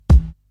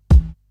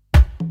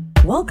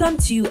Welcome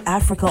to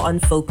Africa on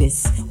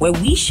Focus, where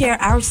we share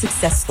our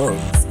success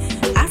stories.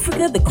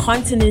 Africa, the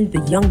continent,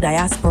 the young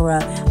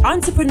diaspora,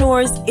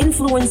 entrepreneurs,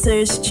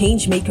 influencers,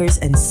 change makers,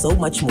 and so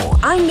much more.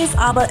 I'm Miss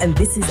Abba, and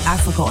this is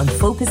Africa on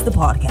Focus, the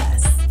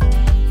podcast.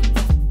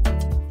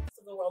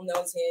 The world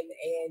knows him,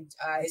 and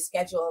his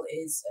schedule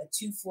is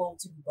too full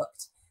to be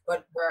booked.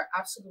 But we're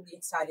absolutely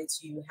excited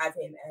to have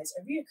him as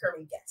a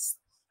recurring guest.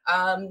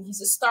 He's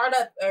a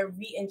startup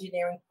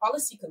reengineering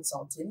policy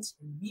consultant,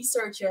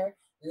 researcher,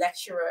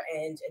 lecturer,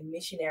 and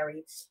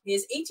missionary. He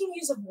has 18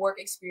 years of work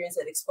experience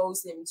that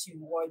exposed him to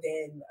more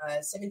than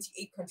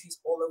 78 countries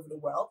all over the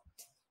world.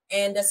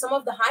 And some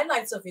of the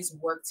highlights of his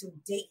work to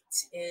date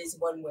is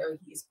one where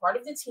he is part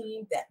of the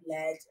team that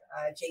led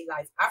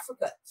J-Life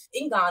Africa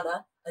in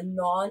Ghana, a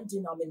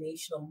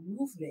non-denominational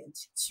movement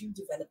to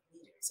develop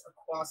leaders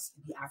across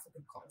the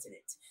African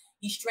continent.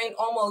 He's trained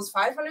almost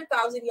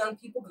 500,000 young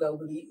people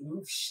globally.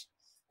 Oosh.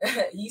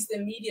 He's the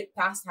immediate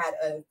past head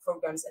of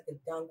programs at the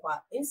Danquah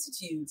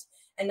Institute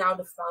and now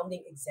the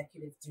founding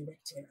executive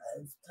director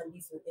of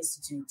Kandifo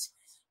Institute.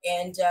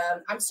 And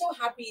I'm so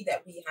happy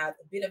that we have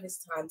a bit of his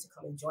time to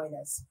come and join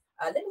us.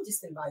 Let me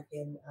just invite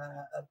him,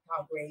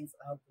 Palgrave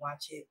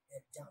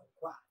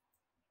Boakye-Danquah.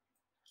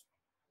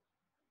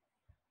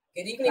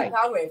 Good evening,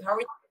 Palgrave. How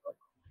are you?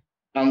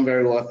 I'm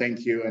very well,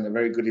 thank you. And a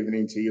very good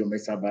evening to you,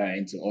 Ms. Abba,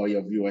 and to all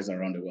your viewers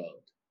around the world.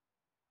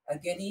 A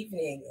good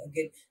evening.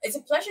 It's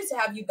a pleasure to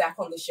have you back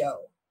on the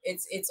show.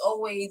 It's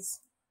always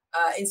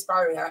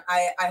inspiring.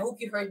 I hope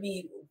you heard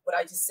me what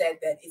I just said,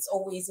 that it's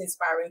always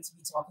inspiring to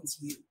be talking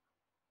to you.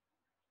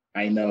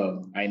 I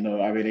know. I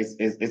mean,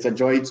 it's a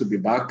joy to be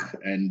back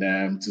and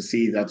to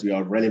see that we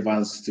are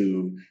relevant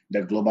to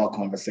the global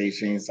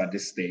conversations at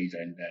this stage.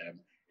 And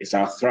it's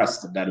our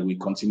thrust that we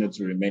continue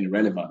to remain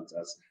relevant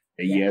as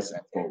the years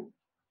unfold.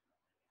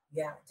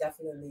 Yeah,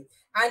 definitely.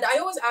 And I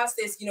always ask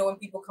this, when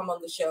people come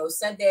on the show,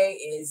 Sunday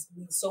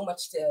means so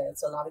much to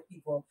a lot of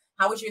people.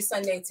 How was your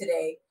Sunday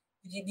today?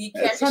 Did you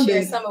care to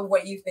share some of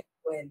what you've been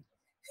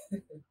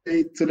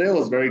doing? Today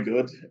was very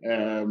good.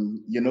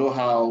 You know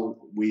how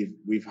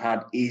we've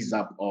had ease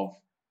up of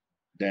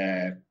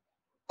the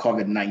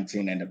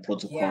COVID-19 and the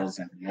protocols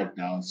and the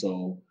lockdown.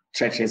 So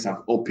churches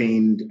have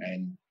opened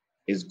and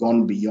it's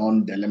gone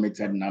beyond the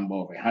limited number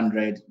of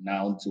 100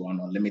 now to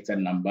an unlimited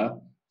number.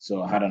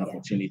 So I had an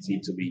opportunity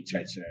to be in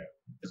church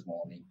this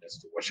morning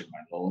just to worship my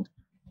Lord.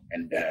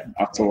 And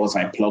afterwards,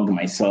 I plugged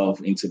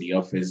myself into the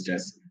office,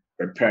 just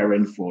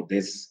preparing for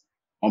this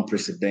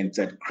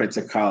unprecedented,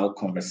 critical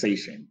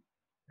conversation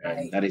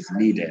that is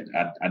needed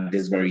at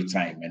this very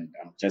time. And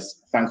I'm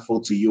just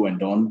thankful to you and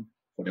Don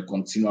for the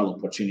continual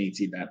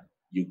opportunity that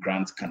you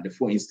grant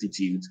Kandifo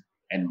Institute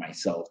and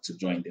myself to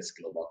join this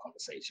global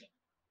conversation.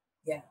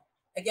 Yeah.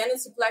 Again,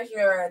 it's a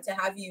pleasure to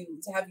have you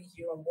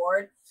here on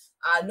board.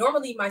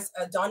 Normally, my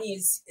Donnie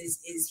is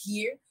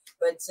here,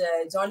 but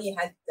Donnie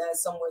had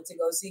somewhere to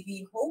go, so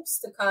he hopes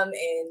to come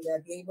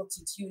and be able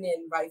to tune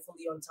in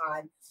rightfully on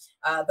time.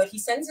 But he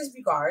sends his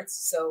regards.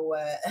 So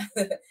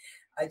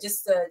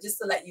just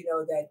to let you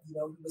know that he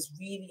was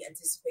really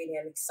anticipating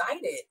and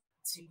excited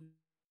to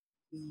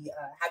be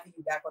having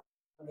you back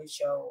on the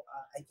show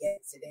again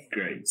today.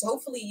 Great. So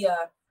hopefully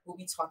we'll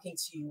be talking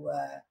to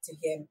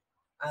him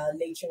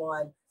later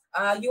on.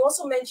 You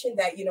also mentioned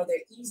that,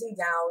 they're easing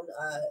down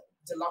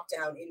the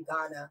lockdown in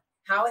Ghana.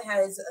 How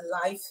has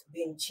life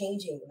been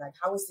changing? Like,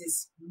 how is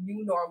this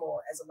new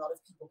normal, as a lot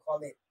of people call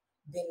it,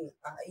 been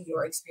in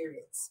your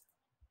experience?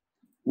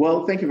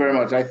 Well, thank you very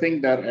much. I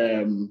think that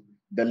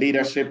the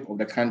leadership of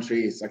the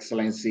country, His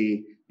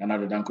Excellency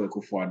Nana Danquah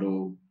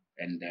Akufo-Addo,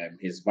 and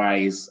his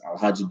vice,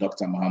 Alhaji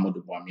Dr.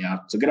 Muhammadu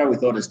Bawumia, together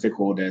with all the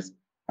stakeholders,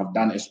 have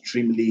done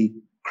extremely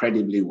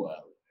credibly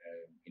well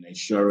in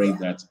ensuring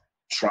that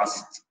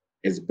trust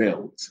is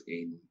built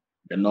in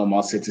the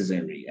normal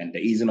citizenry, and the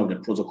easing of the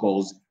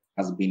protocols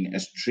has been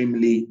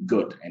extremely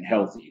good and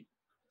healthy.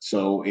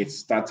 So it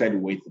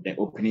started with the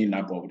opening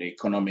up of the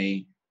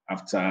economy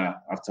after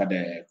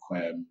the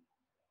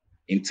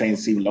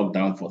intensive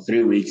lockdown for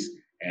 3 weeks.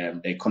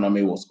 The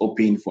economy was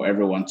open for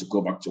everyone to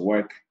go back to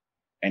work.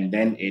 And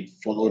then it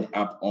followed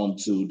up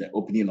onto the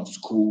opening of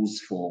schools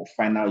for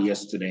final year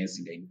students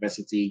in the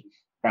university,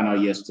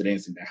 final year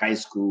students in the high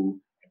school,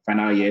 and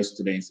final year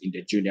students in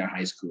the junior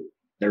high school.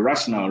 The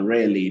rationale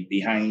really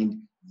behind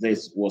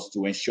this was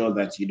to ensure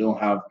that you don't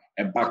have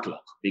a backlog,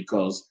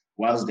 because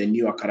once the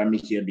new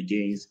academic year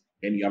begins,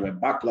 then you have a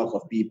backlog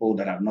of people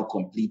that have not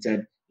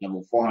completed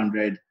level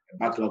 400, a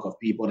backlog of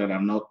people that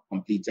have not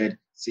completed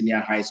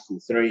senior high school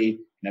 3,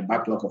 and a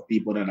backlog of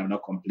people that have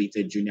not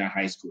completed junior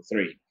high school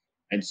 3.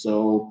 And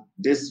so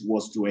this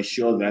was to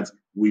ensure that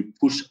we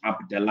push up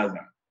the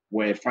ladder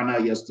where final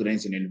year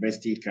students in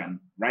university can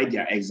write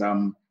their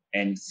exam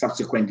and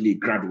subsequently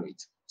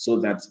graduate, so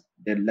that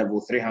the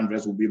level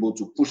 300s will be able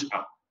to push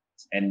up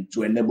and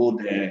to enable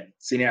the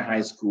senior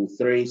high school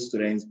 3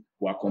 students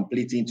who are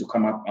completing to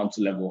come up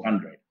onto level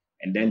 100,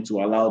 and then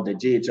to allow the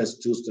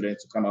JHS 2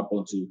 students to come up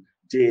onto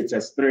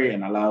JHS 3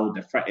 and allow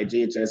the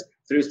JHS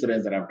 3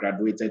 students that have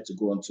graduated to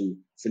go on to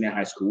senior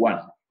high school 1.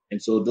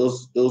 And so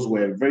those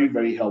were very,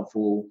 very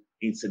helpful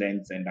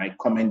incident. And I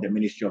commend the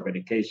Ministry of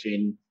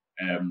Education,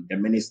 the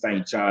minister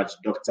in charge,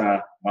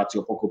 Dr.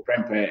 Matthew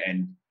Poku-Prempeh,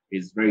 and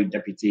his very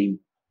deputy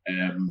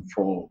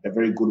for the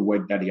very good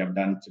work that they have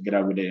done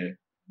together with the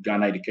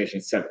Ghana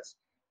Education Service.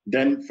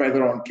 Then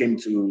further on came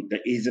to the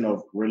easing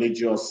of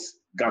religious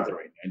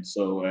gathering. And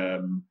so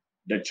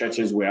the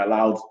churches were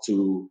allowed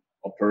to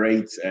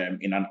operate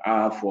in an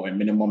hour for a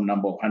minimum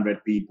number of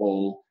 100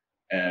 people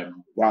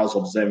whilst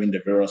observing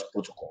the various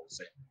protocols.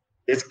 And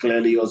this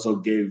clearly also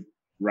gave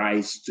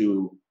rise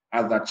to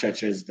other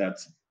churches that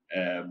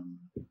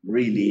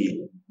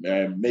really,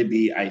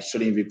 maybe I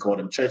shouldn't even call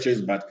them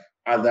churches, but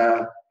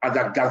other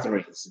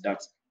gatherings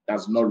that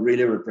does not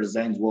really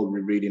represent what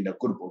we read in the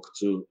good book,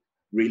 to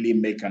really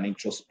make an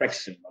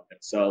introspection of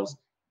themselves,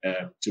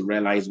 to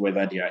realize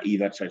whether they are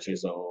either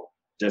churches or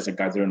just a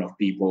gathering of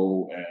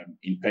people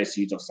in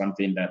pursuit of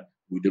something that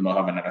we do not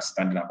have an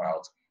understanding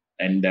about.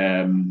 And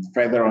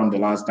further on, the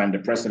last time the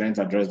president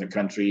addressed the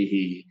country,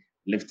 he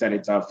lifted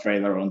it up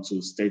further on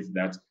to state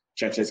that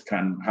churches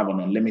can have an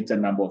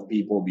unlimited number of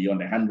people beyond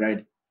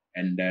 100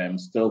 and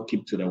still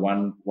keep to the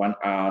one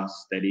hour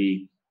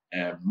steady.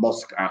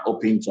 Mosques are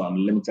open to an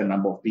unlimited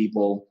number of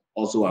people,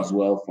 also as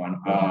well for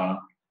an hour.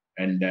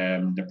 And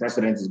the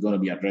president is going to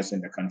be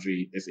addressing the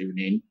country this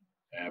evening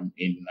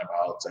in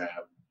about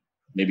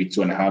maybe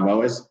 2.5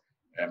 hours.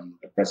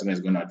 The president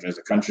is going to address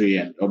the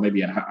country, or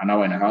maybe an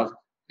hour and a half.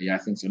 Yeah, I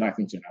think so. No, I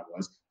think 2.5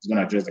 hours. He's going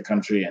to address the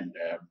country and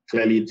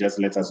clearly just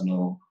let us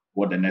know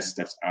what the next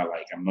steps are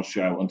like. I'm not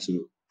sure I want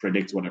to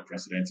predict what the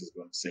president is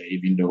going to say,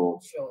 even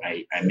though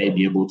I may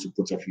be able to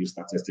put a few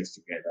statistics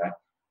together.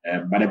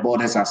 But the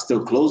borders are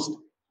still closed,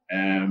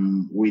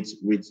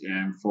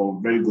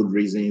 for very good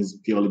reasons,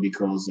 purely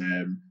because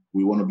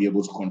we want to be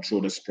able to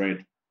control the spread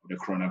of the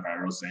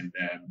coronavirus. And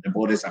the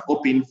borders are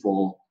open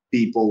for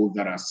people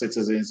that are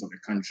citizens of the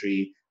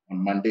country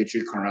on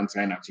mandatory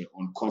quarantine at your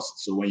own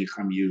cost. So when you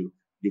come, you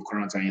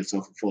quarantine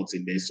yourself for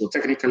 14 days. So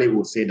technically, we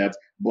would say that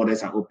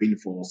borders are open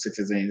for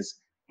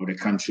citizens of the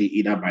country,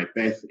 either by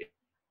birth,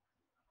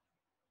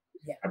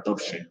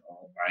 adoption,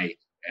 or by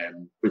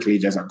quickly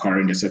just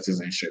acquiring the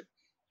citizenship.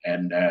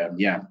 And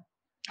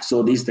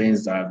so these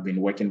things have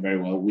been working very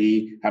well.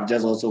 We have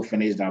just also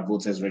finished our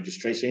voters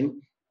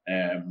registration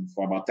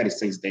for about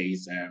 36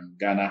 days.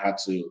 Ghana had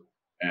to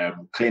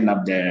clean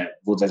up the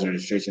voters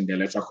registration. The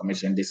Electoral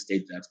Commission did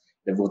state that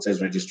the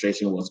voters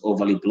registration was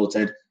overly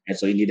bloated, and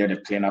so it needed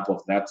a cleanup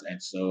of that.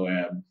 And so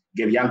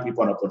give young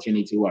people an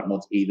opportunity who are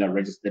not either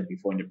registered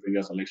before in the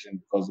previous election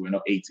because we're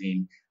not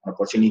 18, an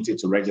opportunity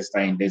to register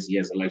in this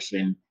year's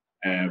election.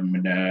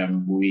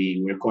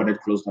 We recorded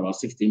close to about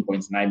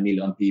 16.9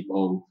 million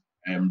people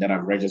that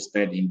have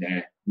registered in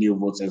the new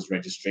voters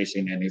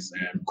registration, and it's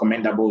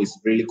commendable. It's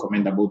really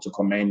commendable to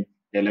commend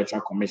the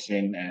Electoral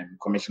Commission and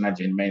Commissioner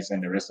Jane Mensah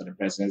and the rest of the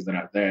persons that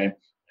are there,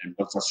 and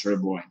Dr.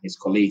 Srebo and his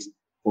colleagues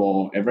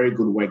for a very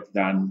good work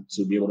done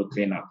to be able to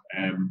clean up.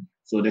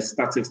 So the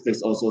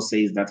statistics also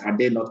says that had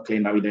they not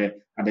cleaned up,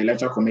 had the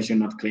Electoral Commission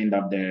not cleaned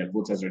up the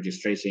voters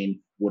registration,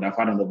 would have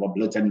had an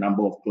overbloated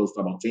number of close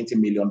to about 20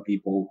 million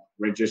people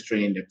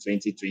registering in the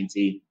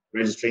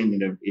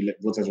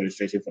voters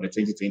registration for the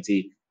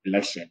 2020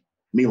 election.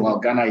 Meanwhile,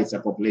 Ghana is a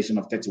population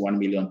of 31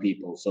 million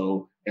people.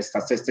 So the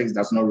statistics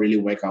does not really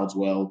work out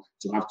well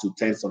to have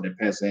 2/3 of the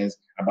persons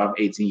above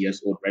 18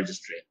 years old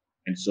registering.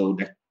 And so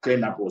the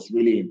cleanup was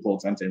really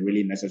important and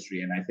really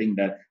necessary. And I think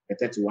that the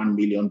 31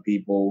 million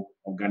people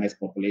of Ghana's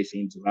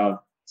population, to have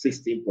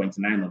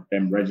 16.9 of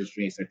them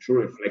registering, is a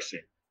true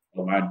reflection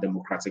of our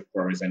democratic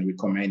progress. And we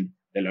commend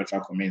the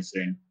Electoral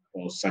Commission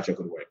for such a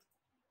good work.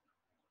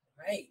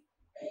 Right.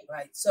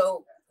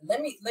 So let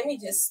me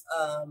just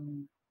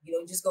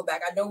just go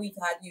back. I know we've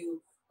had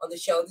you on the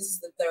show. This is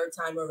the third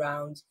time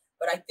around,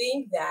 but I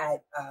think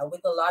that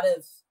with a lot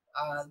of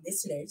our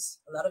listeners,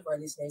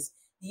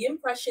 the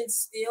impression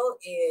still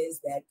is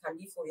that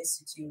Kandifo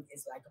Institute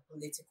is like a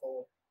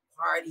political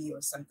party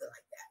or something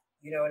like that.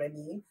 You know what I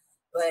mean?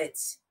 But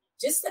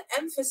just to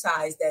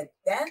emphasize that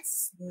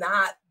that's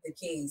not the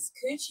case,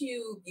 could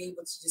you be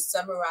able to just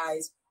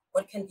summarize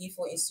what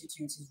Kandifo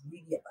Institute is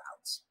really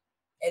about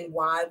and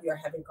why we are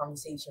having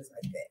conversations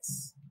like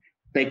this?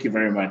 Thank you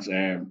very much,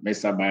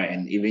 Ms. Sabah,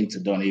 and even to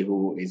Donnie,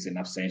 who is in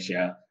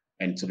absentia,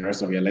 and to the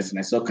rest of your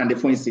listeners. So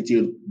Kandifo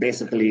Institute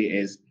basically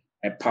is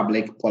a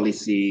public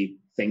policy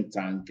think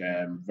tank,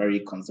 very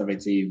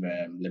conservative,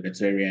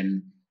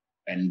 libertarian,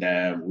 and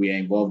we are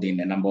involved in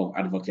a number of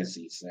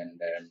advocacies,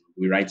 and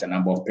we write a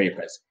number of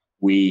papers.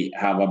 We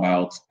have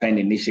about 10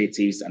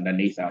 initiatives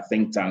underneath our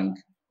think tank.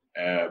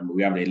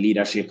 We have the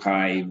Leadership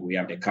Hive, we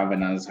have the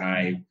Governance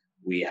Hive,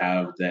 we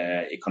have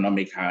the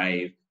Economic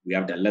Hive, we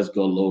have the Let's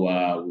Go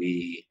Lower,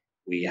 we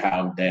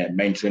have the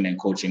Mentoring and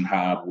Coaching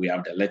Hub, we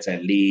have the Let Her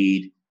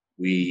Lead,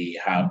 we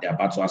have the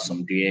Abatu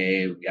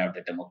Asomdue, we have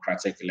the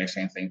Democratic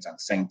Election Think Tank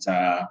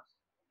Center.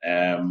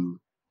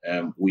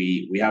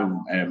 We have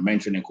a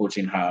Mentoring and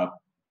Coaching Hub.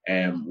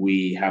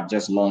 We have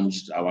just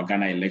launched our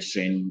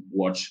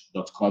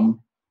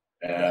GhanaElectionWatch.com.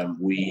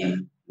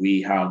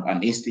 We have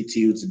an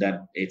institute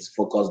that is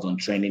focused on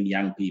training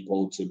young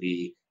people to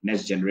be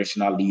next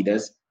generational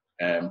leaders.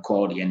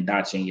 called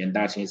Yendachin.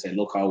 Yendachin is a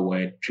local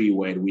word, tree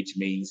word, which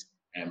means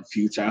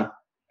future.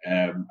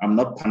 I'm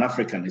not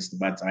Pan-Africanist,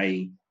 but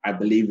I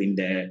believe in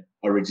the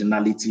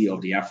originality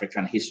of the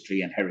African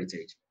history and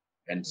heritage.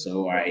 And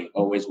so I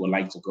always would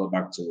like to go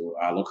back to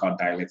our local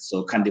dialect.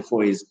 So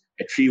Kandifo is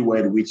a tree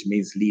word which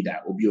means leader,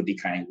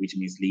 Obiodikai, which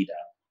means leader.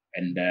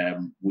 And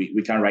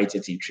we can write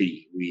it in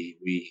tree.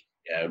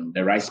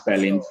 The right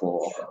spelling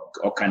for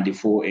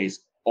Kandifo is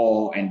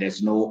O, and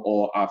there's no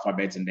O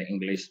alphabet in the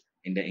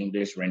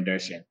English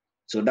rendition.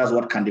 So that's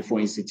what Kandifo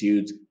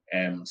Institute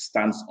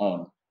stands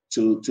on.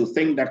 To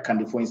think that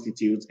Kandifo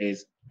Institute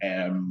is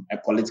a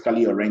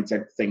politically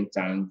oriented think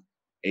tank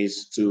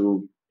is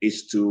to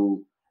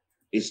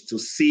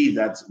see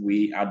that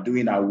we are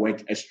doing our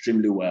work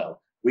extremely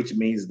well, which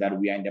means that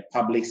we are in the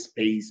public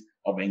space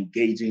of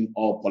engaging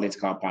all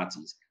political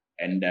parties.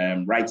 And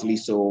rightly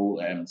so,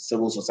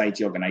 civil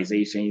society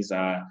organizations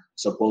are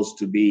supposed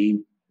to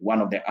be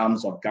one of the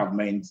arms of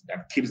government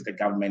that keeps the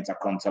government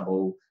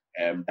accountable,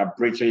 that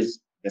bridges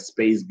the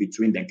space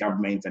between the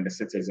government and the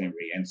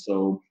citizenry. And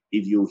so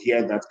if you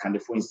hear that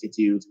Kandifo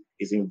Institute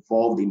is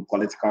involved in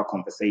political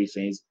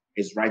conversations,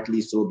 it's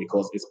rightly so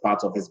because it's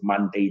part of its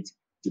mandate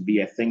to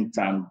be a think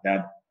tank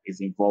that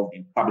is involved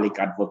in public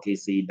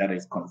advocacy, that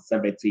is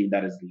conservative,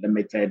 that is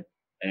limited,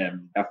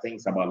 that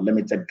thinks about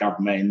limited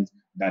government,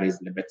 that is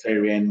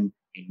libertarian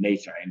in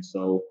nature. And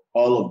so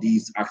all of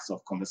these acts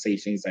of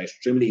conversations are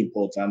extremely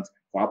important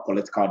for our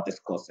political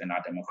discourse and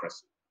our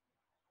democracy.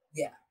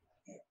 Yeah,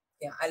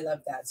 I love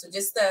that. So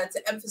just to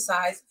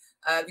emphasize,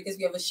 because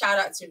we have a shout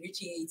out to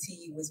Richie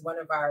AT, who was one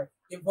of our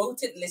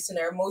devoted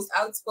listener, most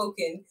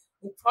outspoken,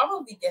 who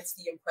probably gets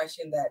the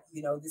impression that,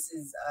 this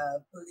is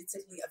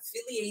politically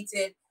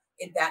affiliated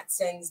in that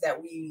sense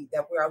that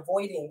we're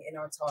avoiding in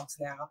our talks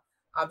now.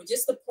 But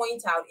just to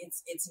point out,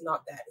 it's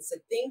not that. It's a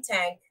think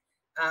tank,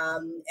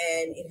 and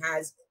it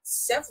has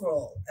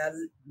several,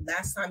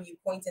 last time you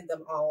pointed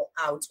them all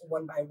out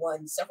one by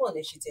one, several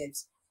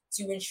initiatives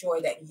to ensure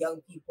that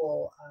young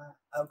people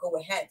go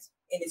ahead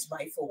in its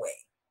rightful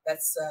way.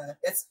 That's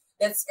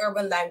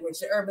urban language,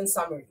 the urban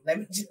summary. Let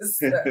me just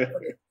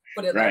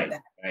put it right,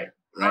 like that.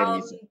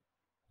 Right.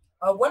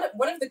 One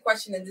of the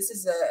questions, and this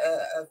is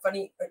a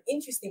funny, an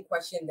interesting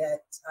question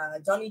that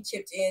Donnie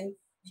chipped in,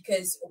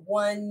 because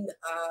one,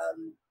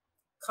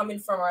 coming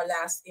from our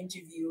last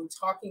interview,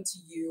 talking to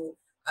you,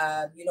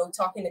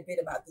 talking a bit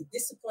about the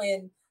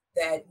discipline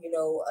that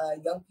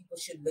young people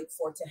should look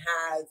for to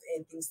have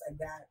and things like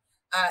that.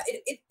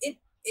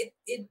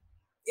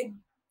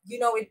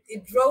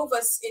 It drove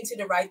us into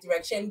the right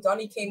direction.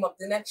 Donnie came up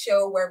the next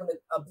show wearing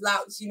a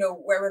blouse,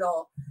 wearing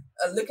all,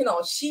 looking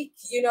all chic,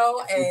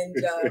 and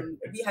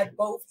we had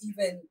both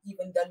even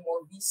done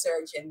more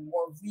research and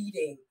more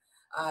reading,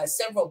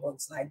 several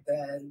books like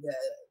the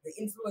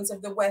Influence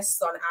of the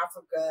West on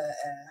Africa,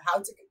 How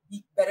to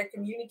Be Better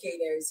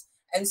Communicators,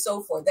 and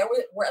so forth. There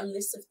were a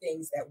list of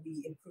things that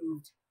we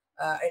improved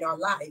in our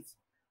life.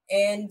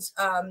 And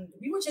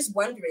we were just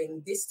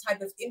wondering, this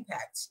type of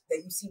impact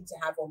that you seem to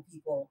have on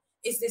people,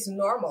 is this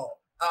normal?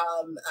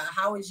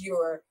 How is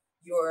your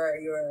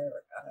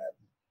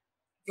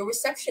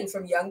reception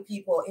from young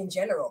people in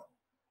general?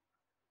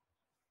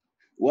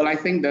 Well, I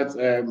think that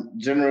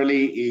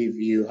generally, if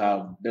you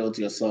have built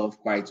yourself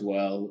quite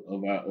well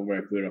over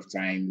a period of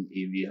time,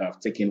 if you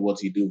have taken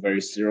what you do very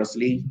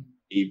seriously,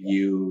 if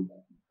you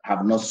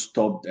have not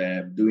stopped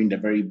doing the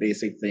very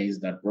basic things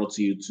that brought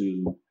you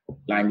to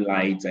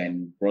limelight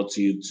and brought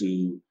you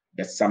to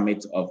the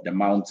summit of the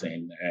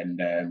mountain,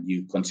 and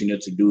you continue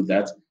to do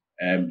that,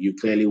 you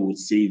clearly would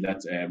see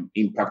that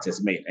impact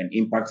is made. And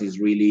impact is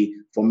really,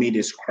 for me,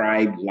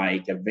 described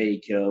like a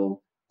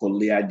vehicle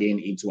colliding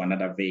into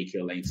another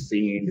vehicle and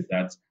seeing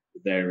that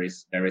there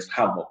is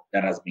havoc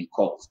that has been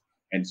caused.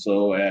 And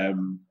so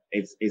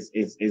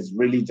it's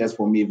really just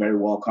for me very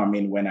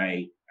welcoming when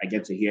I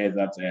get to hear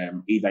that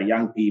either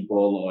young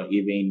people or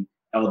even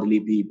elderly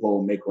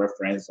people make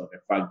reference of the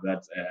fact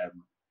that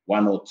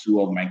one or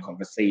two of my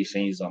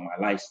conversations on my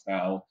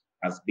lifestyle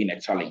has been a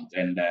challenge.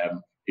 And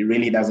it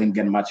really doesn't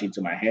get much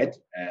into my head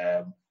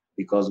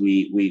because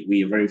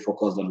we are very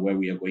focused on where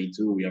we are going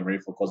to. We are very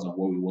focused on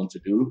what we want to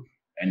do.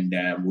 And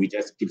we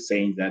just keep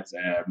saying that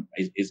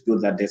it's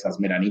good that this has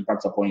made an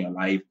impact upon your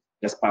life.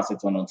 Just pass it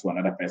on to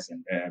another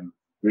person.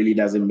 Really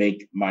doesn't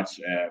make much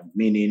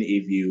meaning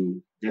if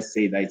you just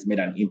say that it's made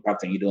an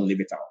impact and you don't leave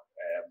it out.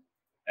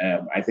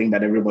 I think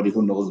that everybody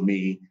who knows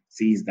me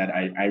sees that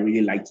I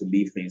really like to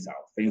leave things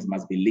out. Things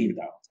must be lived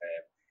out.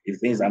 If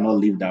things are not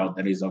lived out,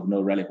 that is of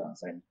no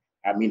relevance. And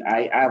I mean,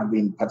 I've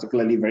been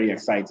particularly very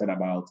excited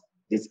about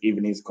this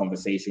evening's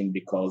conversation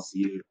because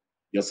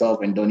yourself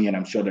and Donnie, and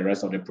I'm sure the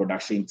rest of the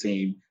production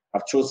team,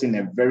 have chosen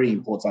a very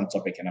important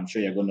topic, and I'm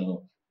sure you're going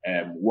to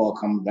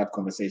welcome that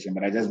conversation.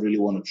 But I just really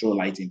want to throw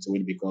light into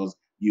it because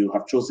you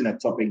have chosen a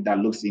topic that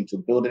looks into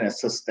building a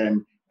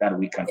system that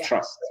we can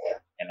trust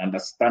and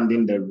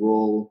understanding the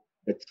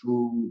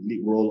true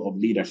role of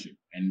leadership.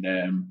 And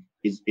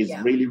it's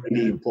really,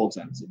 really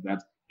important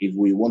that if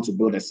we want to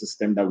build a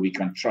system that we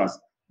can trust,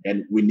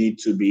 then we need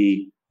to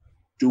be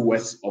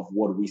doers of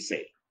what we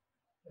say.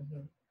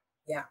 Mm-hmm.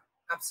 Yeah,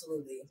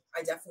 absolutely.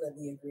 I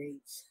definitely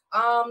agree.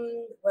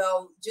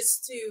 Well,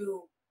 just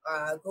to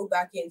go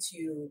back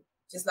into,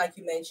 just like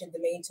you mentioned, the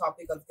main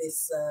topic of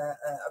this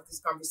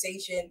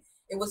conversation,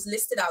 it was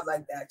listed out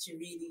like that to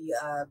really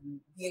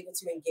be able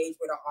to engage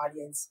with our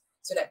audience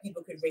so that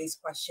people could raise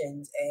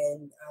questions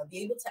and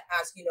be able to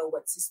ask,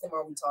 what system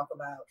are we talking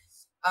about?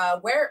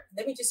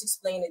 Let me just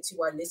explain it to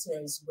our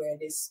listeners where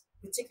this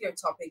particular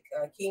topic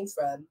came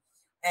from.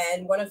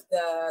 And one of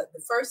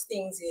the first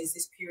things is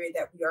this period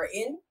that we are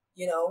in.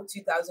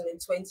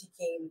 2020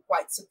 came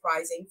quite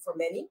surprising for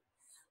many.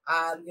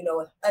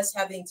 Us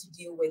having to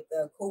deal with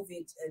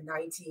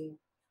COVID-19,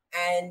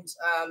 and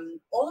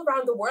all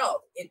around the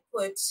world, it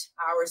put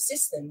our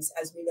systems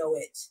as we know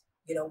it.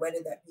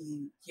 Whether that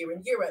be here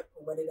in Europe,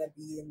 or whether that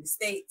be in the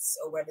States,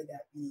 or whether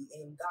that be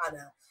in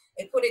Ghana,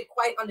 it put it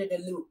quite under the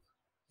loop.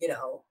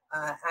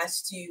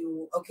 As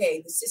to,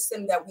 okay, the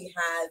system that we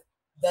have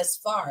thus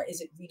far,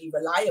 is it really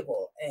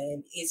reliable,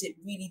 and is it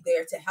really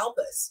there to help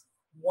us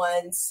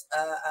once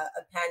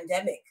a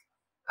pandemic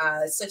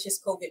such as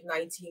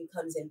COVID-19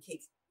 comes and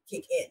kick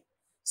in?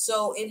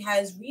 So it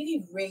has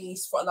really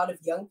raised for a lot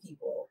of young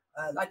people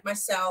like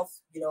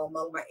myself,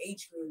 among my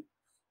age group,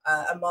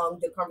 among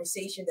the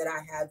conversation that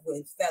I have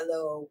with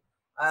fellow,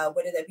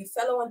 whether that be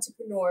fellow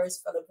entrepreneurs,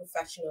 fellow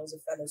professionals, or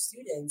fellow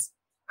students,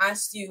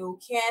 as to,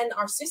 can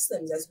our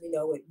systems as we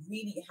know it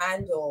really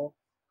handle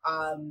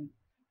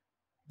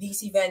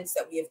these events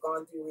that we have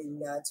gone through in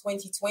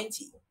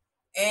 2020?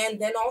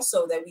 And then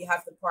also that we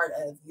have the part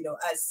of,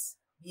 us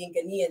being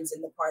Ghanaians,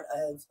 and the part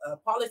of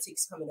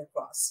politics coming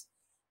across,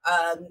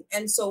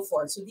 and so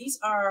forth. So these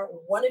are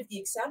one of the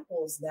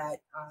examples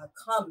that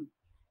come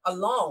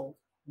along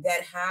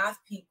that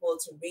have people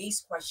to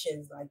raise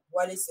questions like,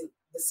 what is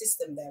the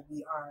system that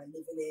we are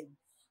living in?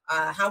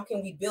 How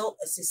can we build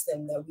a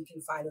system that we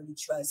can finally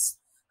trust?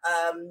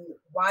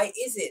 Why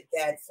is it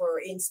that, for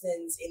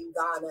instance, in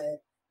Ghana,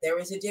 there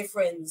is a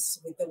difference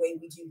with the way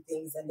we do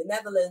things than the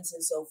Netherlands,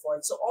 and so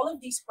forth? So all of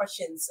these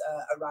questions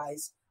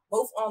arise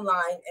both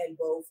online and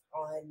both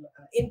on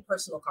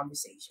in-personal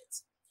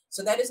conversations.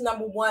 So that is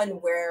number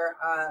one, where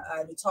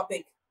the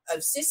topic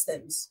of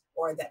systems,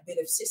 or that bit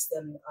of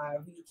system,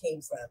 really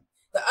came from.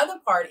 The other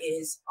part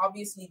is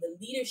obviously the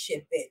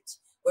leadership bit,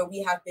 where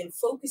we have been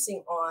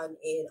focusing on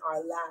in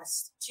our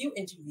last two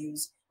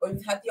interviews, where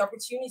we've had the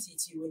opportunity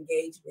to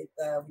engage with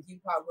you,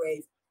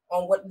 Palgrave,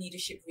 on what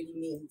leadership really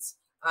means.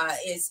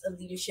 Is a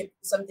leadership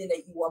something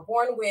that you are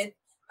born with?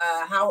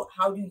 How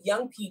do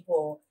young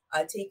people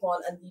take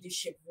on a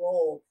leadership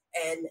role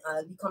and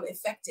become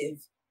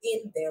effective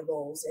in their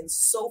roles, and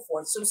so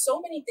forth?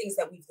 So many things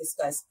that we've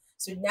discussed.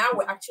 So now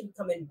we're actually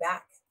coming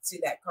back to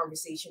that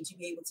conversation to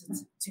be able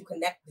to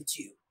connect the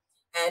two,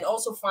 and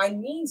also find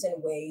means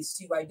and ways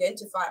to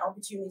identify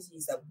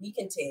opportunities that we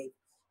can take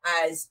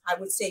as, I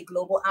would say,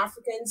 global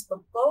Africans, but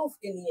both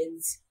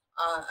Ghanaians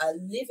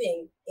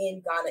living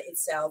in Ghana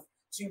itself,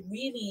 to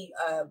really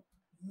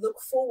look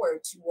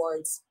forward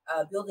towards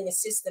building a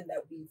system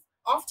that we've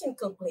often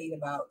complained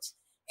about,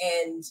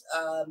 and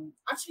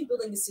actually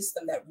building the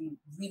system that we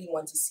really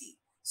want to see.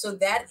 So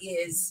that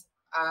is,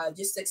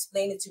 just to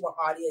explain it to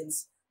our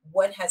audience,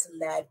 what has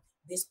led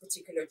this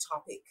particular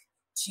topic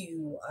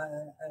to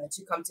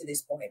come to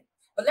this point.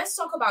 But let's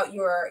talk about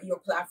your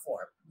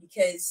platform,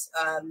 because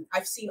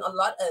I've seen a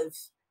lot of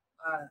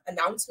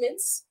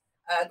announcements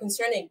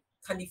concerning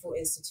Kandifo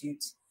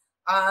Institute.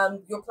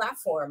 Your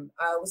platform,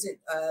 was it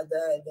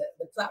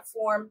the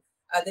platform?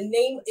 The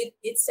name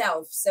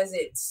itself says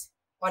it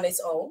on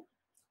its own.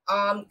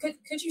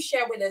 Could you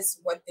share with us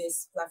what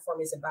this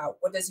platform is about?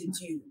 What does it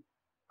do?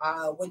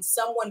 When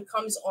someone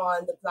comes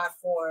on the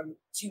platform,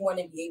 do you want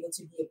to be able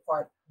to be a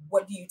part?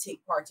 What do you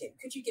take part in?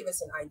 Could you give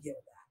us an idea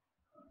of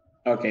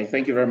that? Okay,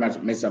 thank you very much,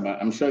 Ms. Abba.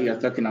 I'm sure you're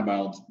talking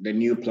about the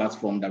new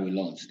platform that we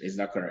launched. Is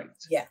that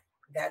correct? Yeah,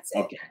 that's it.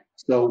 Okay,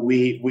 so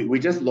we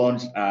just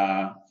launched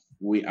our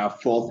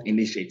fourth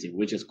initiative,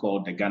 which is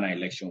called the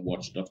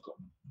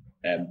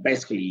GhanaElectionWatch.com.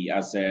 Basically,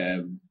 as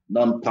a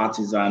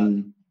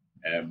non-partisan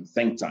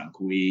think tank,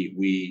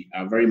 we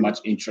are very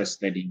much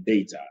interested in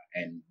data,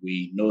 and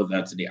we know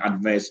that the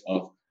adverse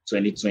of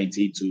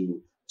 2020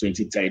 to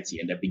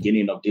 2030 and the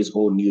beginning of this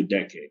whole new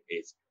decade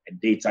is a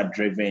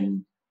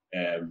data-driven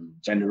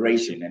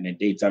generation and a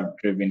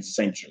data-driven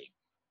century.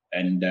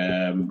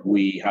 And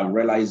we have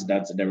realized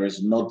that there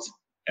is not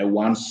a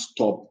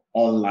one-stop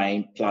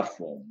online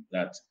platform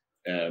that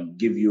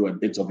give you a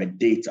bit of a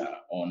data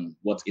on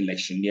what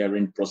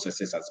electioneering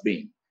processes has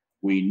been.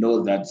 We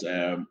know that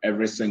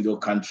every single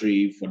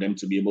country, for them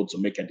to be able to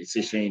make a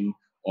decision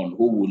on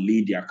who will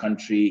lead their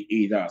country,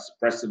 either as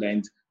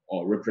president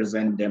or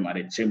represent them at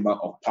the Chamber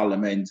of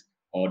Parliament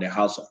or the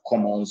House of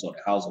Commons or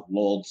the House of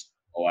Lords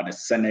or at the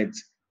Senate,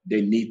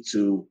 they need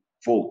to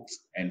vote.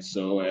 And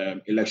so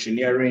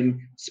electioneering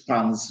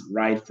spans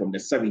right from the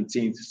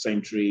 17th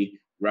century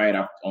right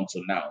up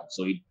until now.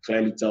 So it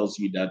clearly tells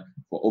you that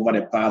for over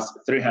the past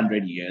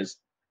 300 years,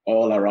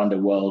 all around the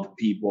world,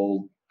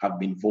 people have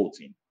been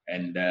voting.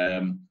 And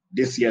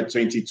this year,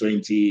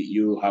 2020,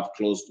 you have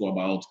close to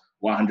about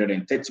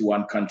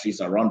 131 countries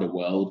around the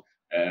world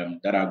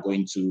that are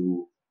going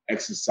to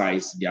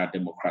exercise their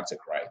democratic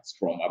rights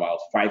from about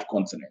 5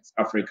 continents.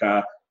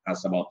 Africa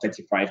has about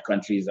 35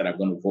 countries that are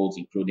going to vote,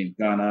 including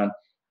Ghana.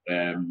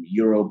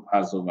 Europe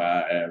has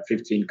over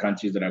 15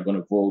 countries that are going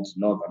to vote,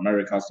 North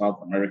America, South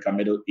America,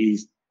 Middle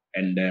East,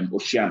 and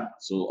Oceania.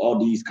 So all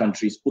these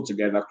countries put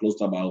together close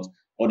to about,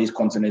 all these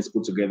continents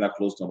put together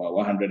close to about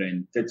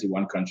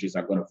 131 countries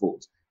are going to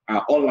vote.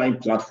 Our online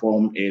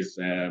platform is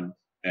an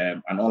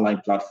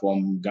online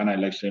platform,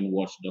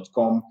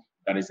 GhanaElectionWatch.com,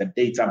 that is a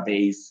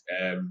database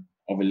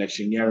of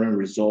electioneering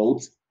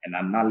results and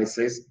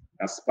analysis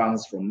that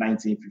spans from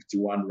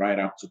 1951 right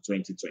up to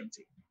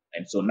 2020.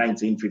 And so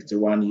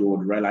 1951, you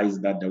would realize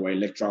that there were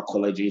electoral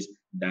colleges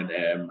that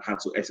had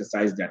to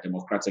exercise their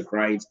democratic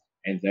rights.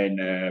 And then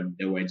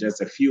there were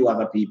just a few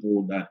other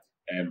people that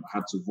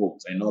had to vote.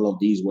 And all of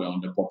these were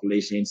on the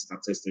population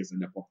statistics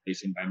and the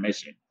population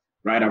dimension.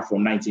 Right up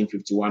from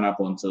 1951 up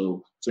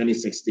until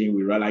 2016,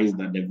 we realized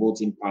that the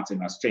voting pattern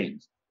has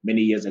changed.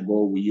 Many years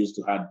ago, we used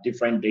to have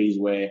different days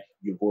where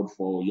you vote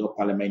for your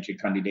parliamentary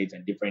candidate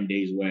and different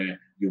days where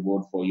you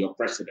vote for your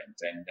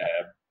president. And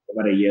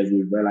over the years,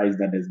 we've realized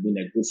that there's been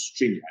a good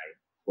streamline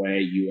where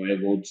you are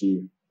able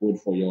to vote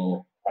for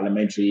your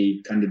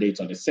parliamentary candidate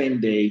on the same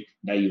day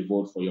that you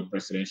vote for your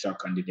presidential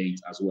candidate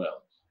as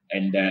well.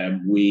 And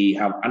we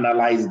have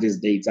analyzed this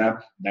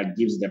data that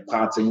gives the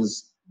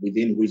patterns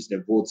within which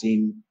the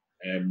voting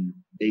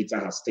data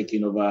has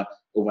taken over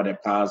the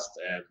past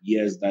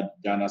years that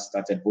Ghana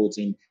started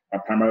voting,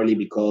 but primarily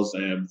because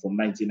from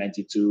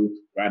 1992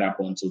 right up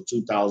until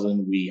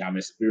 2000, we have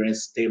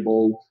experienced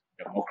stable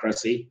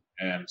democracy.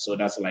 So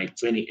that's like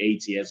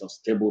 28 years of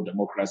stable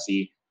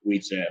democracy,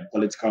 which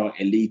political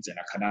elites and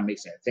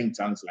academics and think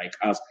tanks like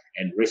us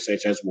and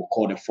researchers will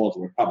call the Fourth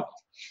Republic.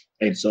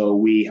 And so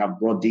we have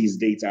brought these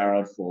data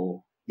out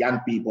for young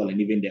people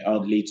and even the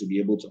elderly to be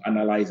able to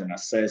analyze and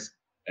assess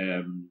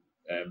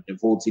the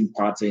voting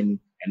pattern,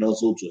 and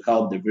also to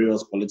help the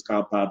various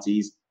political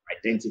parties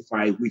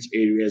identify which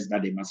areas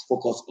that they must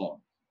focus on.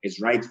 It's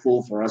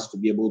rightful for us to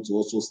be able to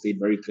also state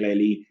very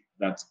clearly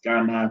that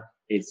Ghana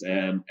is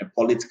a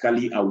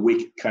politically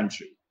awake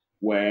country,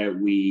 where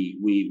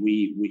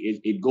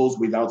it goes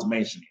without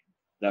mentioning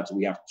that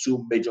we have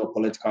 2 major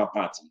political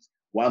parties,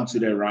 one to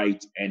the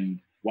right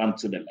and one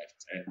to the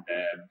left. And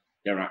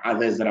there are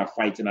others that are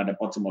fighting at the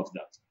bottom of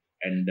that.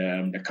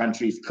 And the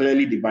country is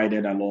clearly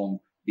divided along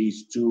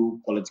these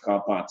 2 political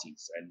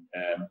parties. And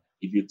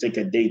if you take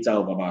a data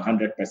of about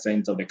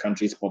 100% of the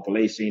country's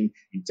population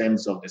in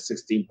terms of the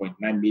 16.9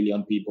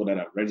 million people that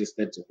are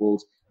registered to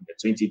vote in the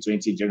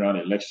 2020 general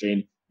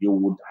election, you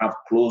would have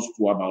close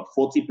to about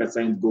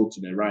 40% go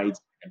to the right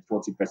and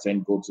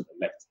 40% go to the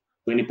left.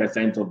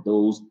 20% of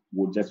those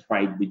would just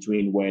fight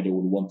between where they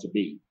would want to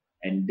be.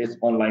 And this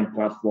online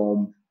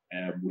platform,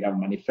 we have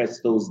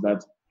manifestos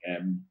that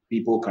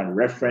people can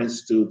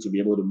reference to be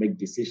able to make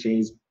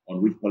decisions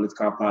on which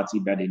political party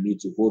that they need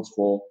to vote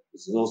for. It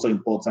is also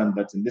important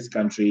that in this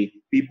country,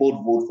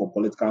 people vote for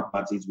political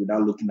parties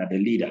without looking at the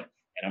leader.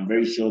 And I'm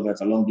very sure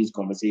that along these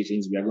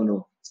conversations, we are going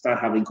to start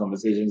having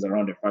conversations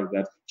around the fact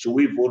that should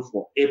we vote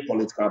for a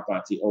political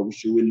party, or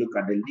should we look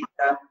at the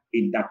leader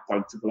in that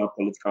particular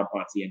political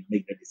party and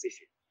make the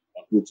decision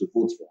on who to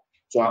vote for.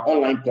 So our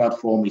online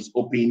platform is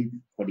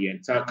open for the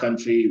entire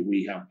country.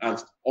 We have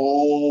asked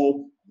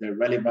all the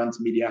relevant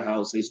media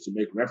houses to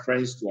make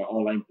reference to our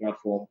online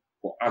platform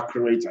for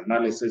accurate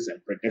analysis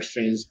and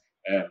predictions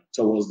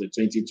towards the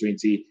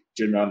 2020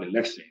 general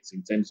elections,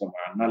 in terms of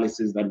our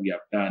analysis that we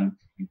have done,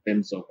 in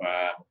terms of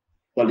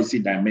policy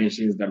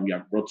dimensions that we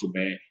have brought to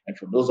bear. And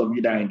for those of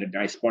you that are in the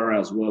diaspora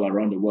as well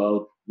around the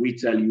world, we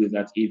tell you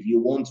that if you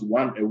want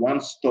a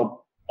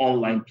one-stop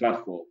online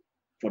platform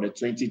for the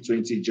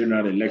 2020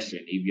 general election,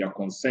 if you are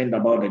concerned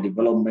about the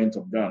development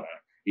of Ghana,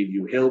 if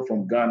you hail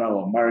from Ghana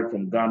or married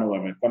from Ghana or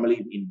have a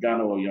family in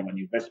Ghana or you have an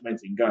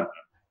investment in Ghana,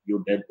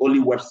 the only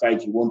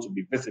website you want to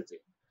be visiting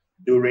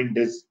during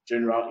this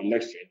general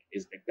election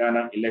is the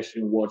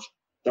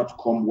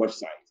GhanaElectionWatch.com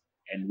website.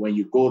 And when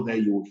you go there,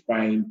 you will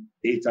find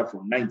data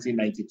from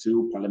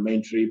 1992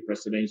 parliamentary,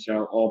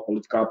 presidential, all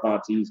political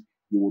parties.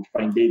 You will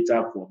find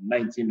data from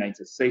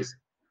 1996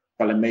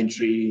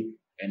 parliamentary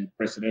and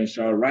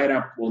presidential, right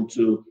up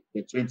onto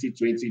the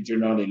 2020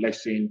 general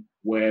election,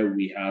 where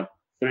we have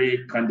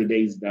 3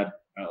 candidates that,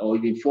 or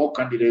even 4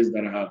 candidates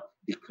that have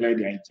declared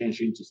their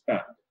intention to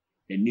stand.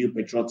 The New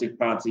Patriotic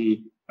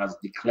Party has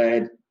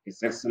declared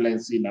His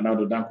Excellency Nana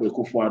Addo Dankwa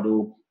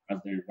Akufo-Addo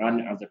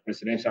as the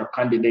presidential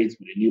candidate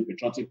for the New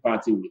Patriotic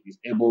Party, with his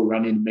able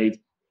running mate,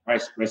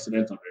 Vice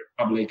President of the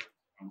Republic,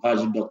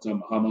 Alhaji Dr.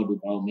 Muhammadu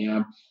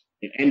Bawumia.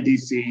 The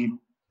NDC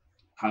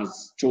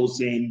has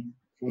chosen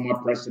former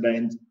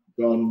President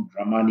John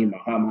Dramani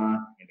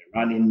Mahama, and the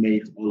running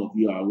mate, all of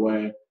you are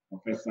aware,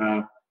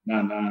 Professor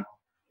Nana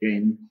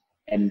Jane.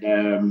 And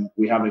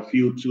we have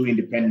 2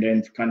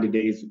 independent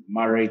candidates.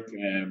 Marek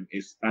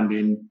is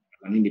standing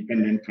as an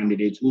independent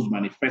candidate whose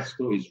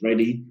manifesto is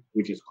ready,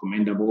 which is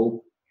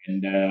commendable.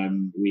 And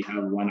we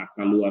have one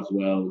Akalu as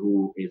well,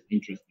 who is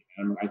interested.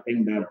 And I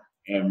think that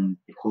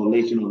a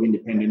coalition of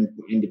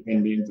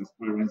independent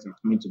aspirants are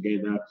coming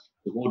together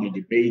to hold a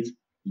debate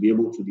to be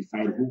able to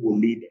decide who will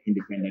lead the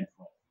independent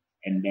front.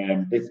 And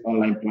this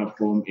online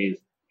platform is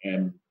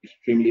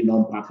extremely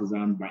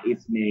non-partisan. By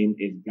its name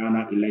is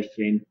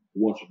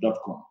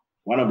GhanaElectionWatch.com.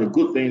 One of the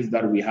good things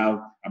that we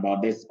have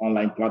about this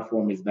online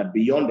platform is that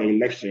beyond the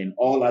election,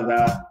 all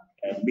other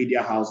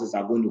media houses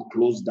are going to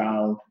close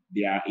down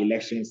their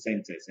election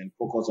centers and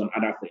focus on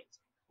other things.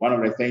 One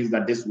of the things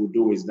that this will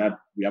do is that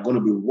we are going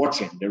to be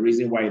watching. The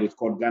reason why it is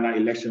called Ghana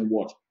Election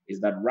Watch is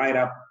that right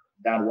up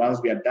that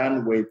once we are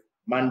done with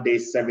Monday,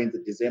 7th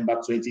December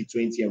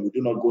 2020, and we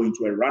do not go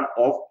into a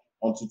runoff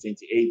until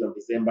 28th of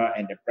December,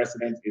 and the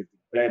president is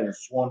declared and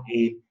sworn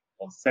in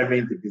on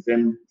 7th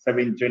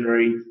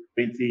January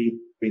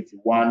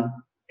 2021,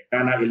 the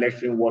Ghana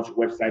Election Watch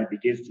website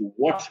begins to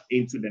watch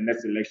into the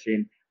next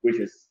election, which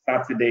is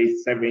Saturday,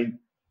 7th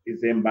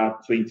December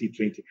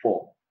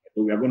 2024.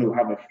 So we are going to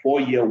have a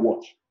 4-year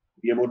watch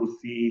to be able to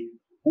see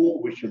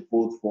who we should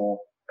vote for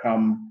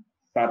come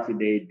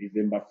Saturday,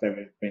 December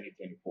 7th,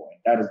 2024.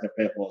 And that is the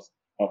purpose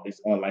of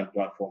this online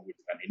platform, which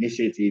is an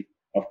initiative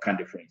of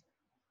Kandifo.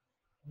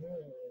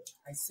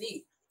 I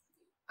see.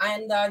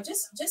 And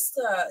just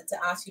to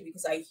ask you,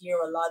 because I hear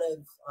a lot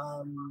of,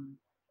 a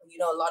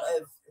lot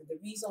of the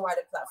reason why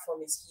the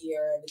platform is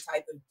here, the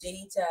type of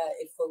data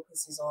it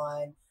focuses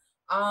on.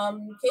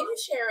 Can you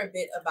share a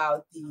bit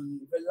about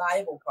the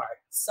reliable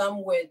part?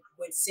 Some would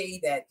say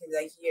that, because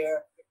I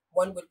hear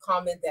one would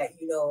comment that,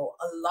 a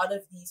lot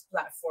of these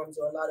platforms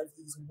or a lot of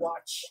these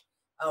watch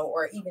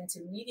or even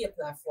to media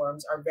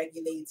platforms are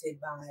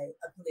regulated by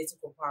a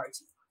political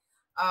party.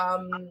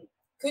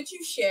 Could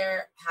you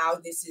share how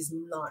this is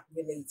not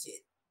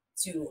related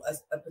to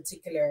a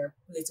particular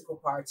political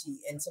party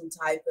and some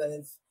type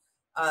of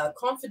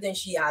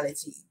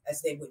confidentiality,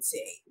 as they would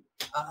say?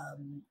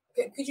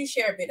 Could you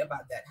share a bit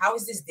about that? How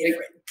is this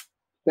different?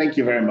 Thank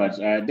you very much.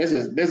 This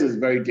is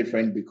very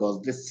different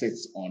because this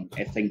sits on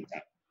a think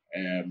tank.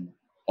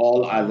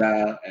 All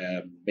other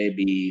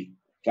maybe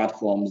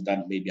platforms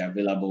that may be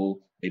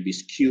available may be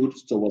skewed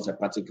towards a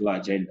particular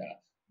agenda.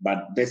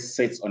 But this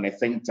sits on a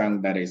think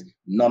tank that is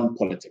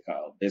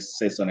non-political. This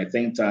sits on a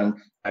think tank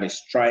that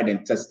is tried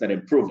and tested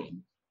and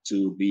proven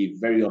to be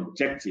very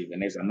objective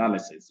in its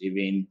analysis,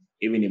 even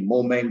in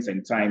moments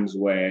and times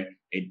where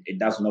it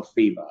does not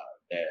favor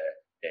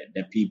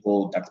the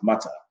people that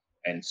matter.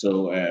 And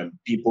so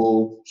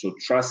people should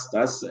trust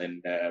us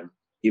and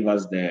give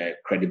us the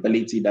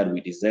credibility that we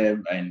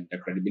deserve and the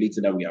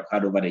credibility that we have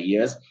had over the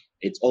years.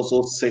 It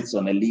also sits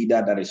on a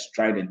leader that is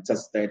tried and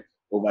tested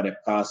over the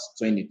past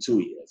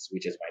 22 years,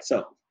 which is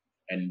myself.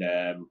 And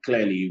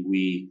clearly,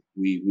 we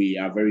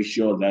are very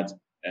sure that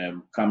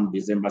come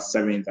December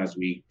 7th, as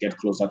we get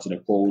closer to the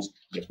polls,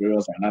 the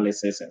various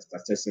analysis and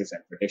statistics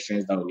and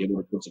predictions that we'll be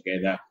able to put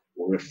together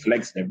will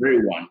reflect the very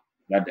one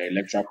that the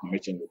Electoral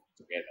Commission will put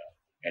together.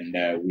 And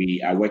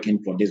we are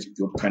working for this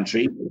good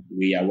country.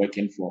 We are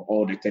working for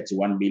all the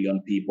 31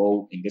 million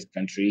people in this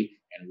country.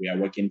 And we are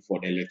working for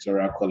the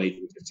Electoral College,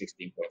 which is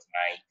 16.9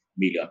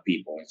 million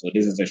people. And so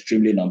this is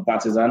extremely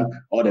non-partisan.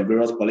 All the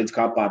various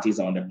political parties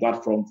are on the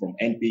platform, from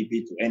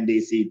NPP to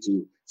NDC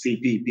to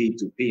CPP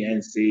to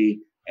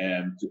PNC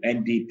to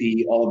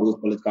NDP. All those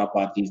political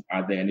parties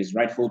are there. And it's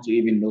rightful to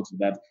even note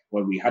that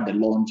when we had the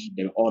launch,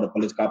 all the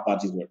political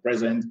parties were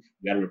present.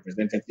 We had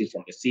representatives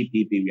from the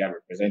CPP. We had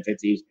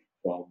representatives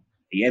from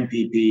the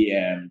NPP,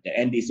 the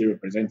NDC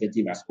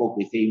representative. I spoke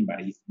with him,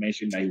 but he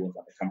mentioned that he was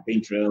on the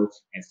campaign trail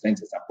and sent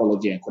his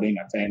apology and couldn't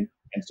attend.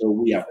 And so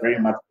we are very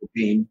much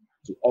open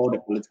to all the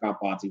political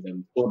parties, and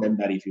we told them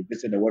that if you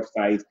visit the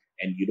website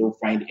and you don't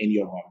find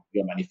any of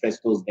your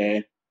manifestos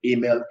there,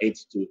 email it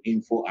to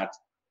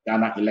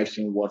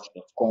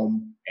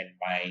info@GhanaElectionWatch.com, and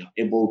my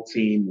able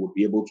team will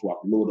be able to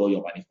upload all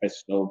your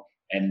manifesto.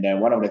 And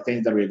one of the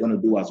things that we're going to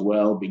do as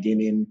well,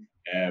 beginning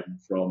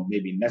from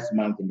maybe next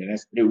month, in the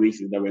next 3 weeks,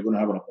 is that we're going to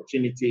have an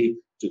opportunity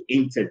to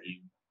interview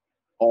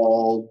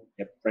all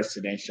the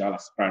presidential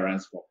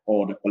aspirants for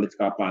all the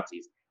political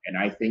parties. And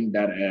I think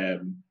that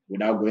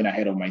without going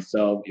ahead of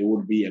myself, it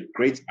would be a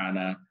great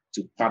honor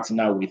to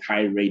partner with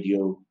High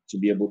Radio to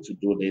be able to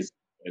do this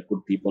for the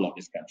good people of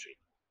this country.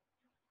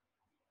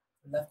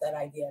 Love that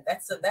idea.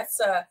 That's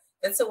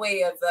a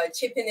way of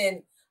chipping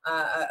in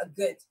a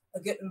good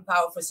and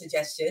powerful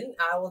suggestion.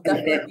 I will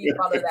definitely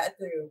follow that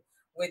through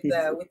with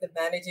the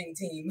managing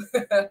team.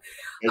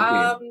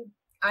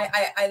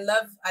 I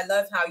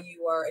love how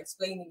you are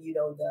explaining,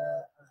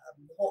 the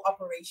whole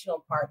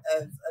operational part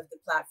of the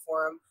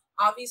platform.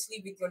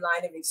 Obviously, with your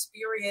line of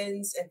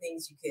experience and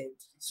things, you could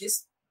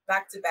just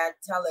back to back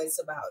tell us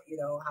about,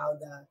 how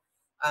the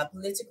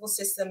political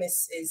system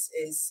is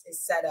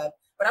set up.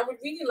 But I would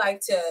really like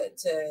to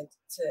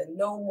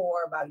know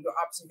more about your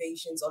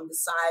observations on the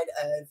side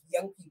of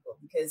young people,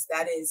 because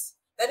that is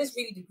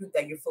really the group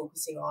that you're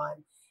focusing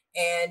on,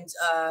 and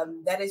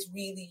that is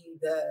really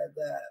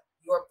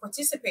your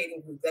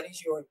participating group. That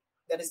is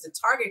the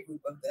target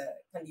group of the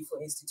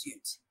Kandifo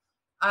Institute.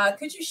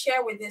 Could you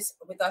share with us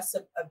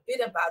a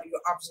bit about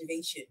your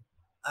observation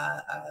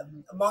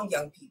among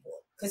young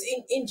people? because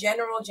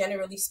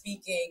generally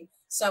speaking,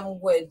 some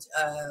would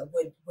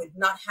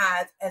not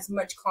have as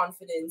much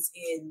confidence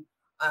in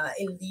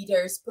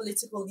leaders,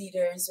 political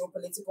leaders, or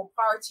political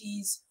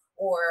parties,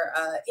 or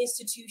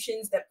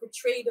institutions that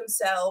portray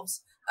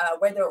themselves,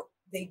 whether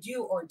they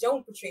do or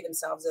don't portray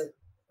themselves as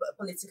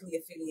politically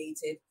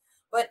affiliated.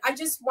 But I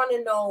just want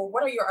to know,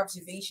 what are your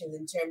observations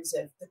in terms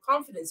of the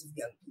confidence of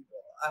young people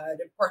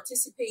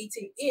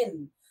participating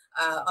in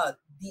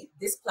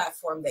this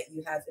platform that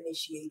you have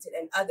initiated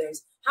and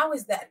others? How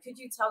is that? Could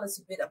you tell us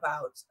a bit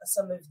about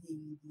some of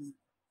the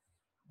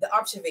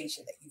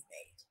observation that you've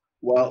made?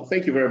 Well,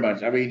 thank you very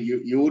much. I mean,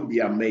 you would be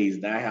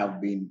amazed. I have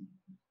been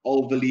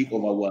overly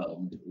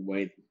overwhelmed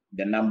with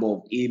the number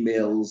of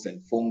emails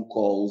and phone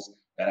calls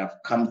that have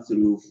come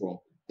through from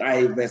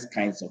diverse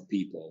kinds of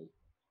people,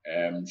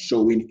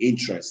 showing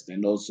interest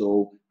and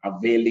also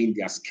availing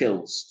their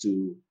skills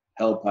to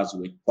help us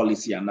with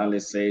policy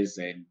analysis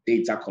and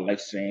data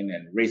collection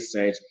and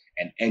research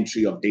and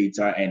entry of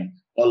data. And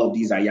all of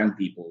these are young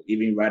people.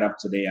 Even right up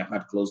today, I've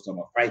had close to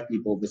about 5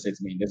 people visit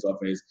me in this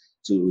office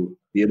to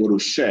be able to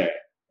share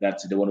that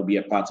they want to be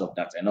a part of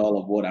that. And all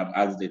of what I've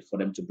asked it for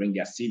them to bring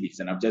their CVs.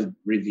 And I've just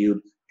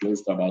reviewed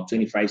close to about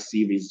 25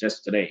 CVs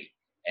just today,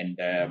 and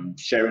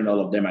sharing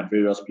all of them at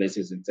various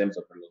places in terms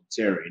of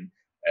volunteering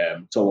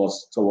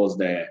towards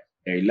the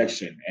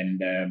election. And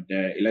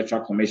the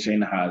Electoral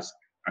Commission has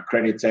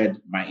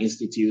accredited my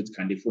institute,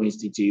 Kandifo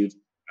Institute,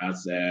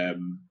 as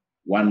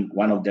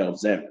one of the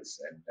observers,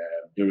 and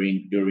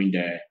during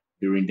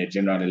the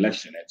general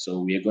election. And so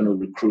we are going to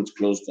recruit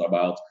close to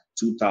about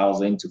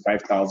 2,000 to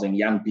 5,000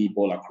 young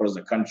people across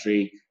the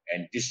country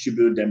and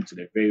distribute them to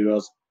the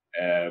various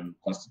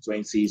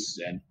constituencies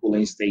and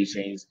polling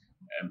stations,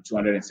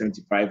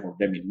 275 of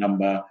them in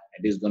number.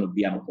 And there's going to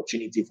be an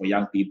opportunity for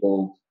young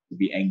people to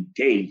be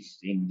engaged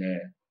in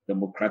the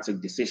democratic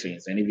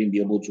decisions and even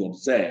be able to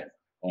observe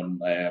on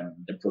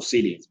the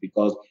proceedings,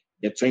 because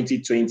the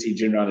 2020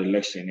 general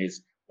election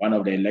is one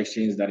of the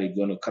elections that is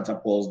going to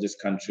catapult this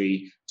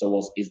country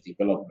towards its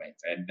development.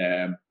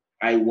 And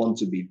I want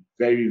to be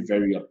very,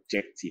 very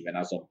objective, and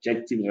as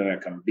objective as I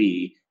can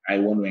be, I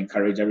want to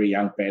encourage every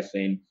young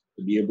person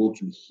to be able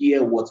to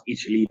hear what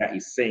each leader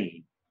is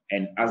saying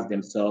and ask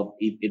themselves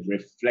if it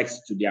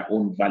reflects to their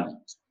own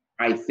values.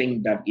 I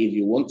think that if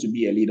you want to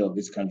be a leader of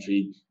this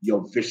country,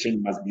 your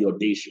vision must be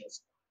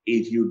audacious.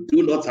 If you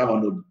do not have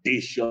an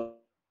audacious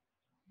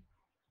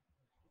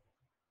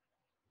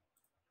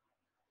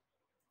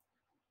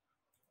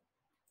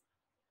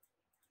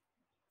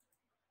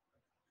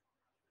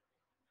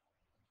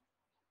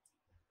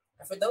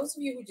For those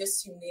of you who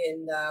just tuned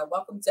in,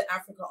 welcome to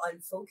Africa on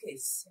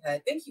Focus.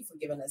 Thank you for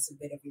giving us a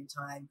bit of your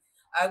time.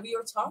 We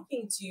are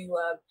talking to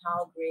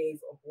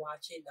Palgrave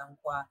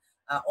Boakye-Danquah,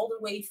 all the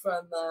way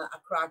from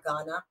Accra,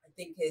 Ghana. I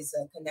think his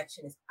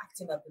connection is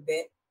acting up a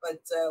bit,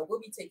 but we'll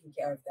be taking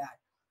care of that.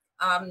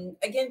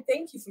 Again,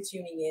 thank you for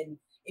tuning in.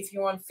 If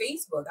you're on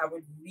Facebook, I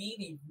would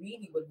really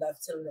would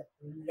love to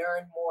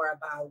learn more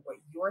about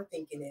what your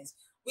thinking is.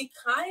 We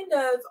kind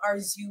of are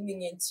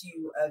zooming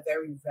into a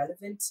very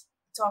relevant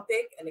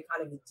topic and a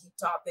kind of a deep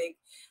topic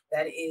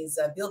that is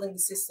building the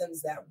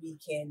systems that we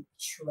can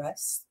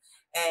trust.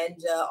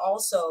 And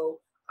also,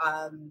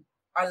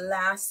 our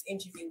last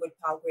interview with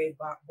Palgrave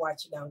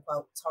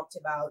Boakye-Danquah talked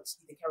about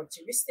the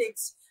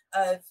characteristics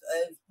of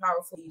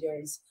powerful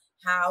leaders,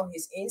 how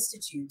his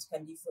institute,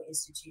 Kandifo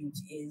Institute,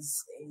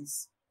 is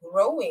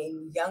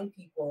growing young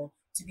people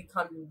to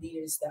become the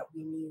leaders that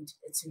we need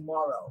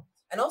tomorrow,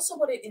 and also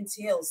what it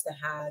entails to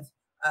have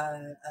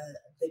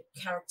the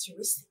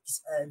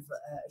characteristics of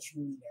a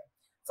true leader.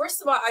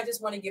 First of all, I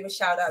just want to give a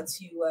shout out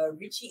to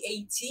Richie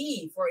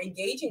AT for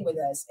engaging with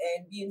us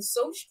and being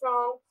so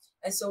strong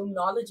and so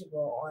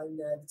knowledgeable on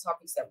the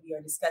topics that we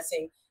are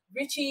discussing.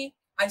 Richie,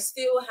 I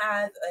still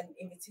have an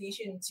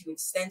invitation to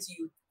extend to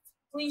you.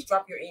 Please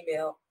drop your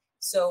email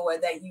so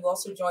that you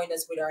also join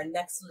us with our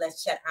next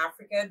Let's Chat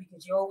Africa,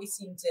 because you always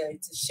seem to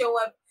show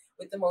up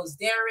with the most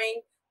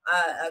daring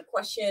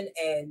question,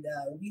 and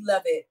we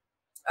love it.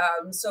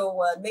 So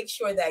make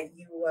sure that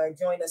you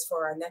join us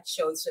for our next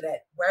show, so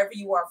that wherever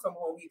you are from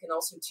home, you can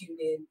also tune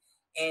in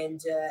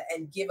and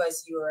give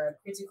us your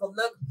critical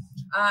look.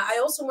 I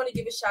also want to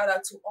give a shout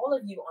out to all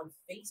of you on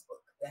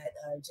Facebook that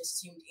just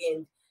tuned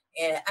in.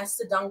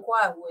 Esther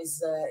Danquah, who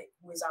is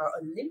our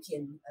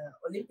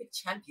Olympic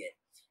champion,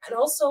 and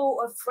also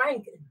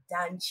Frank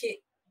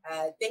Danchik.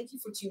 Thank you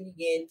for tuning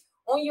in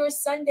on your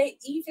Sunday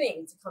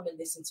evening to come and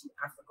listen to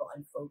Africa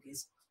on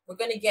Focus. We're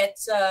going to get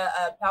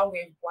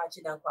Palgrave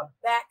Boakye-Danquah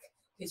back,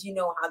 because you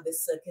know how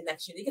this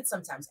connection, it can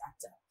sometimes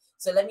act up.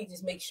 So let me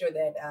just make sure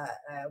that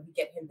we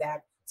get him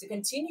back to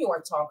continue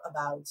our talk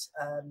about,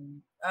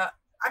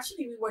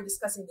 actually, we were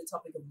discussing the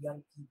topic of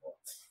young people.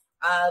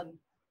 Hi,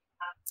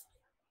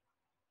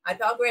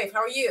 Palgrave,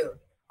 how are you?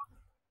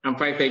 I'm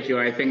fine, thank you.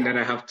 I think that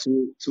I have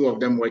two of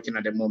them working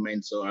at the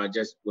moment, so I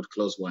just would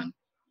close one.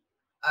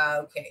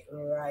 Okay,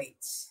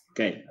 right.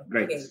 Okay,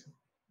 great. Okay.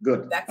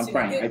 Good. That's I'm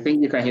fine. Good. I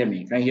think you can hear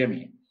me. Can you hear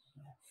me?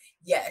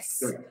 Yes.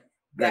 Good.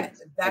 Great.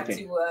 Back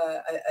to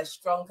a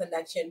strong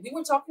connection. We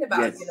were talking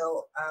about, Yes.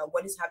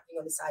 what is happening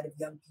on the side of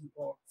young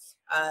people,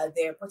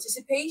 their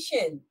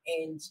participation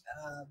and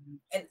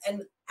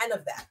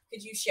of that.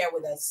 Could you share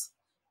with us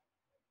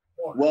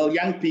more? Well,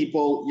 young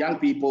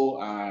people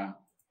are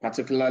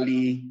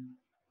particularly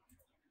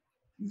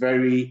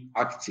very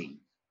active.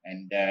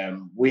 And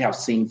we have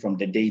seen from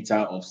the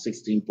data of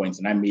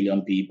 16.9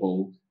 million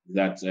people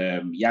that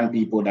young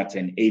people that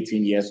turn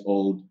 18 years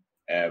old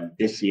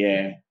this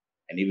year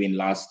and even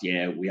last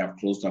year, we have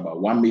close to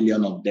about 1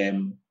 million of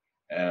them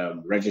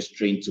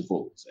registering to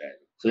vote.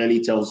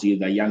 Clearly tells you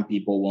that young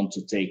people want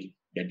to take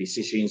the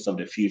decisions of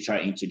the future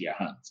into their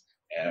hands.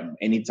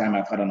 Anytime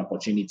I've had an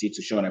opportunity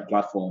to show on a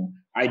platform,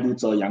 I do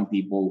tell young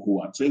people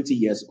who are 20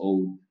 years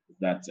old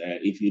that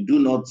if you do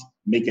not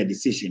make a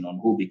decision on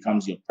who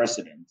becomes your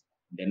president,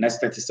 the next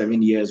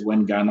 37 years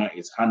when Ghana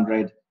is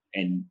 100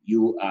 and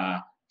you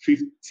are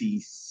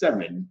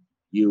 57,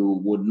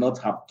 you would not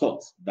have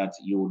thought that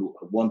you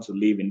would want to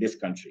live in this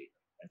country.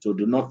 And so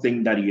do not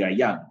think that you are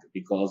young,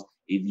 because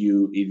if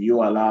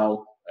you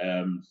allow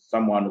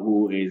someone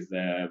who is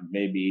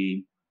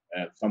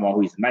someone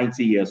who is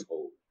 90 years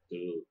old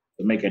to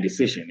make a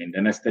decision in the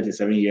next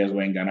 37 years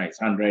when Ghana is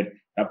 100,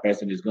 that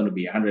person is going to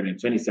be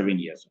 127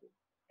 years old.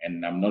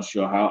 And I'm not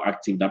sure how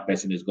active that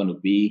person is going to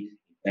be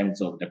in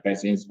terms of the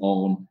person's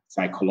own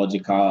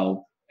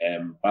psychological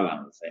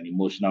balance and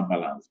emotional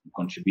balance,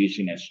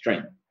 contribution and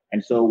strength.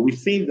 And so we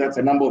see that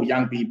a number of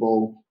young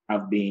people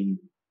have been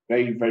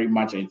very, very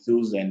much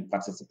enthused and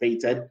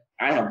participated.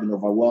 I have been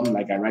overwhelmed,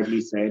 like I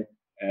rightly said,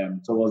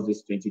 towards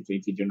this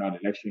 2020 general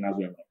election, as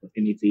we have an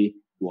opportunity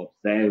to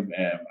observe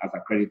as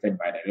accredited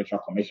by the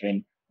Electoral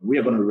Commission. We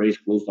are going to raise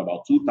close to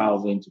about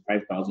 2,000 to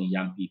 5,000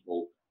 young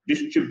people,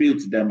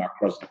 distribute them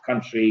across the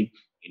country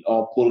in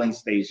all polling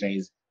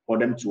stations for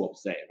them to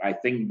observe. I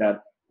think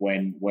that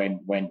when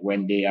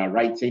they are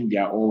writing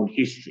their own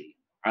history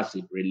as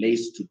it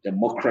relates to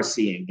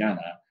democracy in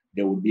Ghana,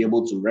 they will be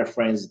able to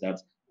reference that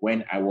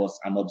when I was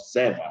an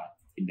observer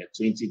in the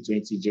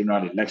 2020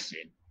 general election,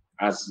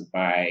 as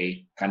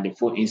by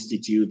Kandifo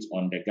Institute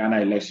on the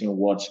Ghana Election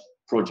Watch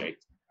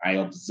project, I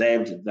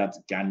observed that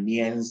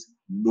Ghanaians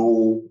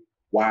know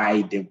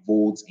why they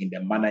vote in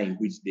the manner in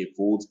which they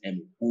vote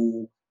and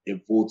who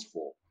they vote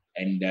for.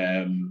 And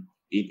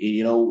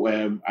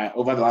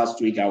over the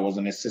last week, I was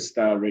on a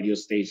sister radio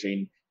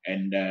station,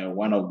 and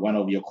one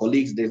of your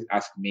colleagues did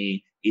ask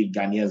me if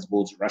Ghanaians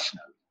vote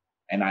rationally,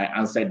 and I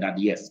answered that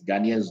yes,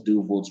 Ghanaians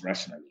do vote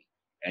rationally.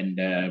 And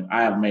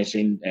I have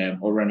mentioned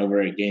over and over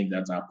again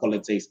that our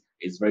politics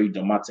is very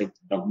dogmatic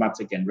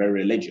and very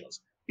religious.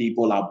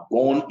 People are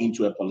born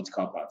into a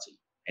political party,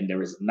 and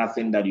there is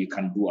nothing that you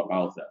can do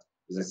about that.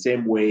 It's the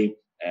same way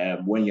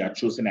when you are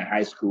choosing a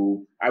high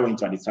school. I went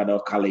to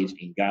Adisado College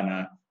in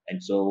Ghana,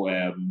 and so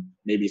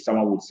maybe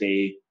someone would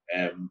say,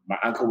 my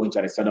uncle went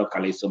to Adisado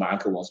College, so my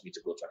uncle wants me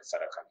to go to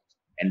Adisado College.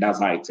 And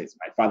that's how it is.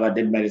 My father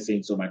did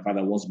medicine, so my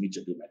father wants me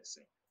to do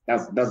medicine.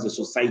 That's the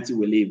society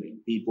we live in.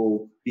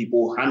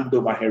 People hand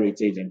over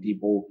heritage and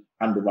people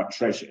hand over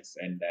treasures.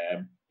 And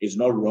it's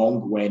not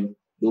wrong when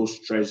those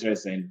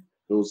treasures and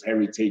those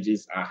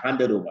heritages are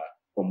handed over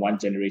from one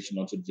generation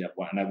onto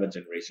another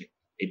generation.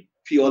 It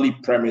purely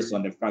premised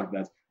on the fact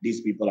that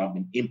these people have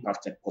been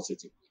impacted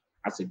positively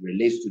as it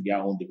relates to their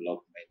own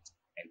development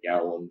and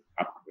their own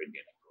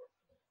upbringing and growth.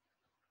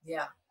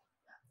 Yeah,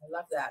 I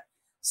love that.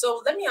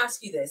 So let me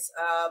ask you this,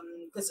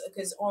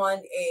 because on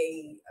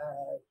a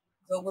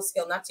global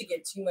scale, not to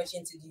get too much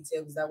into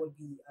detail, because that would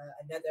be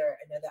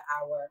another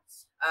hour.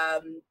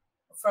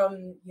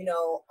 From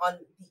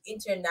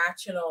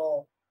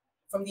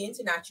on the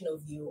international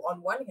view,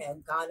 on one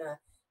hand, Ghana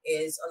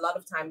is a lot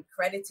of time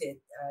credited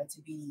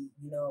to be,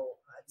 the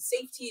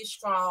safety is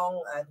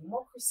strong,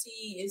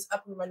 democracy is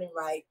up and running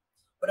right.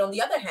 But on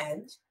the other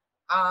hand,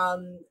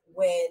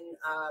 when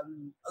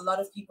a lot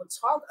of people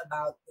talk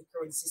about the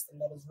current system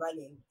that is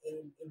running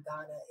in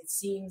Ghana, it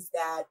seems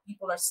that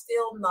people are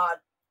still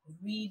not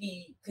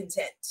really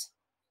content.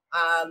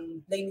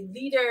 Blaming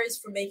leaders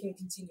for making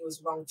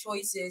continuous wrong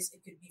choices.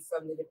 It could be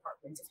from the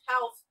Department of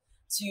Health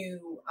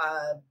to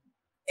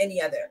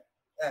any other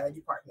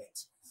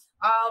department.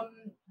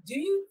 Do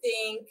you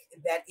think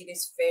that it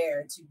is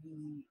fair to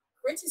be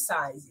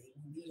criticizing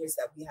leaders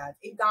that we have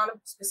in Ghana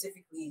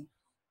specifically,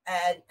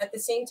 and at the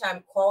same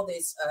time call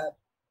this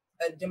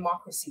a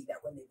democracy that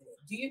we're living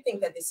in? Do you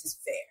think that this is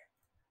fair?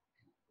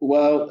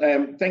 Well,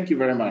 thank you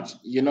very much.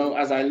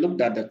 As I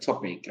looked at the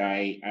topic,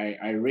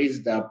 I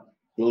raised up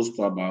close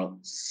to about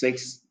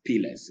 6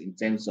 pillars in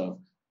terms of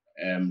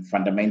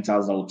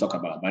fundamentals I will talk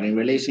about. But in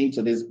relation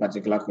to this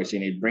particular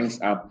question, it brings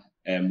up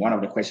one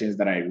of the questions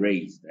that I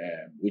raised,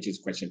 which is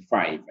question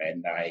 5.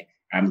 And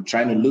I'm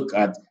trying to look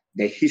at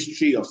the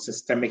history of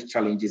systemic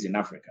challenges in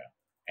Africa.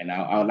 And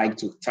I would like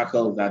to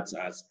tackle that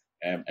as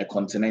a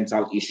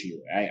continental issue.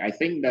 I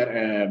think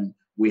that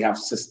we have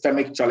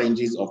systemic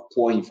challenges of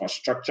poor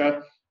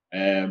infrastructure.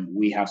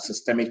 We have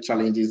systemic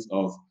challenges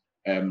of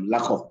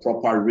lack of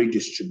proper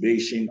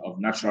redistribution of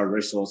natural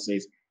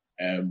resources.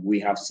 We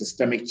have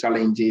systemic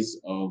challenges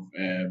of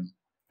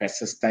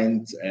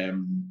persistent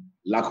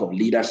lack of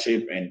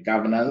leadership and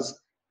governance,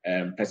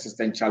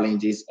 persistent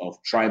challenges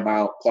of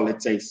tribal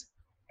politics,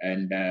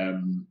 and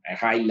a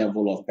high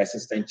level of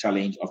persistent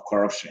challenge of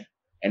corruption.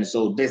 And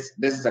so this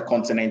is a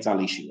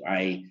continental issue.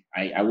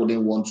 I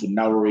wouldn't want to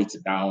narrow it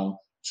down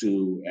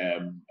to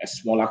a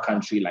smaller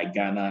country like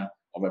Ghana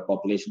of a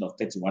population of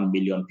 31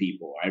 million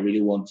people. I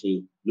really want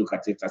to look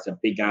at it as a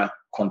bigger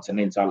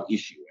continental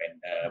issue.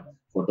 And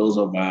for those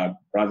of our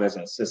brothers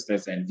and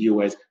sisters and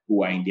viewers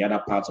who are in the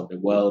other parts of the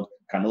world,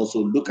 can also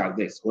look at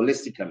this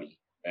holistically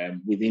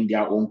within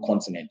their own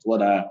continent.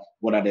 What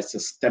are the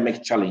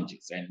systemic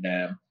challenges?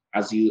 And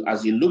as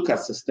you look at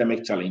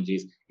systemic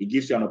challenges, it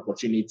gives you an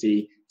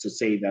opportunity to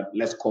say that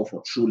let's call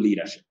for true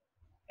leadership,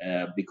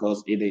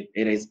 because it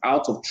is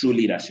out of true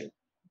leadership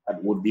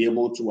that would be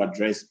able to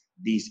address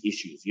these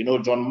issues. You know,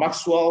 John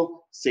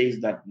Maxwell says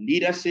that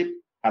leadership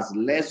has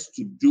less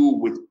to do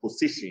with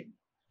position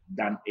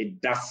than it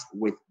does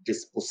with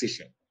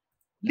disposition.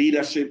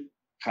 Leadership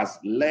has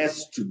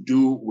less to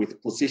do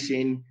with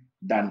position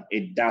than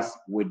it does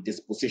with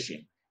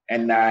disposition.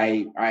 And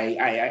I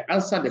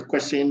answer the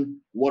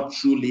question what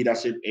true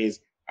leadership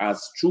is,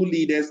 as true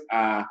leaders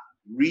are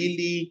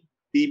really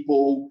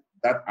people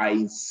that are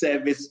in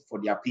service for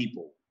their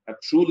people.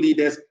 True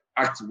leaders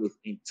act with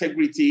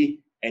integrity,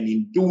 and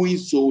in doing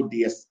so, they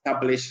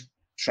establish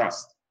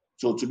trust.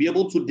 So to be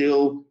able to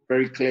deal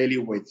very clearly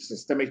with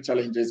systemic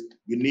challenges,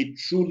 you need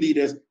true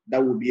leaders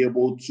that will be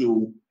able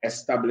to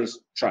establish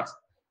trust.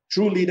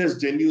 True leaders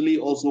genuinely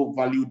also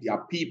value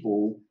their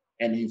people,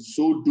 and in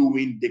so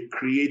doing, they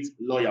create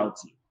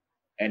loyalty.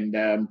 And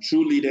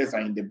true leaders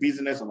are in the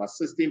business of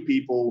assisting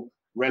people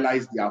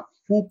realize their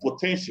full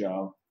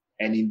potential,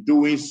 and in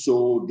doing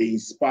so, they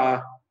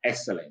inspire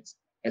excellence.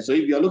 And so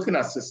if you're looking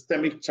at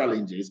systemic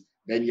challenges,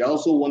 then you're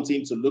also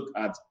wanting to look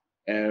at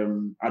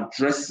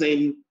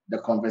addressing the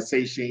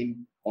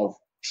conversation of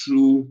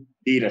true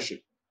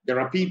leadership. There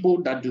are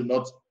people that do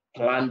not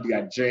plan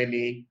their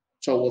journey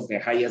towards the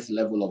highest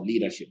level of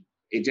leadership.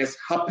 It just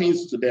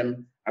happens to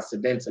them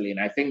accidentally. And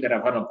I think that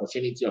I've had an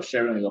opportunity of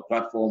sharing on your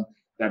platform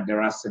that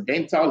there are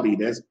accidental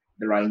leaders,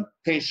 there are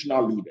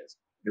intentional leaders.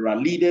 There are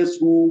leaders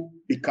who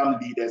become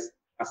leaders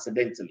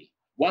accidentally.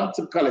 One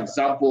typical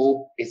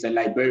example is the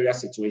Liberia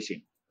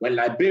situation. When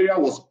Liberia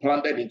was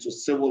plundered into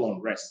civil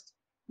unrest,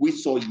 we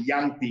saw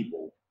young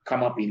people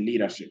come up in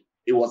leadership.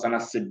 It was an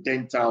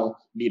accidental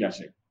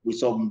leadership. We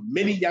saw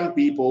many young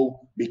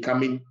people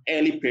becoming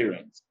early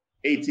parents,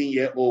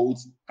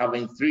 18-year-olds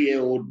having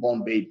 3-year-old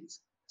born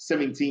babies,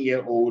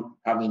 17-year-old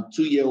having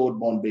 2-year-old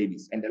born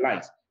babies, and the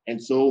likes.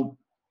 And so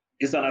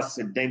it's an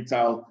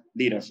accidental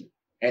leadership.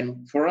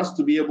 And for us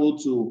to be able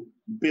to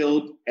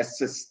build a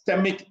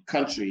systemic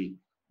country,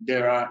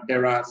 there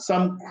are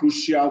some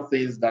crucial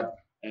things that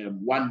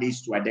one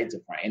needs to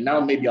identify. And now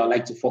maybe I'd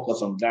like to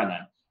focus on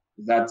Ghana,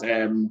 that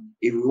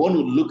if we want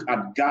to look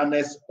at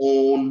Ghana's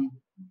own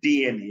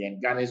DNA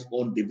and Ghana's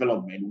own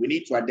development, we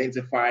need to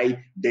identify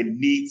the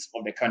needs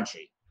of the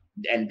country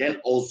and then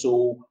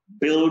also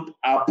build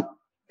up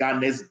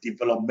Ghana's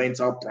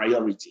developmental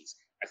priorities.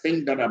 I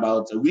think that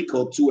about a week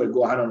or two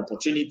ago, I had an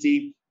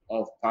opportunity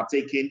of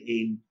partaking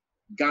in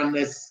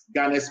Ghana's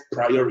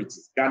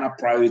priorities, Ghana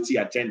Priority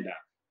Agenda,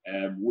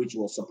 which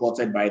was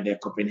supported by the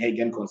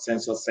Copenhagen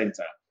Consensus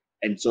Center.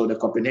 And so the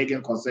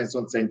Copenhagen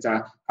Consensus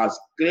Center has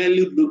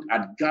clearly looked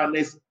at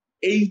Ghana's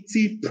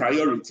 80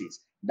 priorities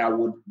that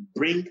would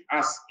bring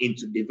us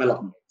into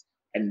development.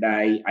 And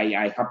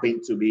I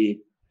happen to be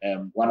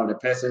one of the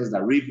persons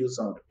that reviewed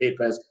some of the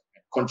papers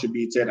and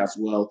contributed as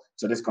well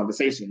to this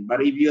conversation.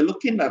 But if you're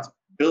looking at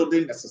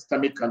building a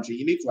systemic country,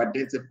 you need to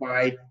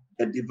identify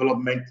the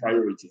development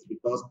priorities,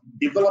 because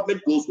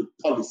development goes with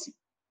policy.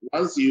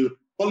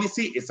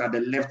 Policy is at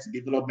the left,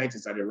 development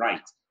is at the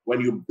right.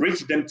 When you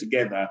bridge them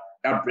together,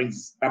 that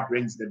brings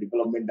the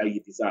development that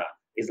you desire.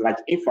 It's like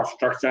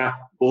infrastructure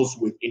goes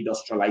with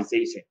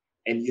industrialization.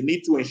 And you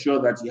need to ensure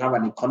that you have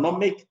an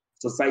economic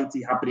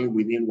society happening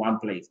within one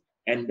place.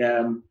 And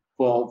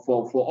for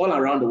all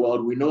around the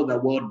world, we know the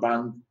World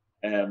Bank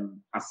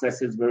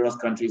assesses various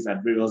countries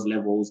at various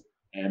levels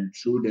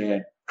through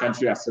the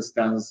country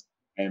assistance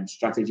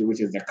strategy,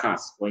 which is the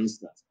CAS, for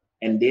instance.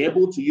 And they're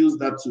able to use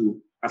that to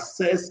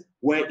assess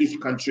where each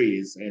country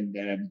is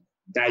and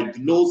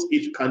diagnose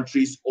each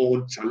country's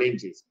own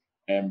challenges,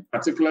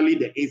 particularly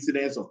the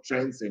incidence of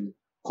trends and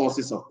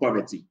causes of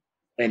poverty.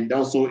 And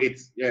also,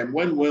 it's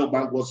when World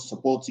Bank wants to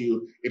support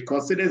you, it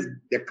considers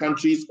the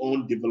country's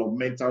own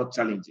developmental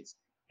challenges,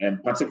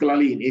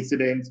 particularly in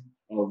incidents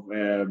of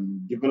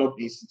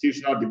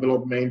institutional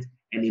development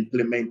and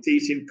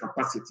implementation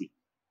capacity.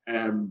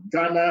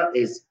 Ghana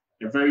is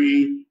a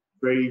very,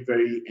 very,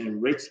 very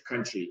enriched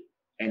country.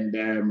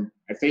 And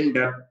I think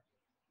that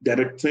the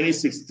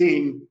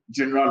 2016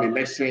 general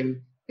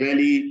election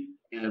clearly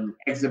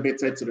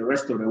exhibited to the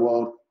rest of the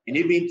world and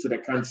even to the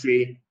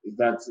country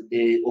that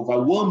they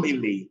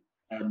overwhelmingly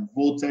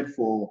voted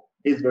for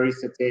this very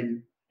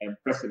certain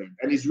president.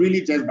 And it's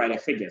really just by the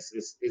figures.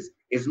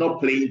 It's not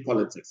playing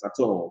politics at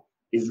all.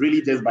 It's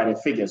really just by the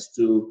figures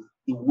to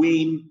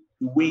win,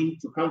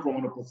 to come from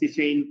an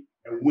opposition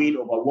win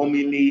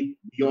overwhelmingly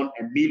beyond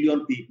 1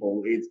 million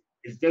people.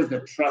 It's just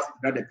the trust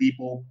that the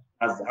people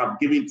have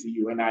given to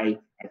you. And I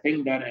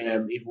think that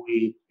if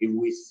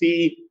we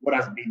see what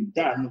has been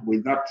done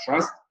with that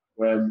trust,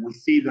 we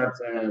see that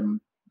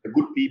the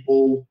good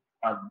people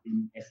have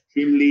been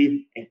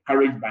extremely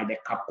encouraged by the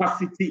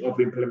capacity of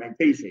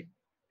implementation.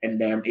 And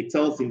it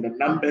tells in the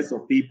numbers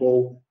of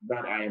people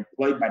that are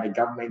employed by the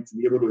government to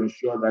be able to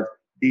ensure that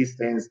these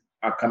things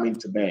are coming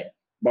to bear.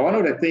 But one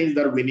of the things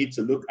that we need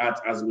to look at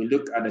as we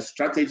look at a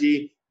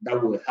strategy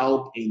that will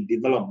help in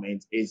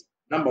development is,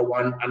 number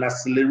one, an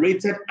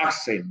accelerated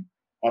action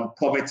on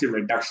poverty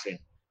reduction.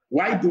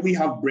 Why do we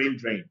have brain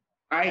drain?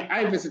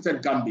 I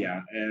visited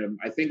Gambia,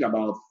 I think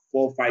about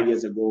 4 or 5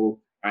 years ago.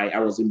 I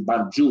was in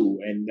Banjul,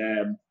 and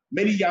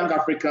many young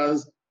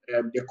Africans,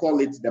 they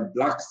call it the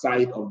black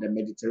side of the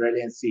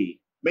Mediterranean Sea.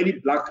 Many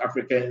black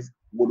Africans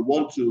would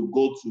want to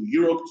go to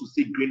Europe to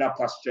see greener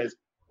pastures.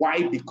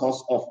 Why?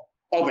 Because of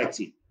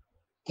poverty.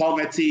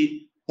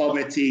 Poverty,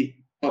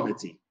 poverty,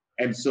 poverty.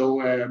 And so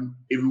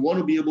if we want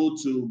to be able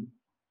to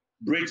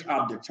bridge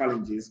up the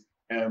challenges,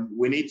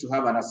 we need to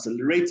have an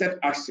accelerated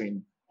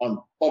action on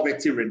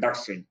poverty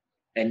reduction.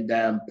 And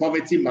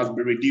poverty must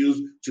be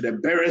reduced to the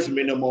barest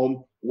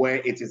minimum where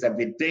it is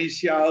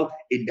evidential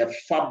in the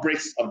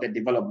fabrics of the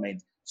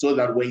development, so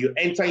that when you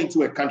enter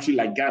into a country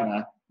like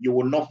Ghana, you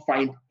will not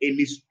find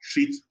any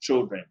street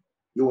children.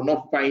 You will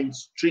not find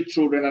street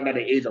children under the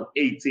age of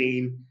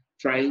 18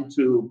 trying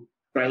to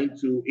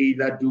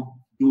either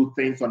do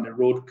things on the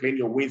road, clean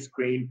your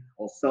windscreen,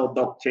 or sell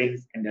dog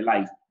chains and the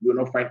like. You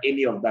will not find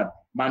any of that.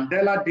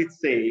 Mandela did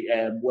say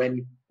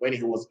when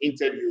he was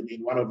interviewed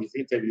in one of his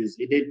interviews,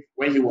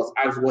 when he was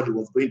asked what he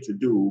was going to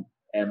do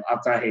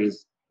after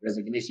his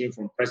resignation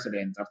from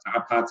president after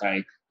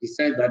apartheid, he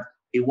said that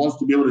he wants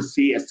to be able to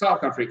see a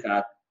South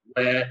Africa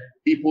where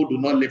people do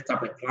not lift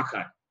up a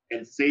placard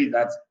and say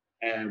that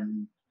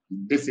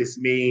this is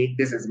me,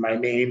 this is my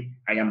name,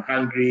 I am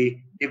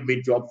hungry, give me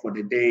a job for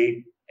the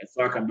day, and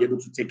so I can be able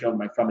to take care of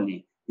my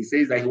family. He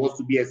says that he wants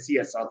to see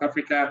a South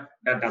Africa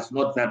that does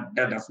not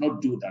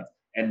do that.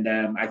 And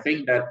I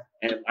think that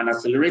an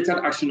accelerated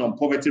action on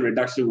poverty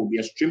reduction will be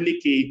extremely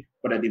key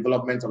for the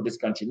development of this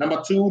country.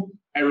 Number two,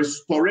 a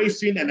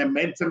restoration and a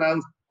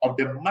maintenance of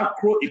the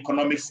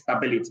macroeconomic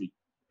stability.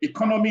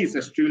 Economy is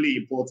extremely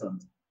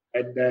important.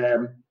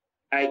 And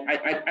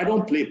I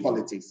don't play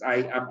politics.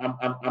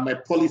 I'm a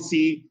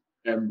policy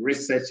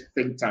research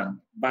think tank,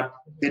 but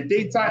the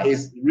data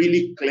is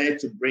really clear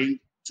to bring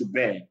to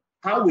bear.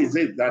 How is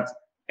it that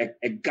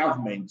a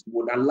government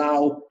would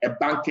allow a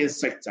banking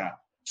sector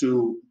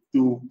to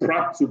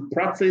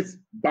practice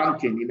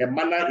banking in a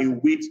manner in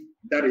which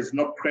that is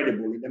not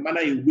credible, in a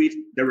manner in which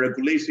the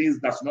regulations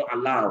does not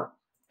allow,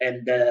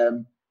 and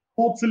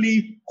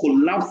totally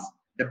collapse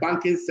the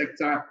banking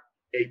sector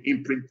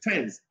in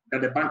pretense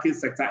that the banking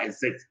sector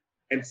exists?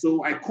 And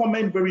so I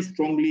commend very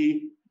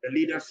strongly the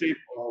leadership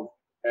of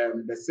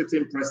the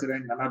sitting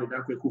president, Nana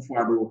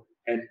Dankwa,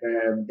 and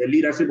the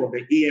leadership of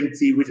the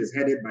EMT, which is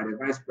headed by the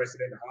Vice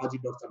President, Haji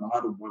Dr.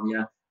 Mahamudu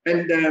Buhamia,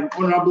 and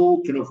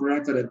Honorable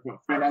Kandifo, the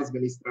Finance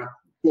Minister,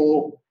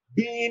 for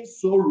being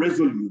so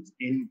resolute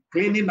in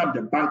cleaning up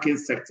the banking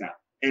sector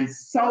and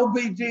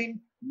salvaging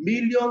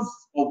millions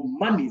of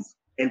monies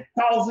and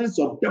thousands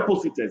of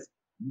depositors,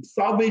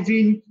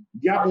 salvaging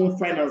their own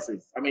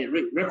finances. I mean,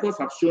 records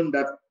have shown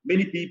that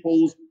many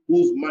people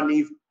whose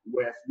monies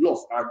were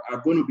lost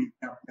are going to be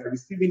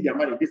receiving their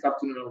money. This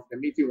afternoon I was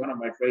meeting one of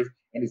my friends,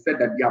 and he said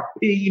that they are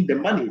paying the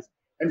monies.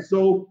 And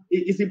so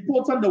it's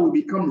important that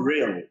we become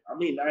real. I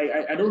mean,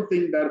 I don't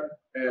think that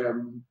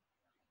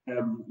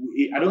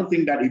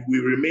if we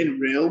remain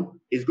real,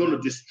 it's going to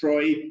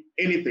destroy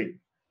anything.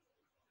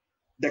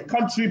 The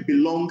country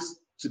belongs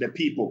to the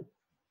people.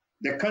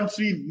 The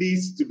country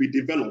needs to be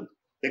developed.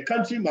 The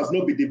country must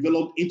not be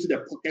developed into the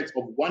pockets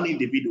of one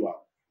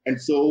individual.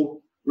 And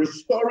so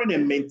restoring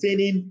and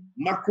maintaining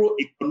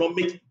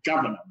macroeconomic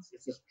governance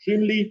is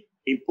extremely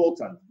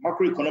important.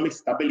 Macroeconomic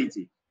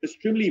stability,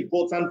 extremely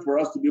important for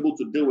us to be able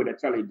to deal with the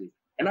challenges.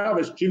 And I have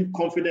extreme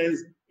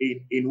confidence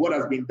in what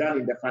has been done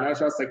in the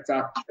financial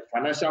sector, the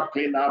financial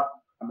cleanup.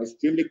 I'm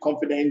extremely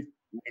confident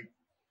with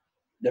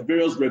the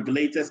various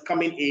regulators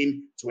coming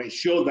in to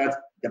ensure that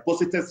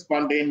depositors'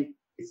 funding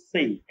is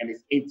safe and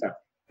is intact.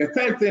 The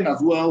third thing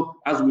as well,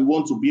 as we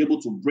want to be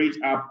able to bridge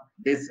up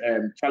these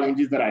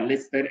challenges that I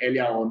listed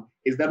earlier on,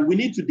 is that we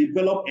need to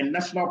develop a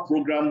national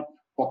program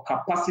for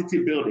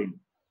capacity building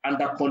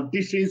under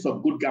conditions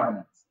of good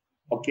governance,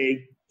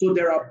 okay? So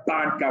there are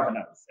bad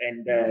governance,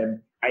 and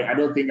I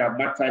don't think I've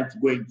got time to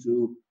go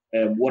into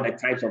what the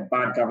types of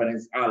bad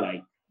governance are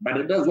like.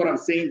 But that's what I'm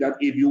saying, that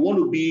if you want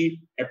to be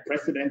a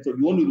president or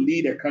you want to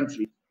lead a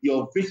country,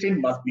 your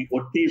vision must be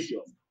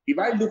audacious. If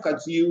I look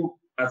at you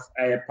as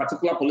a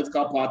particular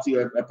political party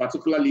or a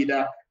particular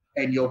leader,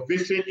 and your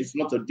vision is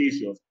not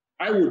audacious,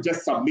 I will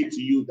just submit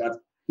to you that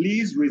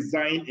please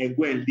resign and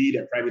go and lead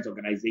a private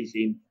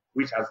organization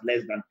which has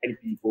less than 10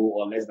 people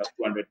or less than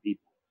 200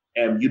 people.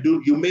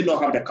 You may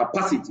not have the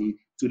capacity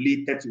to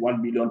lead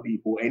 31 million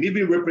people and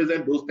even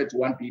represent those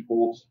 31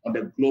 people on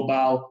the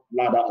global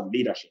ladder of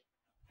leadership.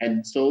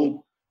 And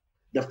so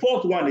the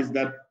fourth one is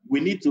that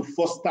we need to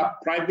foster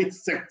private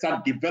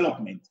sector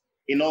development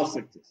in all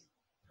sectors.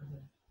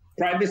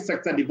 Private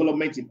sector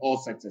development in all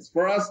sectors.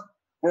 For us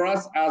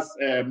as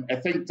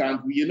a think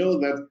tank, you know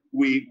that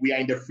we are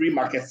in the free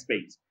market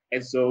space.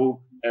 And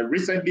so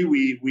recently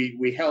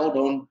we held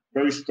on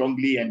very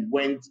strongly and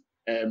went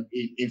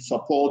in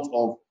support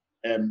of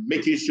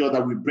making sure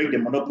that we break the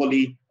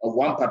monopoly of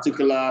one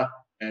particular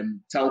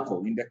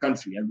telco in the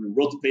country. And we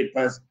wrote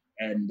papers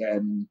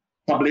and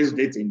published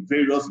it in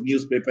various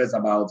newspapers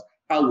about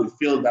how we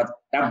feel that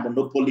that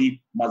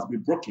monopoly must be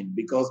broken.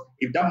 Because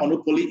if that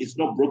monopoly is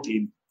not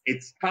broken,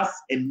 it has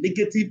a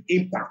negative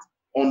impact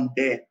on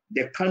the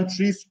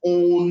country's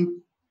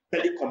own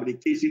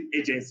telecommunication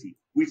agency,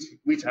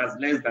 which has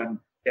less than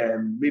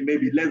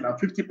maybe less than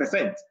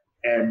 50%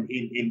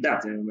 in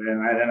that. And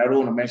I don't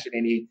want to mention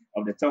any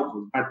of the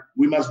telcos, but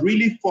we must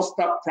really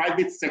foster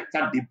private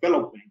sector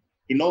development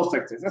in all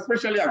sectors,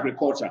 especially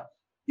agriculture.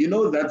 You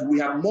know that we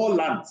have more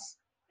lands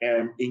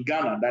in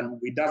Ghana than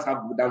we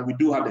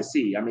do have the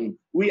sea. I mean,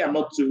 we are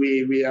not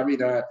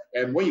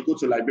when you go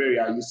to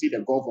Liberia, you see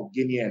the Gulf of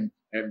Guinea and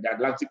the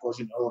Atlantic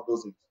Ocean, all of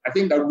those things. I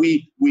think that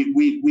we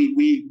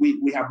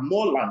have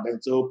more land,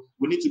 and so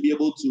we need to be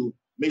able to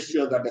make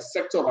sure that the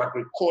sector of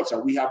agriculture,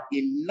 we have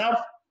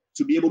enough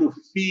to be able to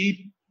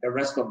feed the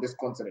rest of this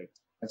continent.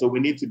 And so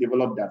we need to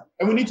develop that.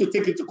 And we need to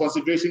take into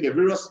consideration the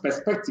various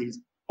perspectives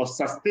of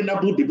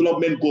sustainable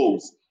development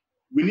goals.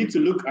 We need to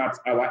look at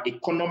our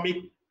economic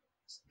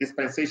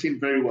dispensation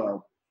very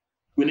well.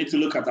 We need to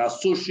look at our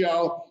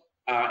social,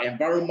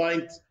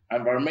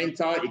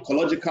 environmental,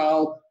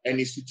 ecological, and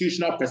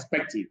institutional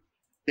perspective.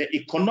 The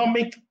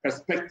economic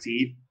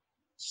perspective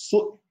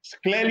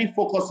clearly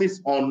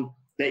focuses on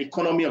the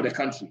economy of the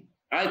country.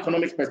 Our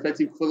economic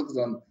perspective focuses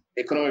on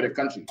the economy of the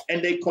country.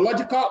 And the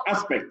ecological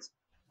aspect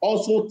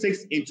also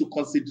takes into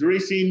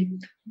consideration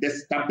the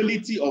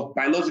stability of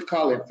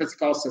biological and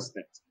physical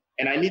systems.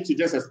 And I need to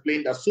just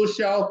explain that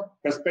social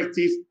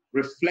perspective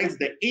reflects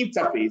the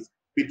interface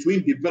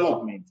between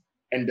development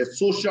and the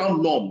social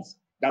norms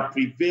that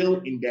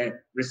prevail in the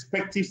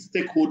respective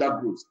stakeholder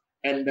groups.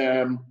 And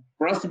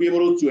for us to be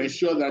able to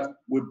ensure that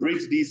we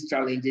bridge these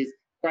challenges,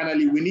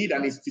 finally, we need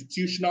an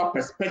institutional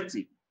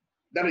perspective.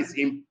 That is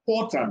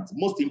important,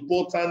 most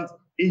important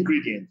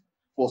ingredient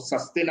for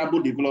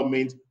sustainable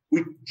development,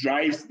 which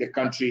drives the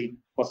country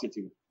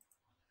positively.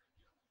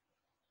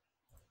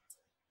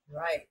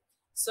 Right.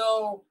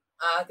 So,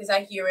 because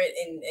I hear it,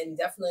 and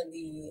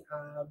definitely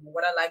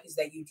what I like is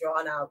that you've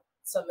drawn out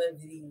some of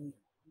the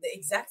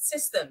exact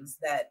systems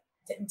that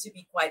tend to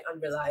be quite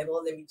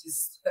unreliable. Let me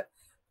just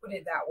put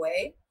it that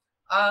way.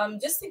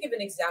 Just to give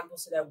an example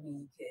so that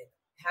we could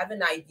have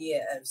an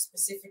idea of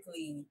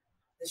specifically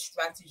the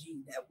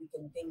strategy that we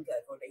can think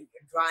of or that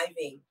you're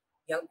driving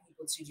young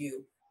people to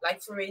do.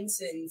 Like, for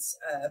instance,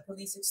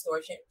 police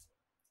extortion,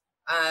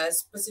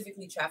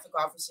 specifically traffic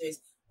officers.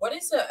 What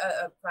is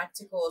a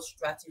practical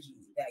strategy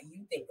that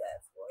you think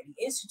of or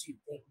the Institute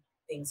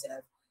thinks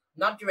of,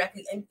 not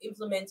directly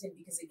implemented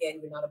because, again,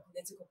 we're not a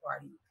political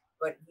party,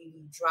 but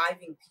really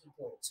driving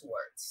people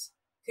towards?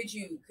 Could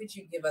you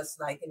give us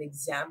like an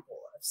example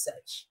of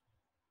such?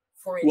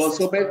 For instance,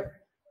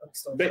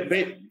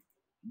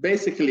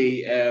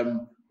 basically,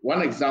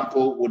 one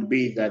example would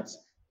be that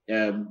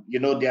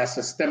there are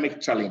systemic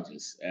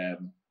challenges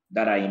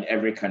that are in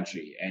every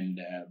country,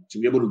 and to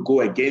be able to go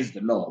against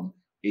the norm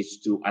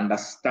is to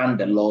understand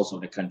the laws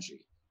of the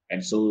country.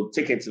 And so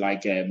take it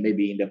like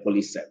maybe in the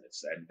police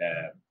service, and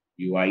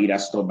you are either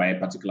stopped by a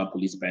particular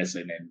police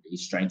person and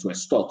he's trying to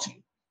extort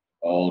you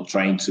or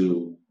trying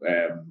to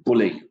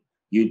bully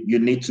you. You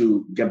need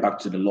to get back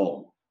to the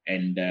law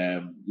and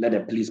let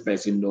a police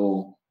person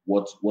know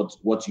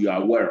what you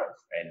are aware of,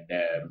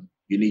 and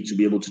you need to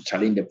be able to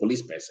challenge the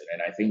police person.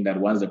 And I think that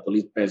once the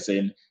police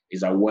person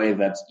is aware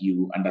that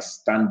you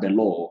understand the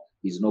law,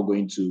 he's not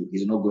going to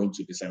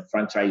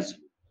disenfranchise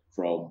you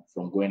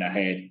from going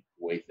ahead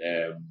with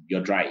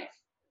your drive.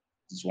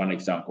 This is one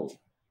example.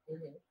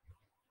 Mm-hmm.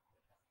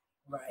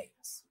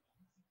 Right.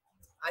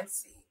 I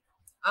see.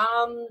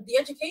 The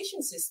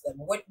education system.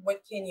 What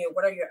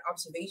are your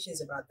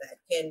observations about that?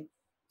 Can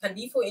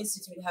Kandifo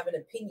Institute have an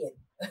opinion,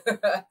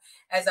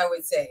 as I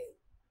would say?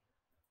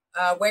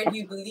 Where do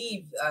you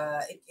believe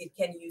it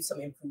can use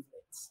some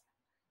improvements?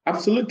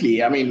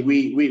 Absolutely. I mean,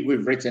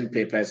 we've written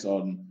papers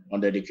on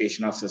the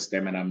educational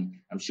system, and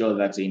I'm sure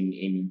that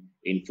in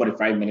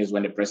 45 minutes,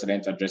 when the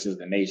president addresses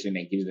the nation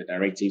and gives the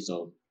directives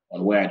on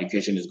where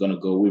education is going to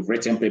go, we've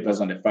written papers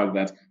on the fact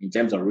that in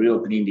terms of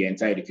reopening the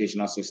entire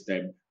educational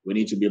system, we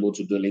need to be able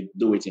to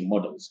do it in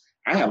models.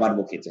 I have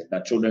advocated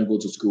that children go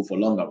to school for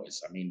long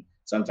hours. I mean,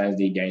 sometimes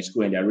they're in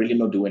school and they're really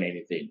not doing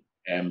anything.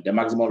 The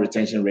maximum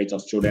retention rate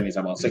of children is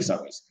about 6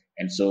 hours.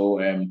 And so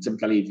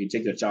typically, if you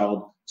take your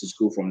child to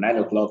school from 9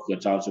 o'clock, your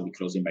child should be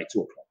closing by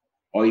 2 o'clock,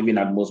 or even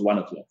at most 1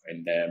 o'clock,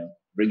 and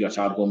bring your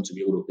child home to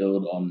be able to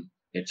build on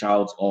the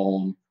child's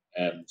own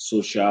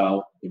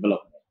social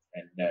development.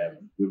 And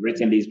we've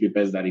written these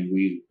papers that if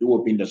we do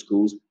open the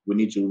schools, we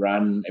need to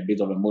run a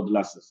bit of a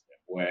modular system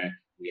where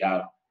we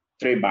have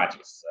 3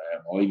 batches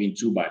or even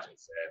 2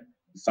 batches.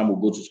 Some will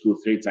go to school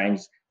 3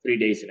 times, 3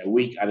 days in a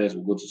week. Others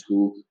will go to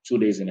school 2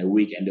 days in a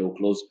week, and they'll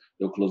close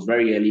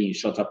very early in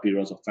shorter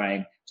periods of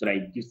time, so that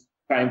it gives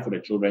time for the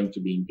children to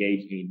be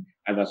engaged in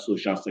other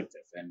social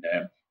sectors. And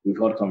we've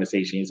had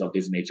conversations of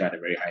this nature at the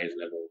very highest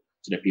level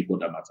to the people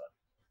that matter.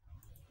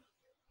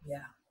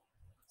 Yeah.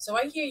 So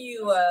I hear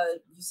you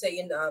you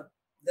saying the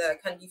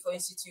Kandifo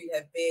Institute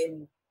has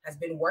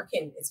been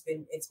working. It's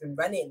been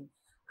running.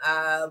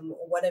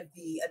 One of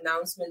the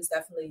announcements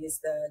definitely is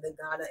the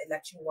Ghana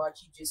Election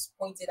Watch. You just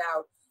pointed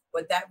out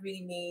what that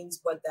really means,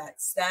 what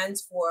that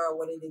stands for,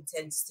 what it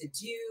intends to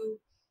do.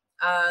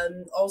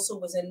 Also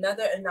was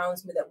another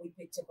announcement that we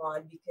picked up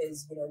on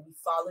because we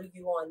follow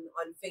you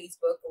on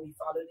Facebook, and we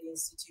follow the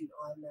institute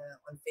on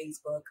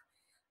Facebook.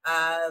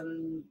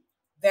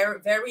 Very,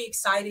 very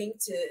exciting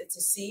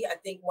to see. I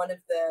think one of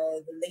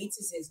the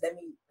latest is, let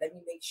me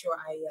make sure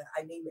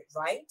I name it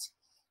right.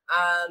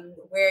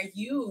 Where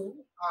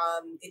you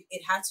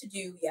it had to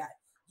do,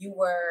 you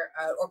were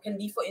or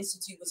Kandifo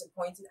Institute was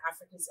appointed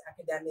Africa's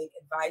academic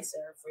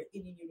advisor for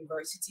Indian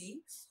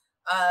University.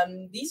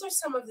 These are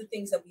some of the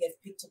things that we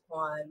have picked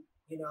upon,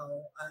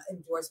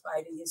 endorsed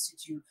by the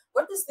institute.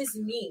 What does this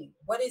mean?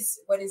 What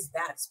is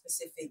that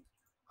specific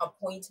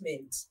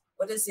appointment?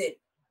 What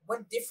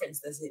difference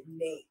does it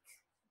make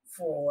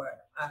for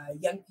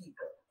young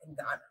people in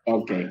Ghana?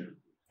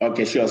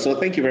 Okay, sure. So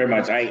thank you very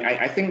much.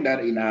 I think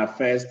that in our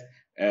first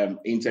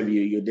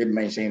interview, you did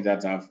mention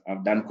that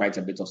I've done quite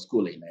a bit of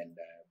schooling, and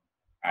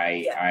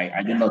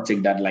I did not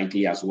take that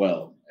lightly as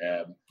well.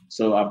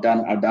 So I've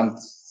done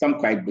some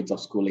quite bit of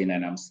schooling,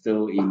 and I'm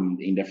still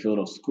in the field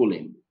of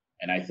schooling.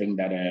 And I think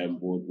that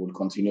would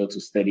continue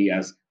to study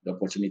as the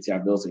opportunity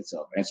avails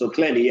itself. And so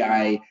clearly,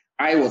 I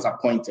was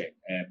appointed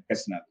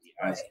personally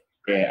as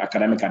the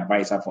academic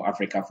advisor for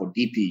Africa for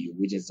DPU,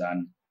 which is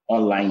an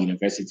online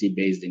university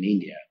based in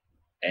India.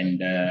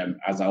 And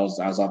as I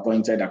was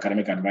appointed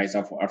academic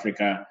advisor for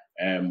Africa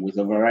with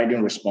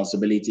overriding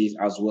responsibilities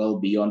as well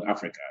beyond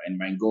Africa. And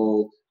my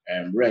goal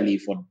really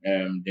for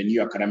the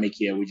new academic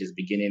year, which is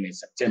beginning in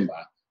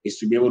September, is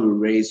to be able to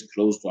raise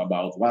close to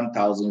about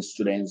 1,000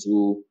 students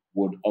who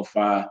would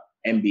offer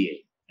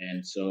MBA.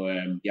 And so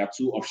there are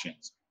 2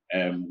 options.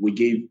 We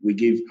give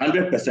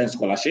 100%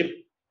 scholarship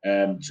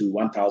to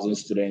 1,000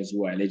 students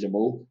who are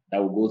eligible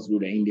that will go through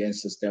the Indian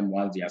system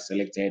once they are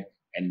selected,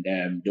 and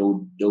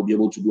they'll be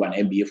able to do an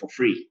MBA for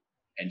free.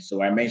 And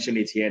so I mentioned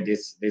it here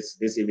this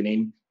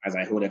evening as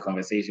I hold a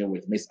conversation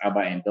with Miss Abba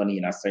and Donnie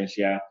in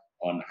Ascensia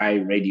on High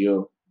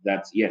Radio,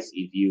 that yes,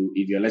 if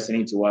you're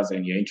listening to us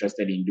and you're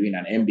interested in doing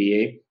an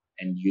MBA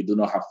and you do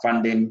not have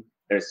funding,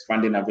 there's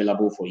funding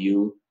available for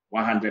you,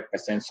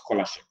 100%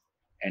 scholarship.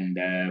 And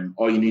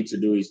all you need to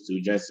do is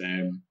to just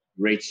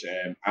reach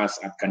us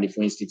at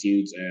Kandifo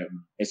Institute.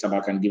 Ms.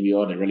 Abba can give you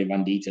all the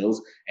relevant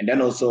details. And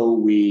then also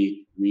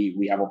we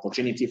have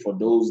opportunity for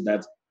those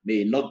that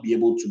may not be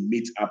able to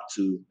meet up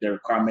to the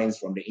requirements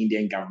from the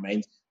Indian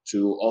government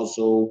to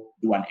also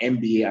do an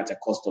MBA at a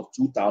cost of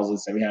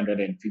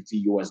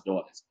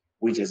 $2,750,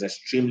 which is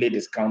extremely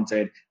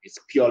discounted. It's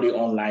purely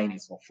online.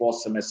 It's for 4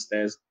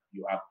 semesters.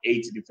 You have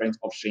 8 different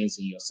options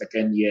in your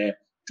second year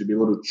to be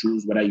able to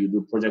choose whether you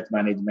do project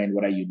management,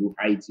 whether you do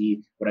IT,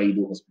 whether you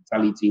do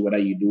hospitality, whether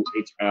you do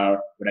HR,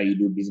 whether you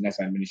do business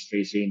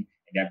administration.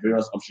 And there are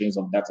various options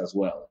of that as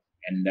well.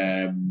 And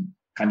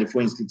Kandifo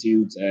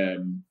Institute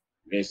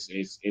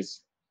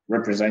is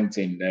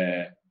representing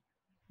the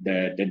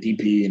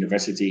DP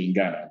University in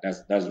Ghana.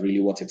 That's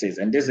really what it is.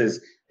 And this is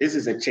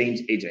a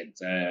change agent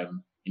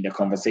in the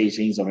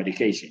conversations of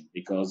education,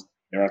 because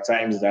there are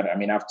times that,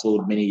 I've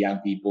told many young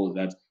people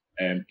that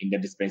in the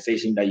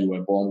dispensation that you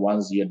were born,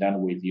 once you're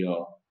done with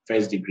your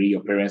first degree,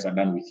 your parents are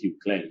done with you.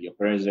 Clearly, your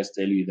parents just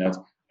tell you that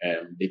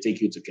they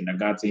take you to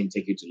kindergarten,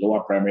 take you to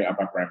lower primary,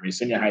 upper primary,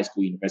 senior high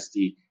school,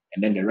 university,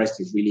 and then the rest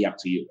is really up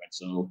to you. And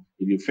so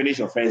if you finish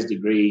your first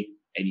degree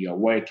and you're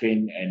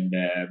working and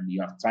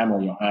you have time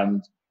on your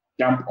hands,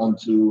 jump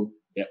onto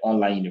the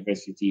online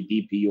university,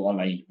 DPU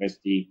online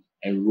university,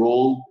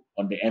 enroll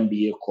on the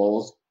MBA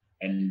course,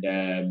 and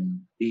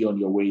be on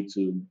your way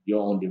to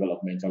your own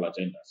developmental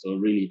agenda. So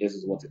really, this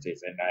is what it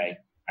is. And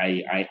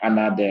I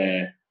honor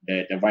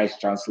the Vice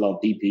Chancellor of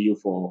DPU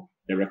for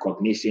the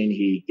recognition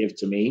he gave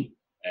to me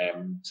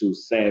to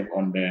serve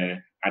on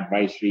the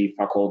advisory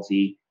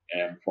faculty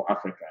for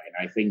Africa. And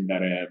I think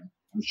that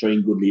I'm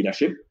showing good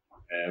leadership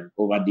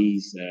over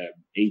these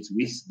 8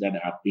 weeks that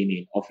I've been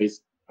in office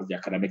as the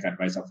academic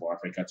advisor for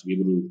Africa, to be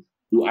able to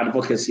do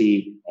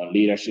advocacy on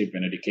leadership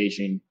and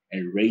education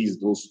and raise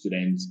those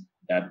students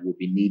that will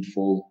be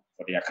needful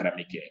for the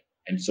academic year.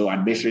 And so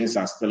admissions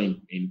are still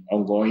in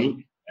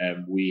ongoing.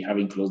 We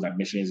haven't closed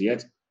admissions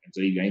yet. And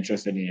so if you're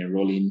interested in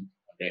enrolling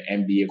the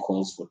MBA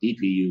course for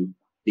DPU,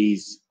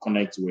 please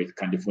connect with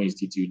Kandifo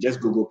Institute.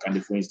 Just Google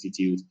Kandifo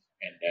Institute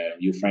and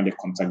you'll find the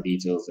contact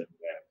details, and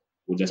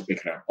we'll just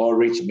pick it up. Or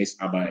reach Miss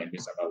Abba, and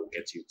Miss Abba will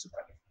get you to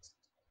Kandifo Institute.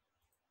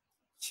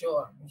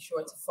 Sure, be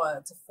sure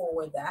to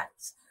forward that.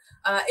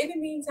 In the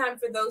meantime,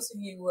 for those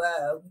of you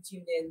who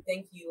tuned in,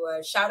 thank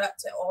you. Shout out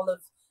to all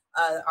of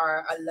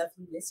our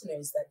lovely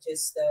listeners that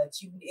just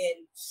tuned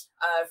in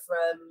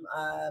from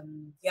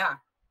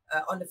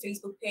on the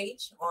Facebook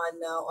page,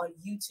 on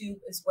YouTube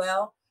as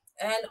well,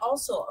 and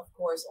also of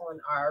course on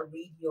our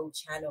radio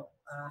channel,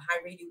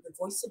 High Radio, the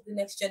voice of the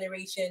next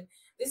generation.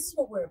 This is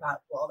what we're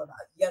about. We're all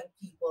about young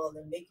people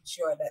and making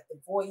sure that the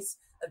voice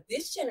of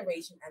this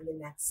generation and the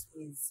next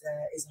is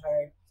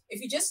heard.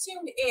 If you just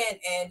tuned in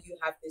and you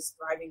have this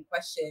thriving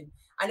question,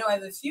 I know I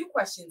have a few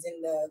questions in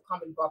the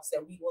comment box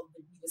that we will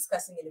be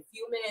discussing in a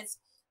few minutes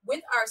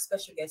with our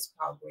special guest,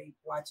 Palgrave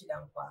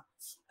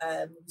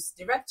Boakye-Danquah, who's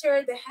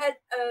director, the head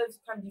of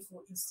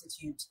Kandifo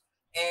Institute.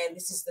 And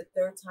this is the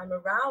third time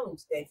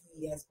around that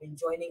he has been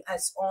joining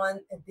us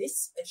on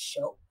this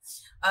show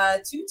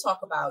to talk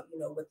about,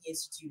 what the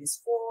Institute is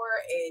for.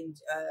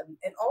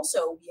 And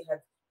also we have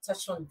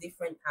touched on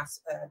different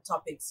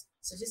topics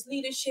such as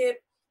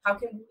leadership. How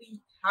can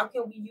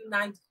we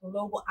unite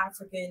global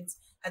Africans?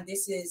 And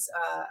this is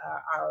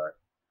our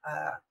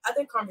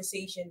other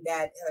conversation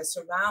that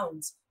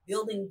surrounds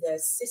building the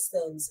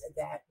systems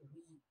that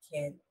we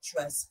can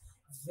trust.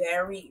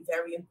 Very,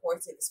 very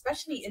important,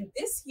 especially in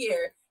this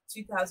year,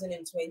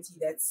 2020.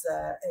 That's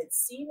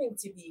it's seeming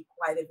to be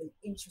quite of an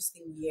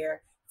interesting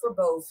year for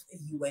both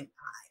you and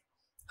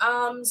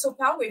I. So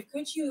Palgrave,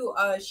 could you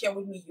share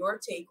with me your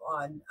take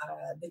on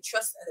the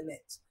trust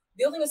element?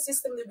 Building a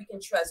system that we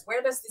can trust.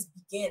 Where does this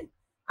begin?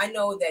 I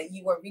know that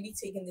you are really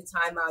taking the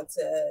time out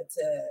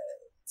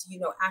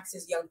to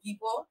access young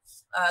people.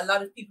 A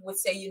lot of people would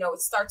say,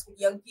 it starts with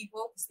young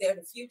people because they're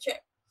the future.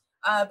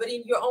 But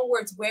in your own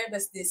words, where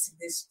does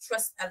this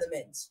trust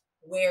element,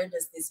 where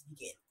does this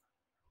begin?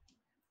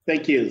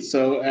 Thank you.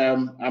 So,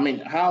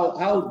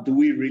 how do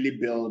we really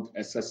build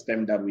a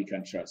system that we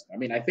can trust?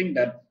 I think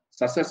that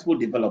successful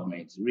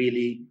development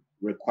really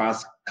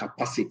requires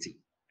capacity.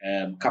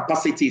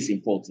 Capacity is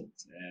important.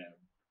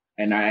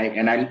 And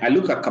I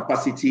look at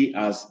capacity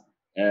as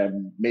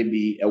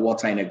maybe a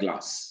water in a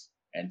glass.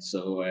 And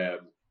so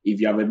if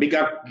you have a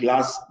bigger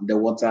glass, the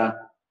water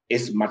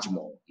is much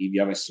more. If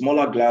you have a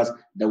smaller glass,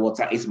 the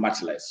water is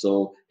much less.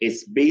 So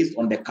it's based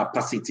on the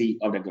capacity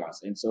of the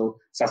glass. And so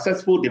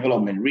successful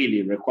development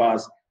really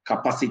requires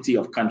capacity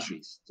of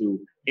countries to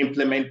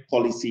implement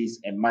policies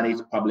and manage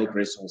public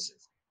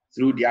resources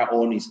through their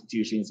own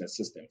institutions and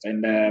systems.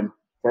 And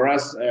for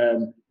us,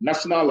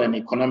 national and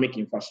economic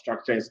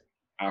infrastructures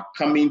are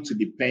coming to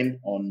depend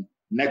on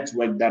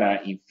networks that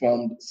are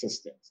informed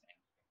systems.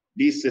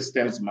 These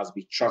systems must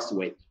be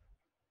trustworthy.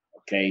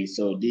 Okay,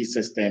 so these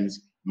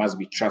systems must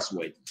be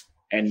trustworthy.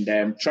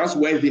 And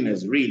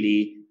trustworthiness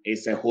really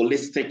is a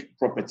holistic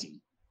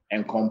property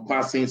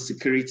encompassing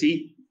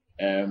security,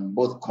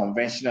 both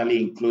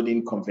conventionally,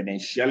 including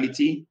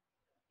confidentiality,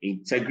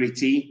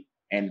 integrity,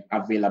 and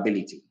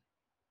availability.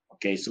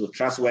 Okay, so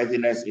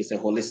trustworthiness is a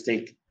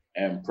holistic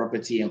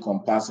property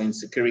encompassing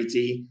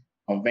security,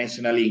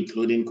 conventionally,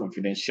 including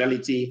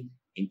confidentiality,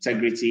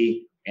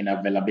 integrity, and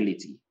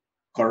availability.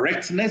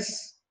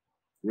 Correctness,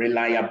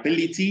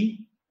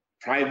 reliability,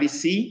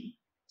 privacy,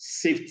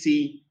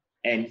 safety,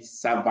 and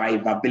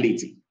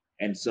survivability.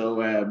 And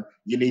so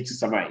you need to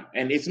survive.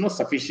 And it's not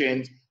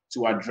sufficient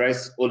to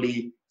address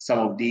only some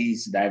of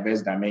these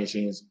diverse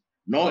dimensions,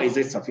 nor is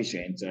it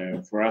sufficient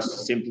for us to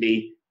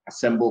simply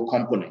assemble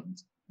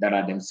components that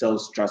are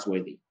themselves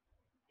trustworthy.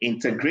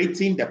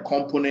 Integrating the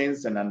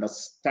components and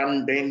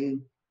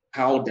understanding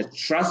how the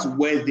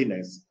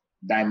trustworthiness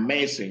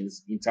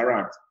dimensions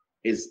interact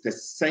is the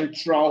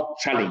central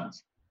challenge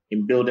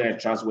in building a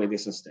trustworthy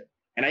system.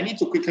 And I need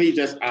to quickly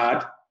just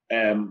add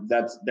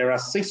that there are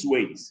 6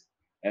 ways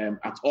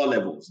at all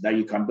levels that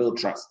you can build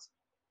trust.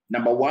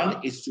 Number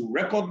 1 is to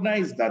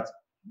recognize that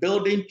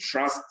building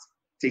trust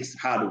takes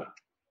hard work.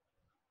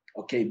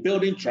 Okay,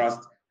 building trust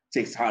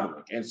takes hard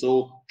work. And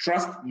so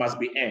trust must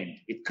be earned.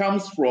 It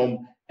comes from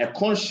a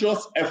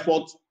conscious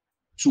effort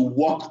to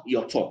walk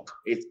your talk.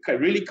 It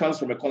really comes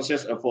from a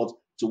conscious effort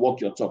to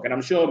walk your talk. And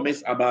I'm sure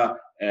Ms. Abba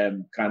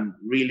can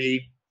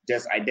really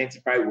just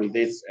identify with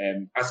this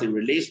as it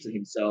relates to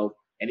himself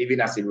and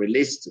even as it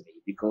relates to me,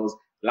 because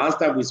last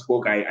time we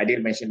spoke, I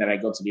did mention that I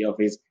got to the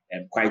office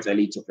quite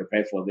early to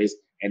prepare for this,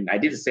 and I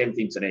did the same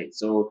thing today.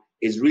 So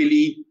it's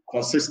really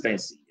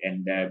consistency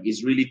and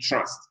it's really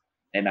trust.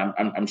 And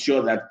I'm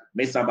sure that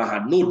Ms. Abba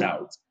had no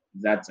doubt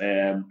that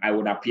I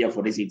would appear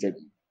for this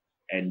interview.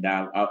 And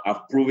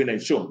I've proven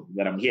and shown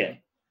that I'm here.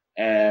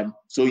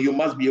 So you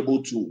must be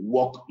able to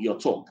walk your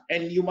talk,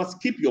 and you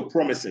must keep your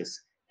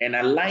promises and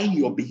align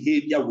your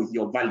behavior with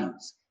your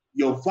values.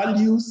 Your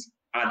values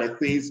are the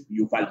things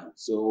you value.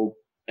 So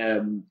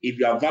if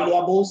you are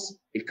valuables,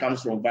 it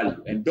comes from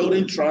value. And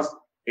building trust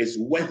is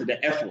worth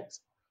the effort,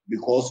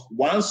 because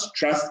once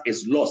trust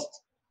is lost,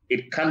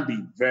 it can be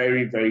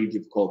very, very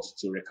difficult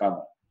to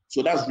recover.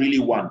 So that's really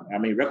one.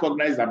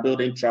 Recognize that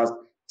building trust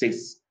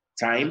takes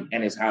time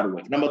and it's hard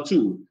work. Number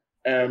 2,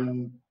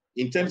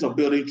 in terms of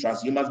building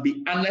trust, you must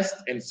be honest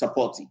and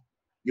supportive.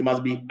 You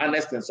must be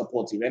honest and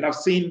supportive. And I've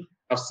seen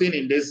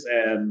in this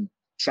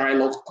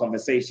trilogue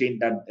conversation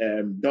that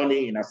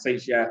Donnie in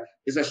Ascensia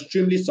is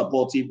extremely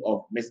supportive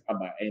of Miss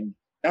Abba. And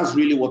that's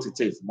really what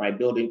it is, by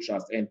building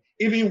trust. And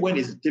even when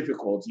it's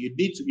difficult, you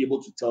need to be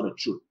able to tell the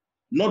truth,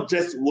 not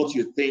just what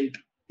you think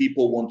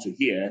people want to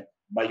hear,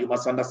 but you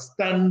must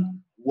understand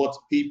what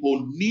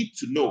people need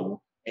to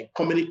know and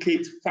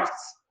communicate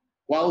facts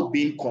while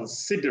being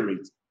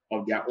considerate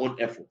of their own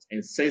efforts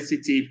and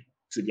sensitive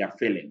to their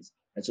feelings.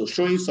 And so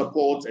showing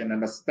support and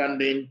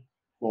understanding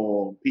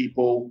for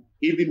people,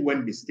 even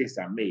when mistakes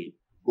are made,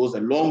 goes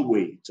a long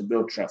way to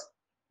build trust.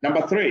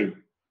 Number 3,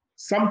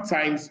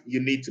 sometimes you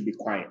need to be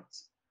quiet.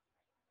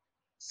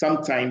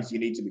 Sometimes you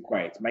need to be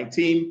quiet. My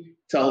team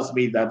tells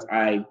me that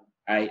I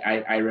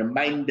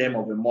remind them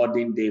of a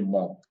modern day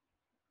monk,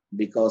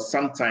 because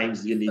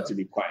sometimes you need to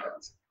be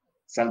quiet.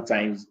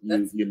 Sometimes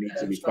you need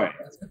to be quiet.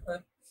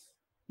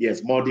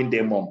 Yes, modern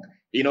day monk.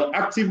 You know,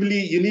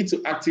 you need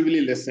to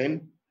actively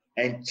listen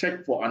and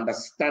check for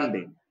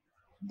understanding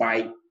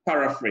by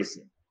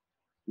paraphrasing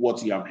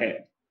what you have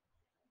heard.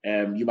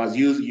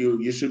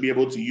 You should be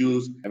able to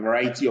use a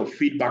variety of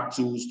feedback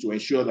tools to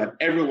ensure that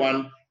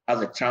everyone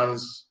has a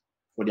chance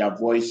for their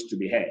voice to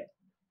be heard.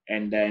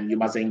 And then you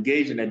must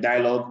engage in a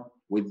dialogue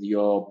with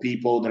your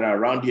people that are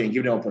around you and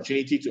give them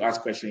opportunity to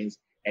ask questions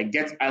and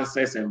get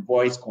answers and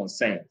voice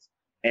concerns.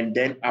 And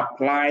then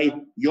apply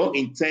your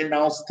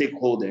internal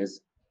stakeholders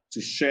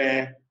to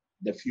share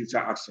the future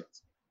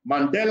actions.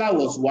 Mandela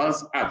was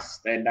once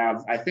asked, and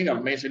I think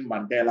I've mentioned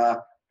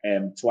Mandela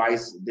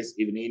twice this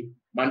evening.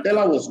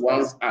 Mandela was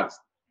once asked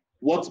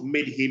what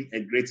made him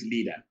a great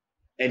leader.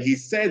 And he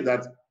said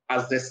that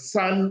as the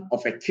son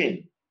of a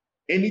king,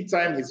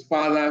 anytime his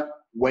father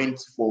went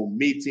for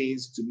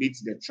meetings to meet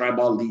the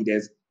tribal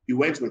leaders, he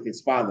went with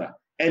his father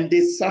and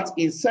they sat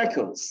in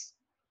circles.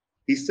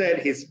 He said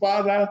his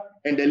father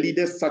and the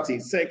leaders sat in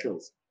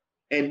circles.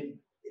 And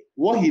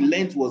what he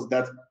learned was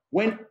that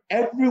when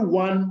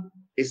everyone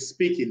is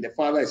speaking, the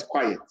father is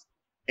quiet.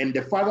 And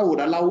the father would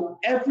allow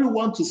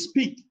everyone to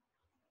speak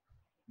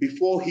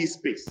before he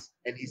speaks.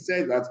 And he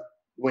said that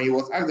when he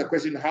was asked the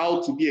question,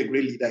 how to be a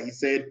great leader, he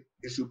said,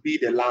 he should be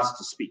the last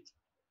to speak.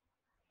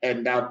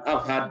 And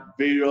I've had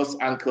various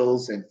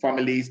uncles and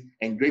families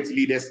and great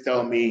leaders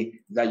tell me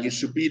that you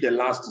should be the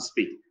last to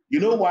speak. You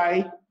know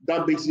why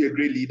that makes you a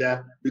great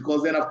leader?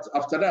 Because then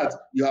after that,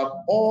 you have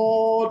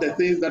all the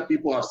things that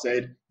people have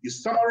said, you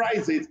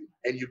summarize it,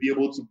 and you'll be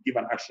able to give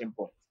an action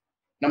point.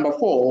 Number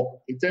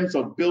 4, in terms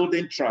of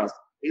building trust,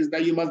 is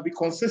that you must be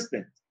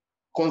consistent.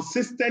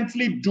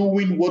 Consistently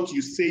doing what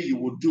you say you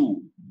will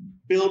do,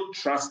 build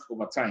trust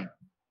over time.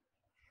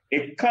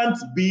 It can't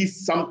be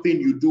something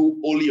you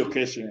do only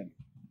occasionally.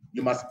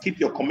 You must keep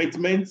your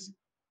commitments.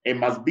 It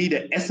must be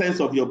the essence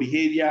of your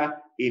behavior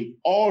in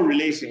all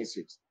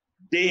relationships,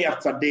 day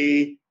after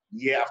day,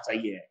 year after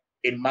year.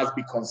 It must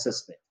be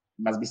consistent.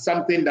 It must be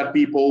something that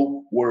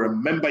people will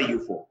remember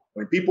you for.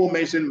 When people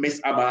mention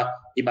Miss Abba,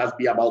 it must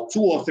be about 2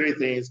 or 3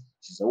 things.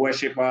 She's a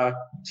worshiper,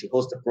 she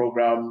hosts a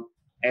program,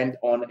 and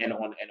on and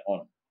on and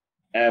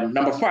on.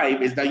 Number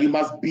 5 is that you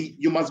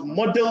must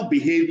model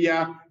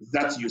behavior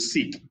that you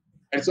seek.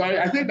 And so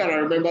I think that I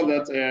remember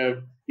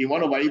that in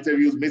one of our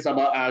interviews, Miss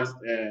Abba asked,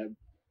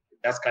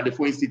 does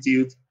Kandifo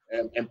Institute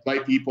employ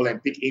people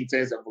and pick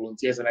interns and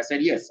volunteers? And I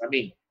said, yes. I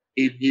mean,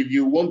 if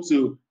you want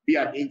to be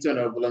an intern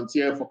or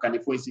volunteer for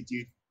Kandifo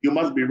Institute, you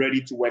must be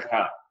ready to work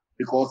hard.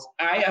 Because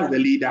I, as the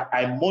leader,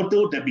 I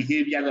model the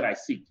behavior that I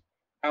seek.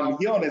 I'm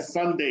here on a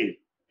Sunday,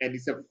 and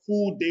it's a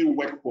full day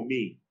work for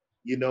me.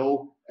 You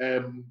know,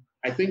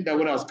 I think that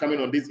when I was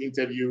coming on this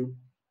interview,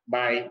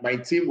 my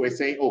team were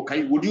saying, oh,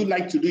 would you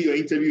like to do your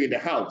interview in the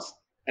house?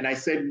 And I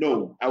said,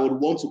 no, I would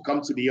want to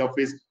come to the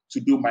office to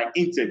do my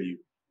interview.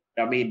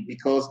 I mean,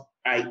 because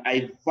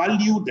I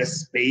value the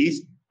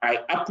space, I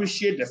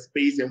appreciate the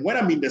space. And when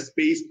I'm in the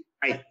space,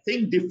 I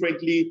think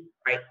differently,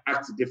 I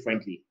act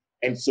differently.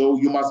 And so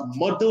you must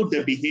model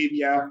the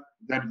behavior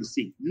that you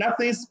seek.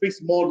 Nothing speaks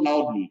more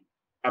loudly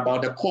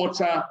about the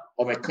culture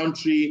of a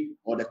country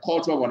or the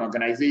culture of an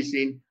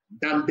organization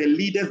than the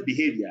leader's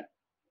behavior,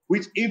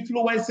 which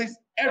influences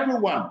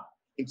everyone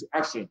into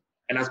action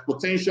and has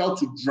potential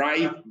to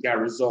drive their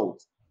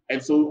results.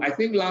 And so I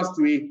think last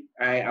week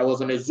I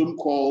was on a Zoom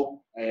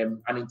call, an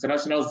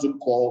international Zoom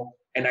call,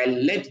 and I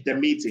led the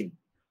meeting.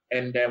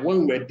 And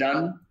when we were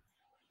done,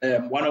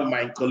 one of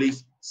my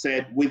colleagues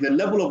said, with the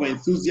level of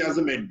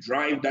enthusiasm and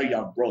drive that you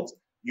have brought,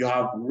 you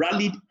have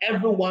rallied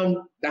everyone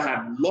that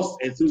had lost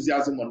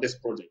enthusiasm on this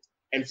project.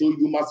 And so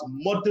you must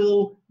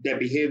model the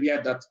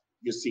behavior that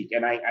you seek.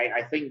 And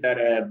I think that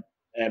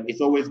it's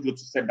always good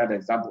to set that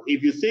example.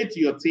 If you say to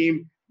your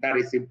team that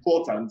it's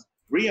important,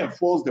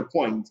 reinforce the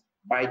point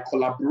by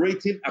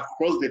collaborating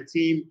across the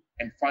team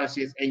and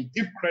functions, and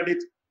give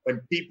credit when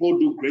people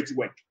do great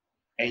work.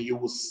 And you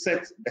will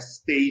set the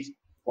stage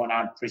for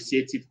an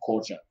appreciative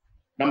culture.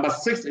 Number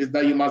 6 is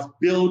that you must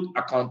build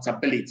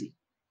accountability.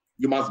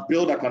 You must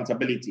build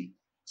accountability.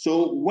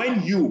 So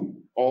when you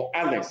or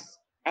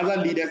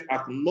other leaders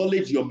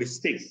acknowledge your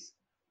mistakes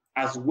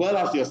as well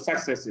as your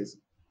successes,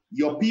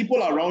 your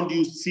people around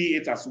you see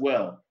it as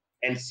well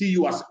and see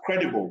you as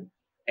credible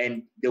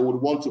and they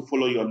would want to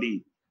follow your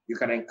lead. You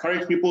can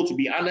encourage people to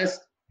be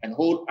honest and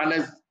hold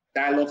honest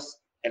dialogues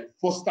and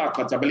foster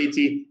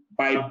accountability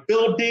by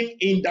building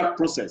in that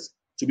process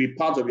to be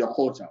part of your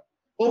culture.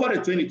 Over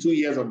the 22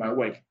 years of my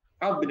work,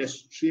 I've been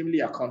extremely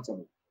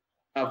accountable.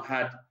 I've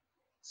had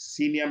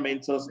senior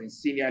mentors and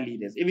senior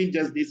leaders. Even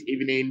just this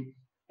evening,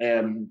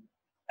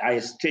 I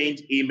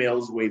exchanged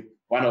emails with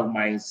one of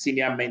my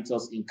senior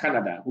mentors in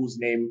Canada, whose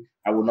name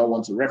I will not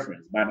want to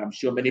reference, but I'm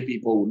sure many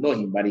people will know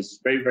him, but he's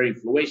very, very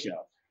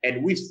influential.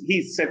 And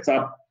he set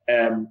up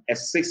a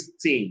 6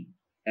 team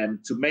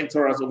to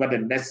mentor us over the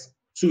next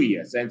 2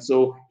 years. And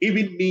so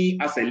even me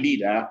as a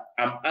leader,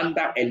 I'm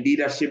under a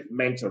leadership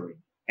mentoring.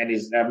 And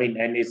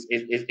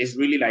it's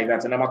really like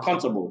that. And I'm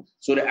accountable.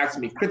 So they ask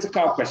me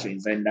critical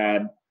questions, and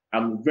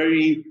I'm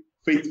very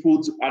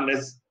faithful to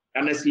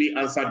honestly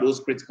answer those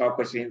critical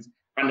questions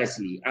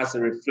honestly, as it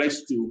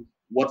reflects to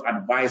what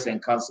advice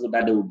and counsel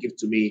that they will give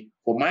to me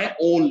for my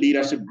own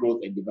leadership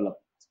growth and development.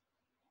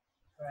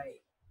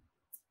 Right.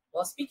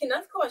 Well, speaking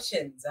of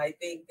questions, I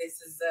think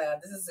this is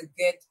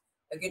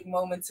a good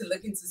moment to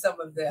look into some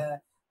of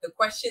the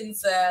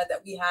questions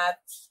that we have.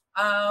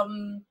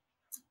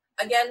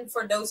 Again,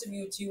 for those of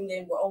you tuned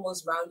in, we're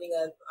almost rounding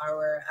up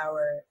our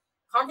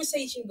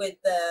conversation with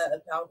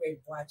Palgrave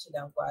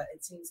Boakye-Danquah.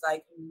 It seems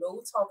like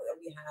no topic that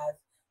we have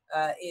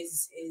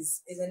is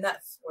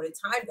enough, or the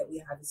time that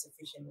we have is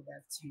sufficient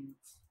enough to.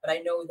 But I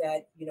know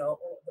that the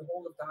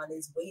whole of Ghana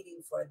is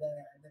waiting for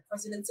the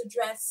president's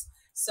address,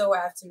 so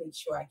I have to make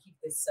sure I keep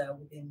this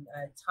within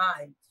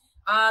time.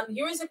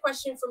 Here is a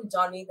question from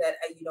Johnny that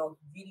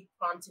really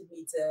prompted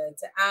me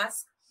to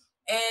ask,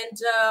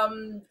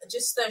 and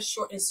just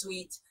short and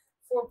sweet.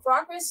 For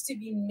progress to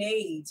be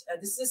made,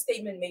 this is a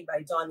statement made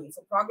by Donnie,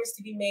 for progress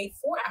to be made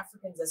for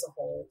Africans as a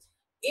whole,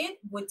 it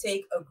would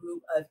take a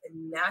group of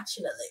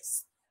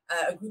nationalists,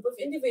 a group of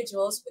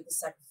individuals with a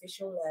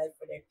sacrificial love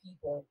for their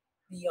people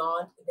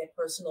beyond their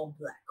personal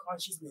Black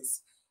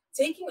consciousness,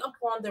 taking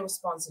upon the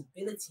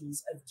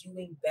responsibilities of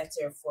doing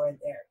better for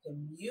their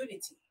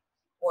community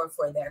or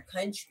for their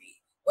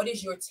country. What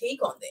is your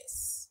take on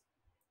this?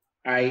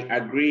 I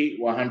agree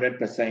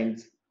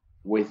 100%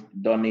 with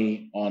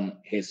Donnie on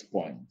his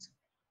point.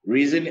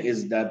 Reason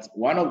is that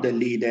one of the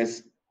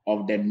leaders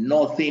of the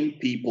Northern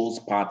People's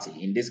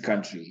Party in this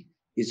country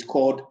is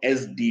called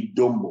SD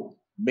Dombo.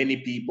 Many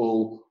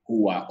people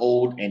who are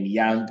old and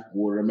young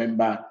will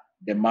remember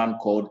the man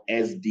called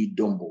SD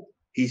Dombo.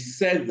 He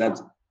said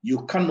that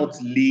you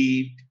cannot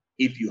lead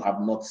if you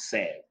have not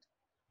served.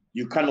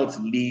 You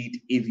cannot lead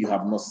if you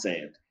have not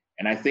served.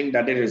 And I think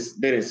that there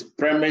is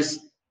premise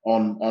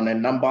on a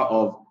number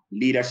of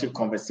leadership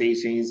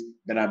conversations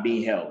that are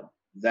being held,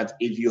 that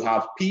if you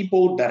have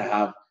people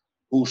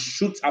who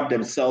shoot up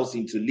themselves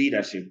into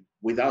leadership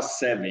without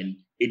serving,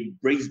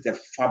 it breaks the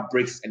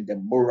fabrics and the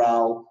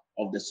morale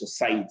of the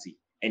society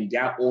and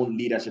their own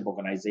leadership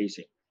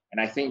organization.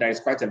 And I think that is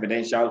quite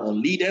evidential on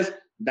leaders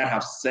that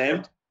have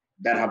served,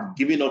 that have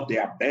given up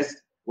their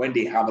best. When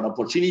they have an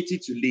opportunity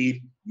to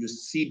lead, you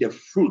see the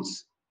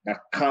fruits that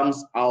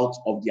comes out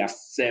of their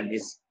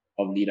service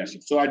of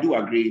leadership. So I do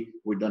agree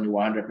with Donnie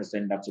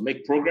 100% that to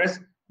make progress,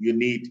 you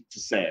need to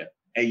serve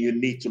and you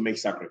need to make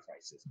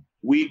sacrifices.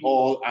 We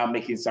all are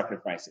making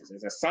sacrifices.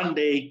 It's a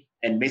Sunday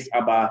and Miss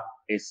Abba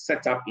is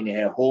set up in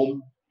her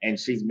home and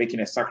she's making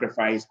a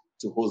sacrifice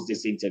to host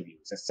this interview.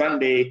 It's a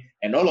Sunday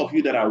and all of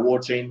you that are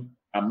watching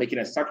are making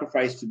a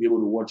sacrifice to be able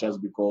to watch us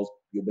because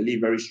you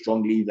believe very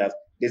strongly that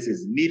this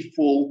is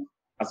needful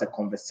as a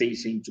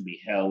conversation to be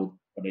held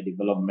for the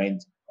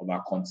development of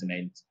our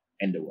continent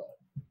and the world.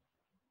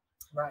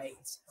 Right.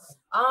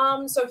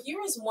 So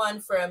here is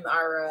one from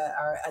our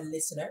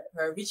listener,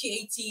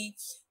 Richie AT,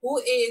 who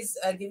is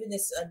giving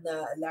us an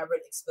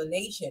elaborate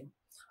explanation.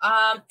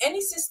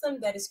 Any system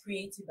that is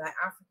created by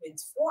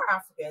Africans for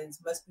Africans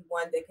must be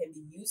one that can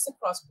be used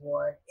across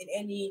board in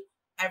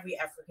every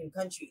African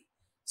country.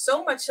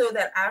 So much so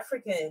that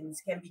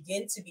Africans can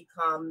begin to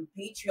become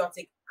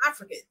patriotic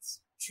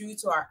Africans, true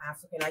to our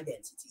African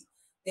identity.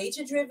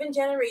 Data-driven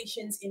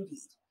generations,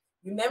 indeed.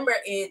 Remember,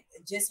 it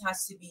just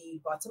has to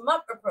be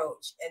bottom-up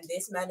approach, and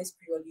this man is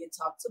purely a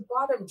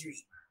top-to-bottom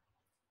dream.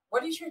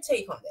 What is your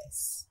take on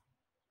this?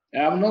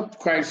 I'm not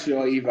quite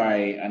sure if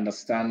I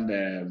understand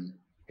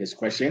his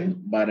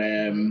question, but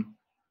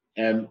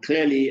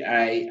clearly,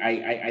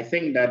 I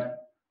think that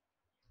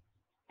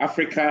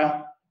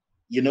Africa,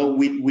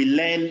 we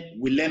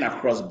learn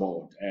across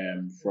board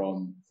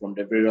from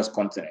the various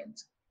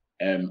continents.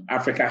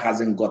 Africa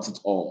hasn't got it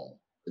all.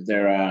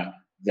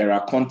 There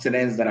are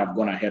continents that have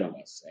gone ahead of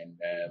us, and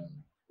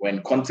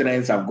when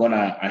continents have gone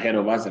ahead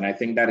of us, and I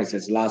think that is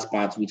his last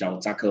part, which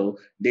I'll tackle,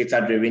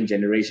 data-driven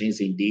generations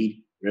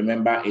indeed.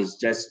 Remember, it's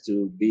just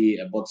to be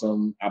a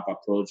bottom-up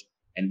approach,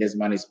 and this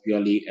man is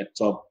purely a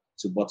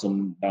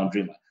top-to-bottom-down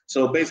dreamer.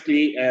 So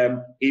basically,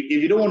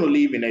 if you don't want to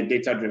live in a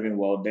data-driven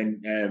world,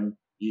 then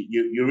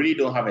you really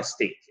don't have a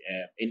stake.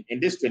 In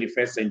this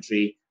 21st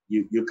century,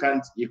 you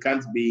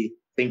can't be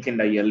thinking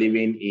that you're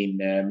living in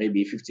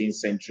maybe 15th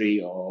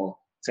century or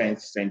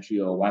 10th century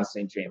or 1st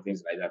century and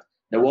things like that.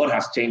 The world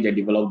has changed and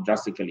developed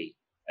drastically.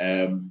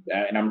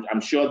 And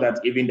I'm sure that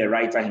even the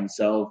writer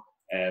himself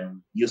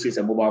uses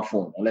a mobile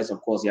phone, unless,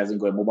 of course, he hasn't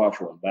got a mobile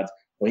phone. But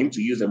for him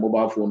to use a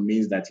mobile phone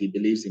means that he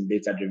believes in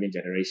data-driven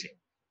generation.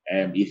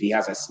 If he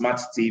has a smart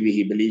TV,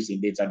 he believes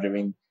in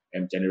data-driven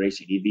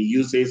generation. If he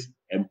uses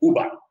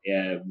Uber,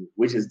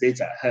 which is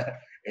data,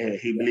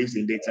 he believes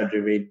in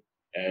data-driven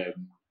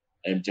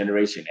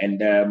generation.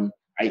 And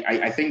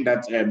I think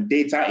that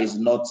data is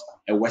not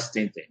a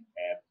Western thing,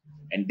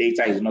 and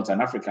data is not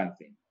an African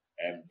thing.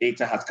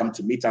 Data has come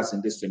to meet us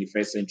in this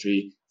 21st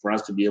century for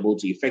us to be able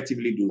to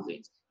effectively do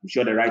things. I'm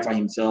sure the writer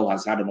himself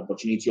has had an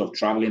opportunity of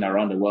traveling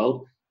around the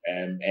world,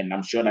 and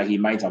I'm sure that he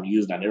might have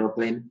used an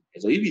aeroplane.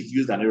 And so if he's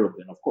used an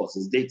aeroplane, of course,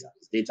 it's data.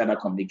 It's data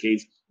that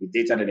communicates, it's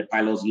data that the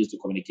pilots use to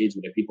communicate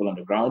with the people on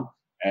the ground.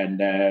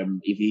 And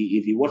if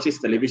he watches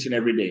television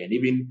every day, and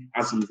even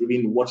as he's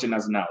even watching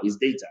us now, it's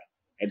data.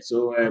 And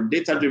so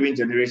data-driven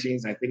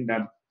generations, I think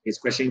that his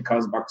question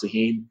comes back to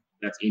him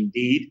that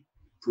indeed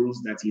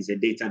proves that he's a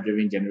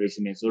data-driven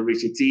generation. And so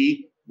Richie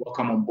T,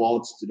 welcome on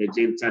board to the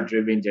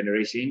data-driven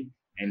generation,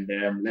 and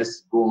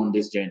let's go on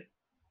this journey.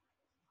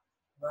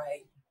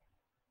 Right,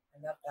 I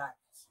love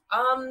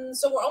that.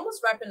 So we're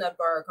almost wrapping up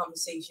our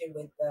conversation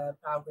with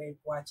Palgrave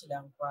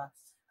Boakye-Danquah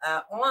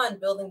on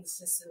building the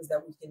systems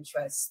that we can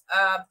trust.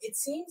 It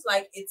seems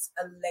like it's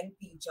a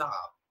lengthy job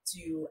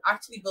to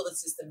actually build a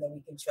system that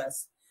we can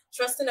trust.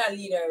 Trusting our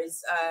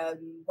leaders,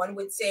 one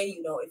would say,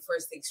 it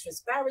first takes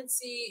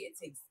transparency, it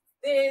takes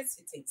this,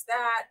 it takes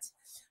that.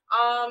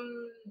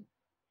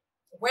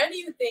 Where do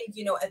you think,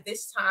 at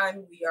this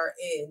time we are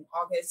in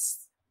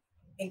August,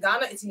 in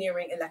Ghana, it's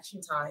nearing election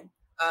time.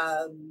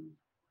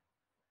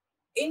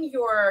 In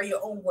your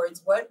own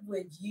words, what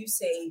would you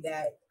say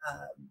that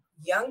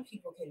young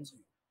people can do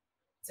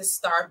to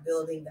start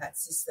building that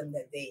system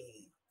that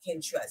they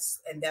can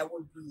trust? And that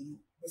would be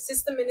the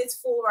system in its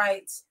full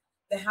rights,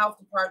 the health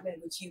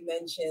department, which you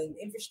mentioned,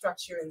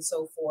 infrastructure and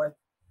so forth.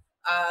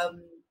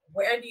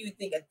 Where do you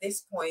think at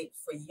this point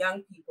for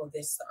young people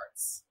this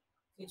starts?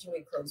 Could you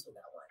close with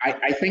that one?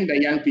 I think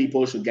that young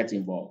people should get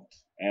involved.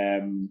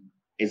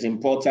 It's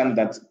important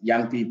that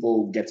young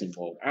people get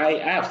involved. I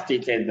have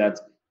stated that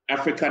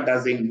Africa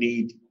doesn't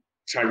need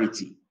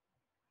charity.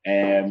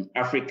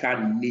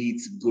 Africa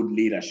needs good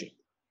leadership.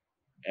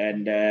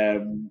 And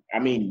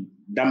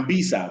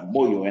Dambisa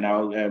Moyo, and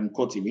I'll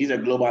quote him, he's a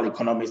global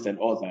economist and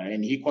author,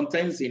 and he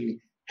contends in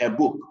her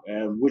book,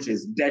 which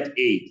is Dead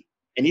Aid.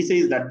 And he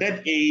says that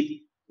dead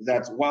aid,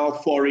 that while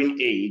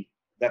foreign aid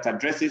that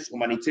addresses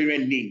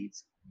humanitarian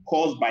needs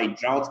caused by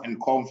drought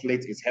and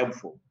conflict is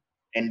helpful,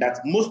 and that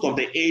most of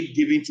the aid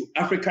given to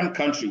African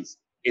countries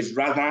is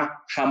rather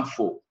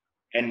harmful.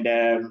 And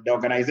the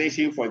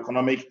Organization for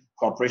Economic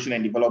Cooperation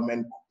and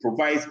Development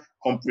provides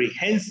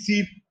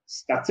comprehensive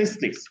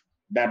statistics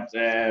that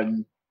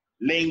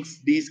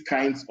links these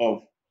kinds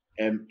of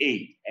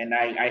aid. And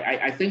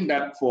I think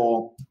that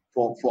for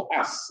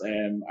us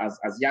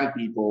as young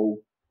people,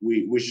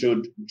 we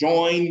should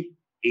join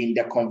in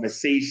the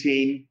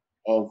conversation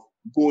of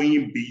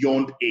going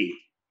beyond aid.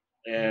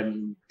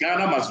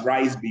 Ghana must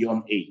rise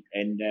beyond aid.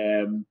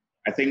 And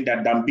I think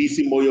that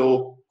Dambisi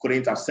Moyo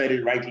couldn't have said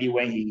it rightly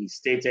when he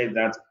stated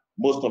that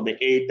most of the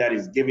aid that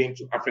is given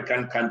to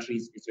African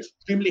countries is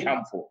extremely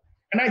harmful.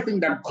 And I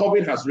think that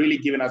COVID has really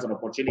given us an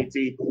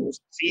opportunity to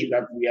see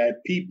that we are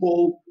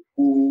people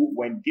who,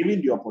 when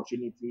given the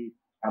opportunity,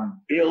 can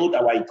build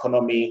our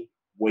economy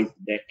with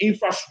the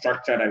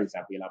infrastructure that is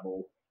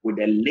available, with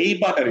the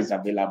labor that is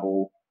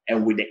available,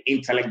 and with the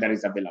intellect that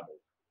is available.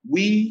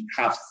 We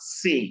have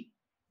seen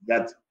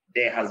that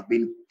there has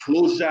been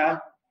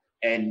closure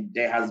and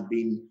there has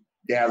been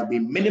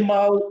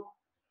minimal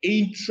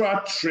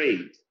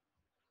intra-trade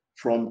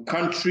from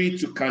country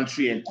to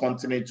country and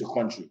continent to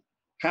country.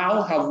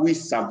 How have we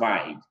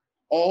survived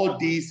all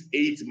these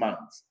 8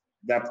 months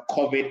that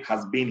COVID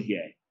has been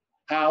here?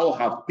 How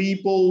have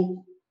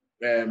people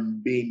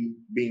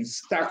been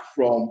stuck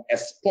from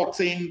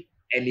exporting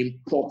and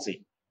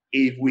importing?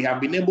 If we have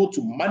been able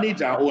to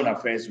manage our own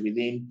affairs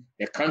within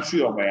the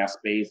country of our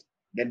space,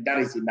 then that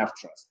is enough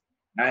trust.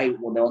 I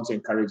would want to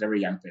encourage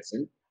every young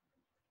person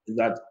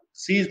that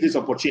seize this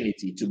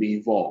opportunity to be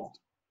involved,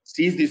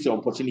 seize this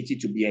opportunity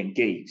to be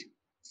engaged,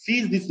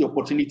 seize this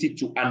opportunity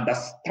to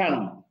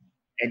understand,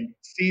 and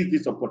seize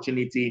this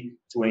opportunity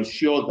to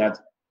ensure that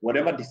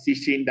whatever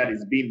decision that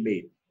is being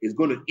made is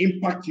going to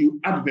impact you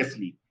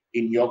adversely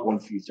in your own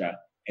future,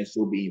 and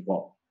so be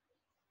involved.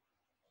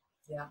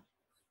 Yeah.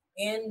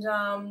 And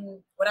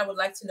what I would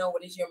like to know,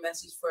 what is your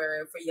message for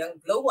young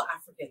global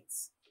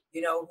Africans,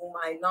 who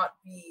might not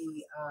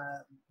be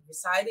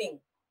residing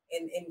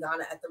in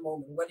Ghana at the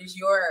moment? What is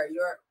your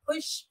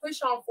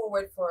push on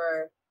forward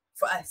for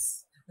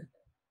us?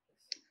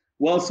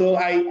 Well, so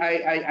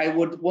I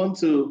would want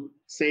to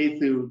say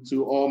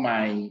to all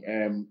my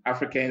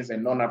Africans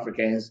and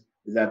non-Africans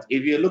that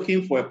if you're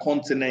looking for a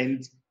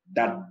continent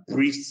that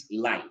breathes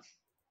life,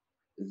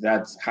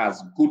 that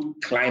has good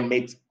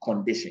climate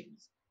conditions,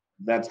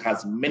 that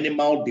has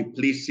minimal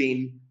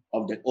depletion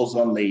of the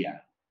ozone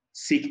layer,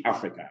 seek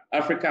Africa.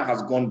 Africa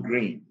has gone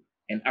green,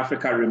 and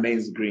Africa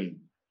remains green.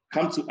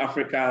 come to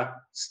Africa,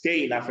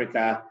 stay in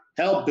Africa,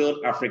 help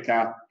build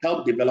Africa,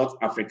 help develop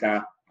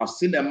Africa. I've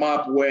seen a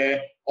map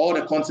where all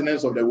the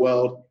continents of the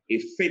world,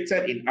 if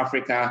fitted in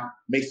Africa,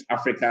 makes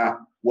Africa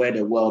where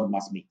the world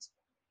must meet.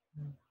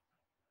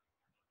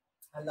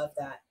 I love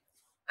that.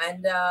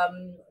 And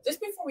just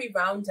before we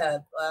round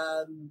up,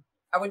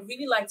 I would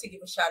really like to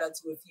give a shout out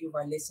to a few of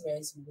our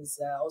listeners who was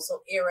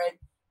also Aaron.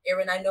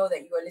 Aaron, I know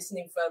that you are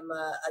listening from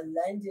a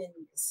London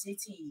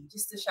city.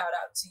 Just a shout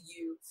out to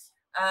you.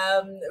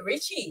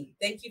 Richie,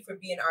 thank you for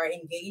being our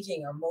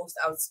engaging, our most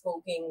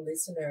outspoken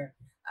listener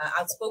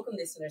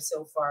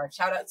so far.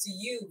 Shout out to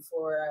you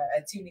for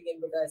tuning in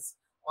with us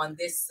on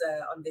this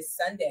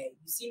Sunday.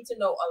 You seem to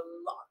know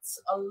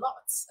a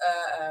lot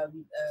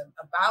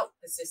about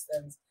the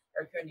systems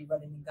that are currently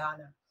running in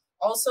Ghana.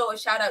 Also, a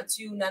shout out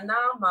to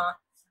Nanama.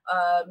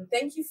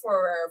 Thank you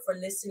for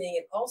listening,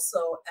 and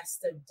also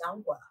Esther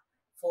Danquah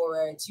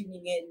for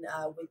tuning in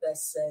with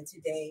us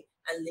today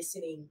and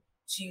listening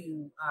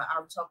to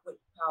our talk with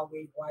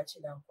Palgrave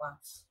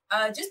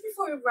Boakye-Danquah. Just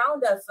before we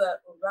round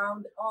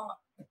off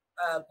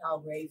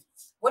Palgrave,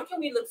 what can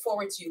we look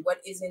forward to? What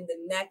is in the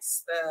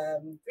next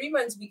 3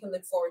 months we can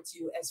look forward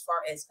to as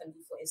far as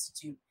Kandifo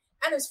Institute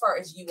and as far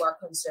as you are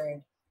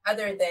concerned,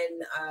 other than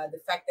the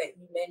fact that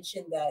you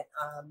mentioned that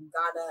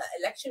Ghana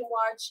Election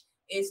Watch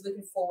is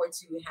looking forward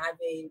to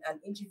having an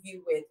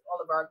interview with all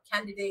of our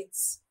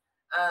candidates,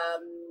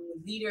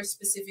 leaders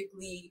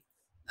specifically,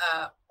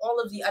 all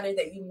of the other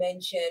that you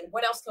mentioned.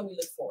 What else can we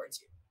look forward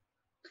to?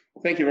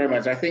 Thank you very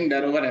much. I think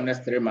that over the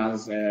next 3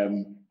 months,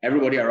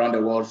 everybody around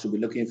the world should be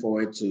looking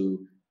forward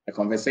to a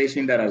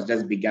conversation that has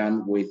just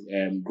begun with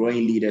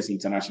Growing Leaders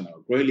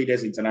International. Growing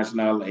Leaders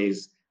International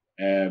is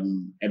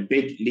a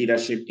big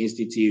leadership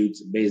institute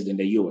based in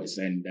the US,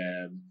 and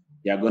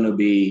they are going to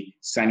be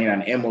signing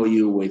an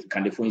MOU with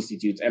Kandifo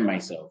Institute and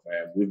myself.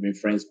 We've been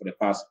friends for the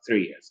past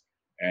 3 years,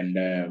 and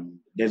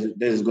this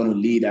is going to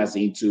lead us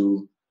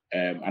into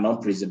an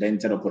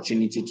unprecedented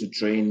opportunity to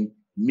train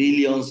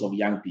millions of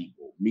young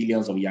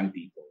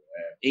people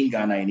in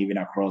Ghana and even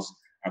across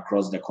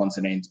the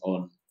continent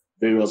on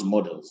various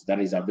models that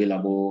is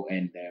available,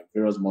 and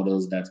various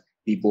models that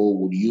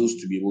people would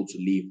use to be able to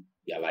live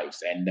their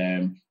lives. And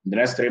in the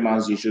next 3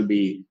 months, you should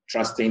be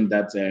trusting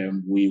that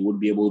we would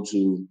be able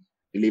to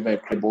deliver a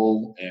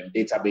credible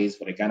database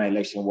for the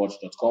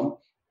GhanaElectionWatch.com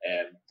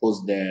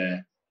post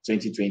the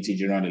 2020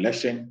 general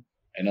election,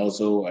 and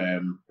also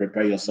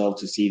prepare yourself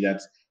to see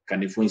that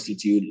Kandifo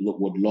Institute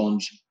would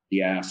launch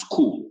their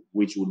school,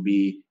 which would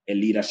be a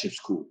leadership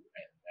school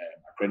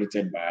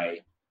accredited by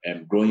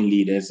Growing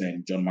Leaders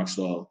and John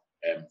Maxwell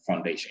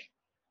Foundation.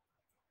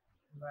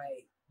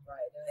 Right.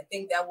 And I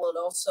think that will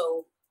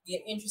also be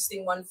an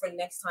interesting one for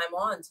next time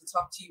on, to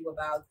talk to you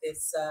about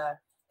this,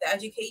 the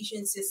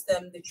education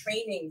system, the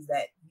trainings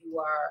that you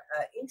are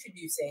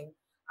introducing.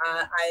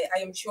 I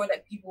am sure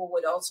that people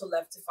would also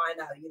love to find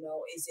out,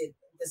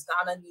 does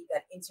Ghana need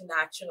that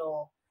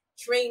international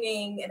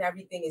training and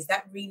everything? Is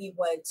that really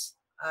what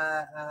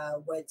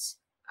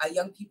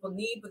young people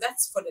need? But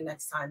that's for the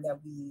next time that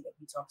we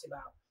talked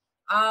about.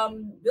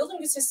 Building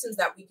the systems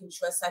that we can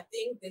trust. I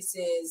think this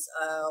is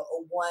a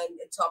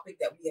topic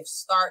that we have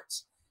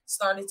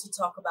started to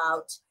talk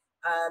about.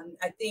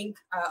 I think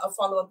a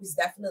follow-up is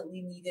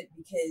definitely needed,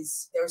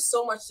 because there's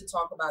so much to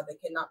talk about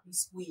that cannot be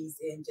squeezed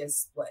in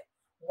just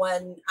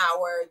 1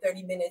 hour,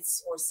 30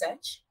 minutes or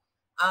such.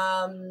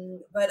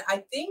 But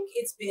I think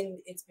it's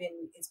been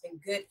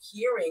good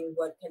hearing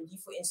what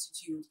Kandifo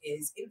Institute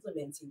is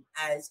implementing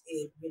as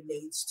it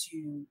relates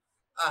to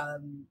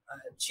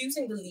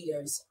choosing the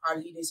leaders, our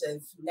leaders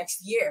of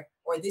next year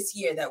or this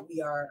year that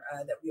we are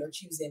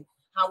choosing,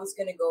 how it's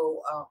going to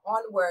go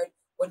onward,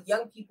 what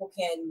young people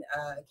can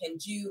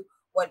do,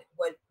 what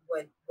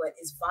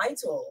is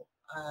vital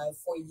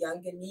for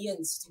young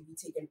Ghanaians to be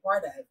taken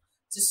part of,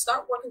 to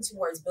start working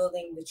towards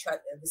building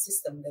the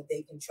system that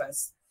they can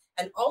trust.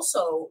 And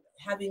also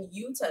having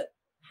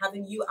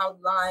you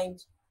outlined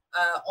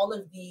all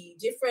of the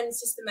different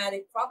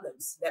systematic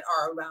problems that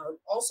are around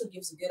also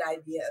gives a good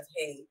idea of,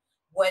 hey,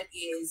 what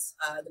is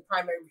the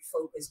primary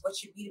focus? What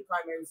should be the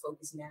primary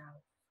focus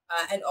now?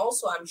 And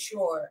also, I'm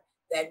sure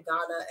that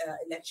Ghana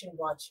Election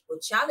Watch will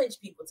challenge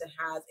people to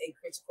have a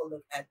critical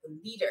look at the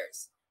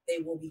leaders they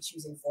will be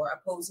choosing for,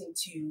 opposing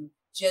to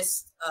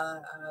just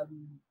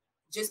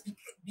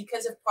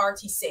because of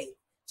party sake,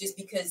 just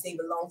because they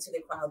belong to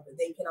the crowd, but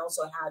they can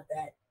also have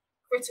that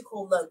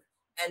critical look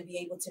and be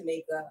able to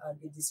make a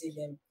good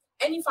decision.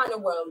 Any final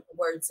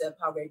words,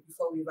 Palgrave,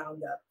 before we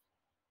round up?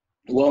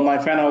 Well, my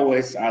final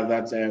words are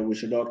that we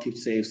should all keep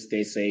safe,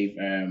 stay safe,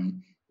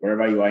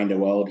 wherever you are in the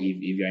world. If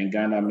you're in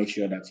Ghana, make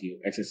sure that you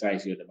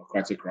exercise your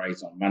democratic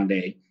rights on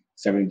Monday,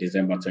 7th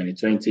December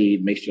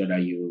 2020. Make sure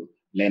that you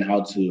learn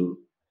how to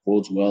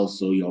vote well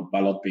so your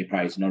ballot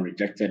paper is not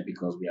rejected,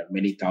 because we have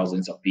many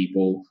thousands of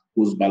people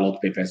whose ballot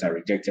papers are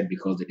rejected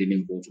because they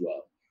didn't vote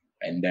well.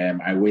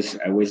 And I wish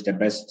the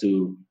best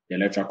to the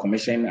Electoral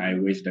Commission. I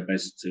wish the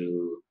best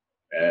to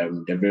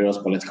the various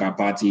political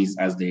parties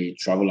as they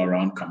travel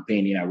around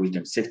campaigning. I wish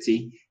them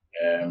safety,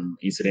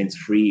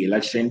 incident-free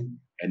election,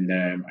 And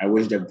I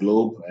wish the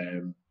globe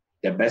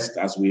the best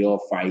as we all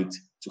fight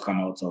to come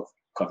out of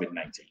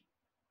COVID-19.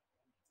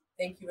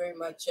 Thank you very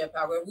much,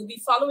 Palgrave. We'll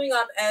be following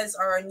up as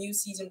our new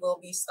season will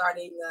be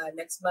starting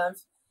next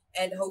month,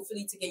 and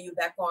hopefully to get you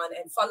back on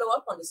and follow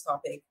up on this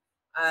topic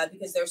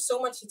because there's so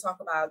much to talk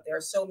about. There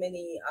are so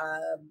many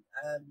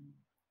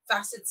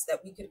facets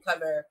that we could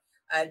cover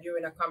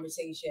during our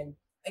conversation.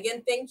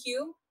 Again, thank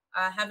you.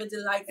 Have a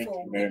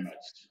delightful week. Very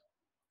much.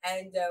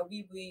 And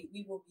we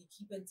will be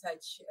keep in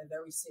touch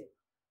very soon.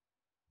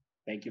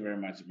 Thank you very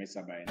much, Ms.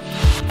 Abayan.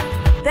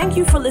 Thank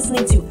you for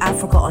listening to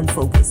Africa on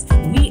Focus.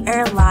 We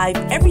air live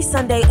every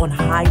Sunday on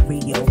High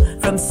Radio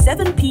from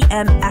 7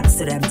 p.m.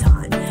 Amsterdam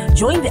time.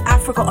 Join the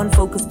Africa on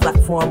Focus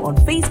platform on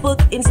Facebook,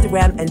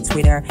 Instagram, and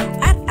Twitter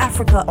at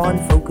Africa on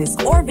Focus,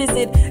 or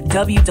visit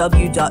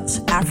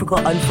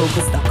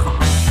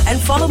www.africaonfocus.com.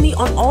 And follow me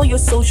on all your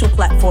social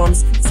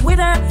platforms,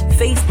 Twitter,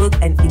 Facebook,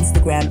 and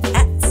Instagram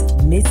at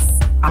Miss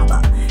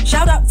Abba.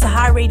 Shout out to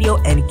High Radio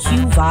and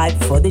Q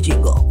Vibe for the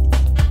jingle.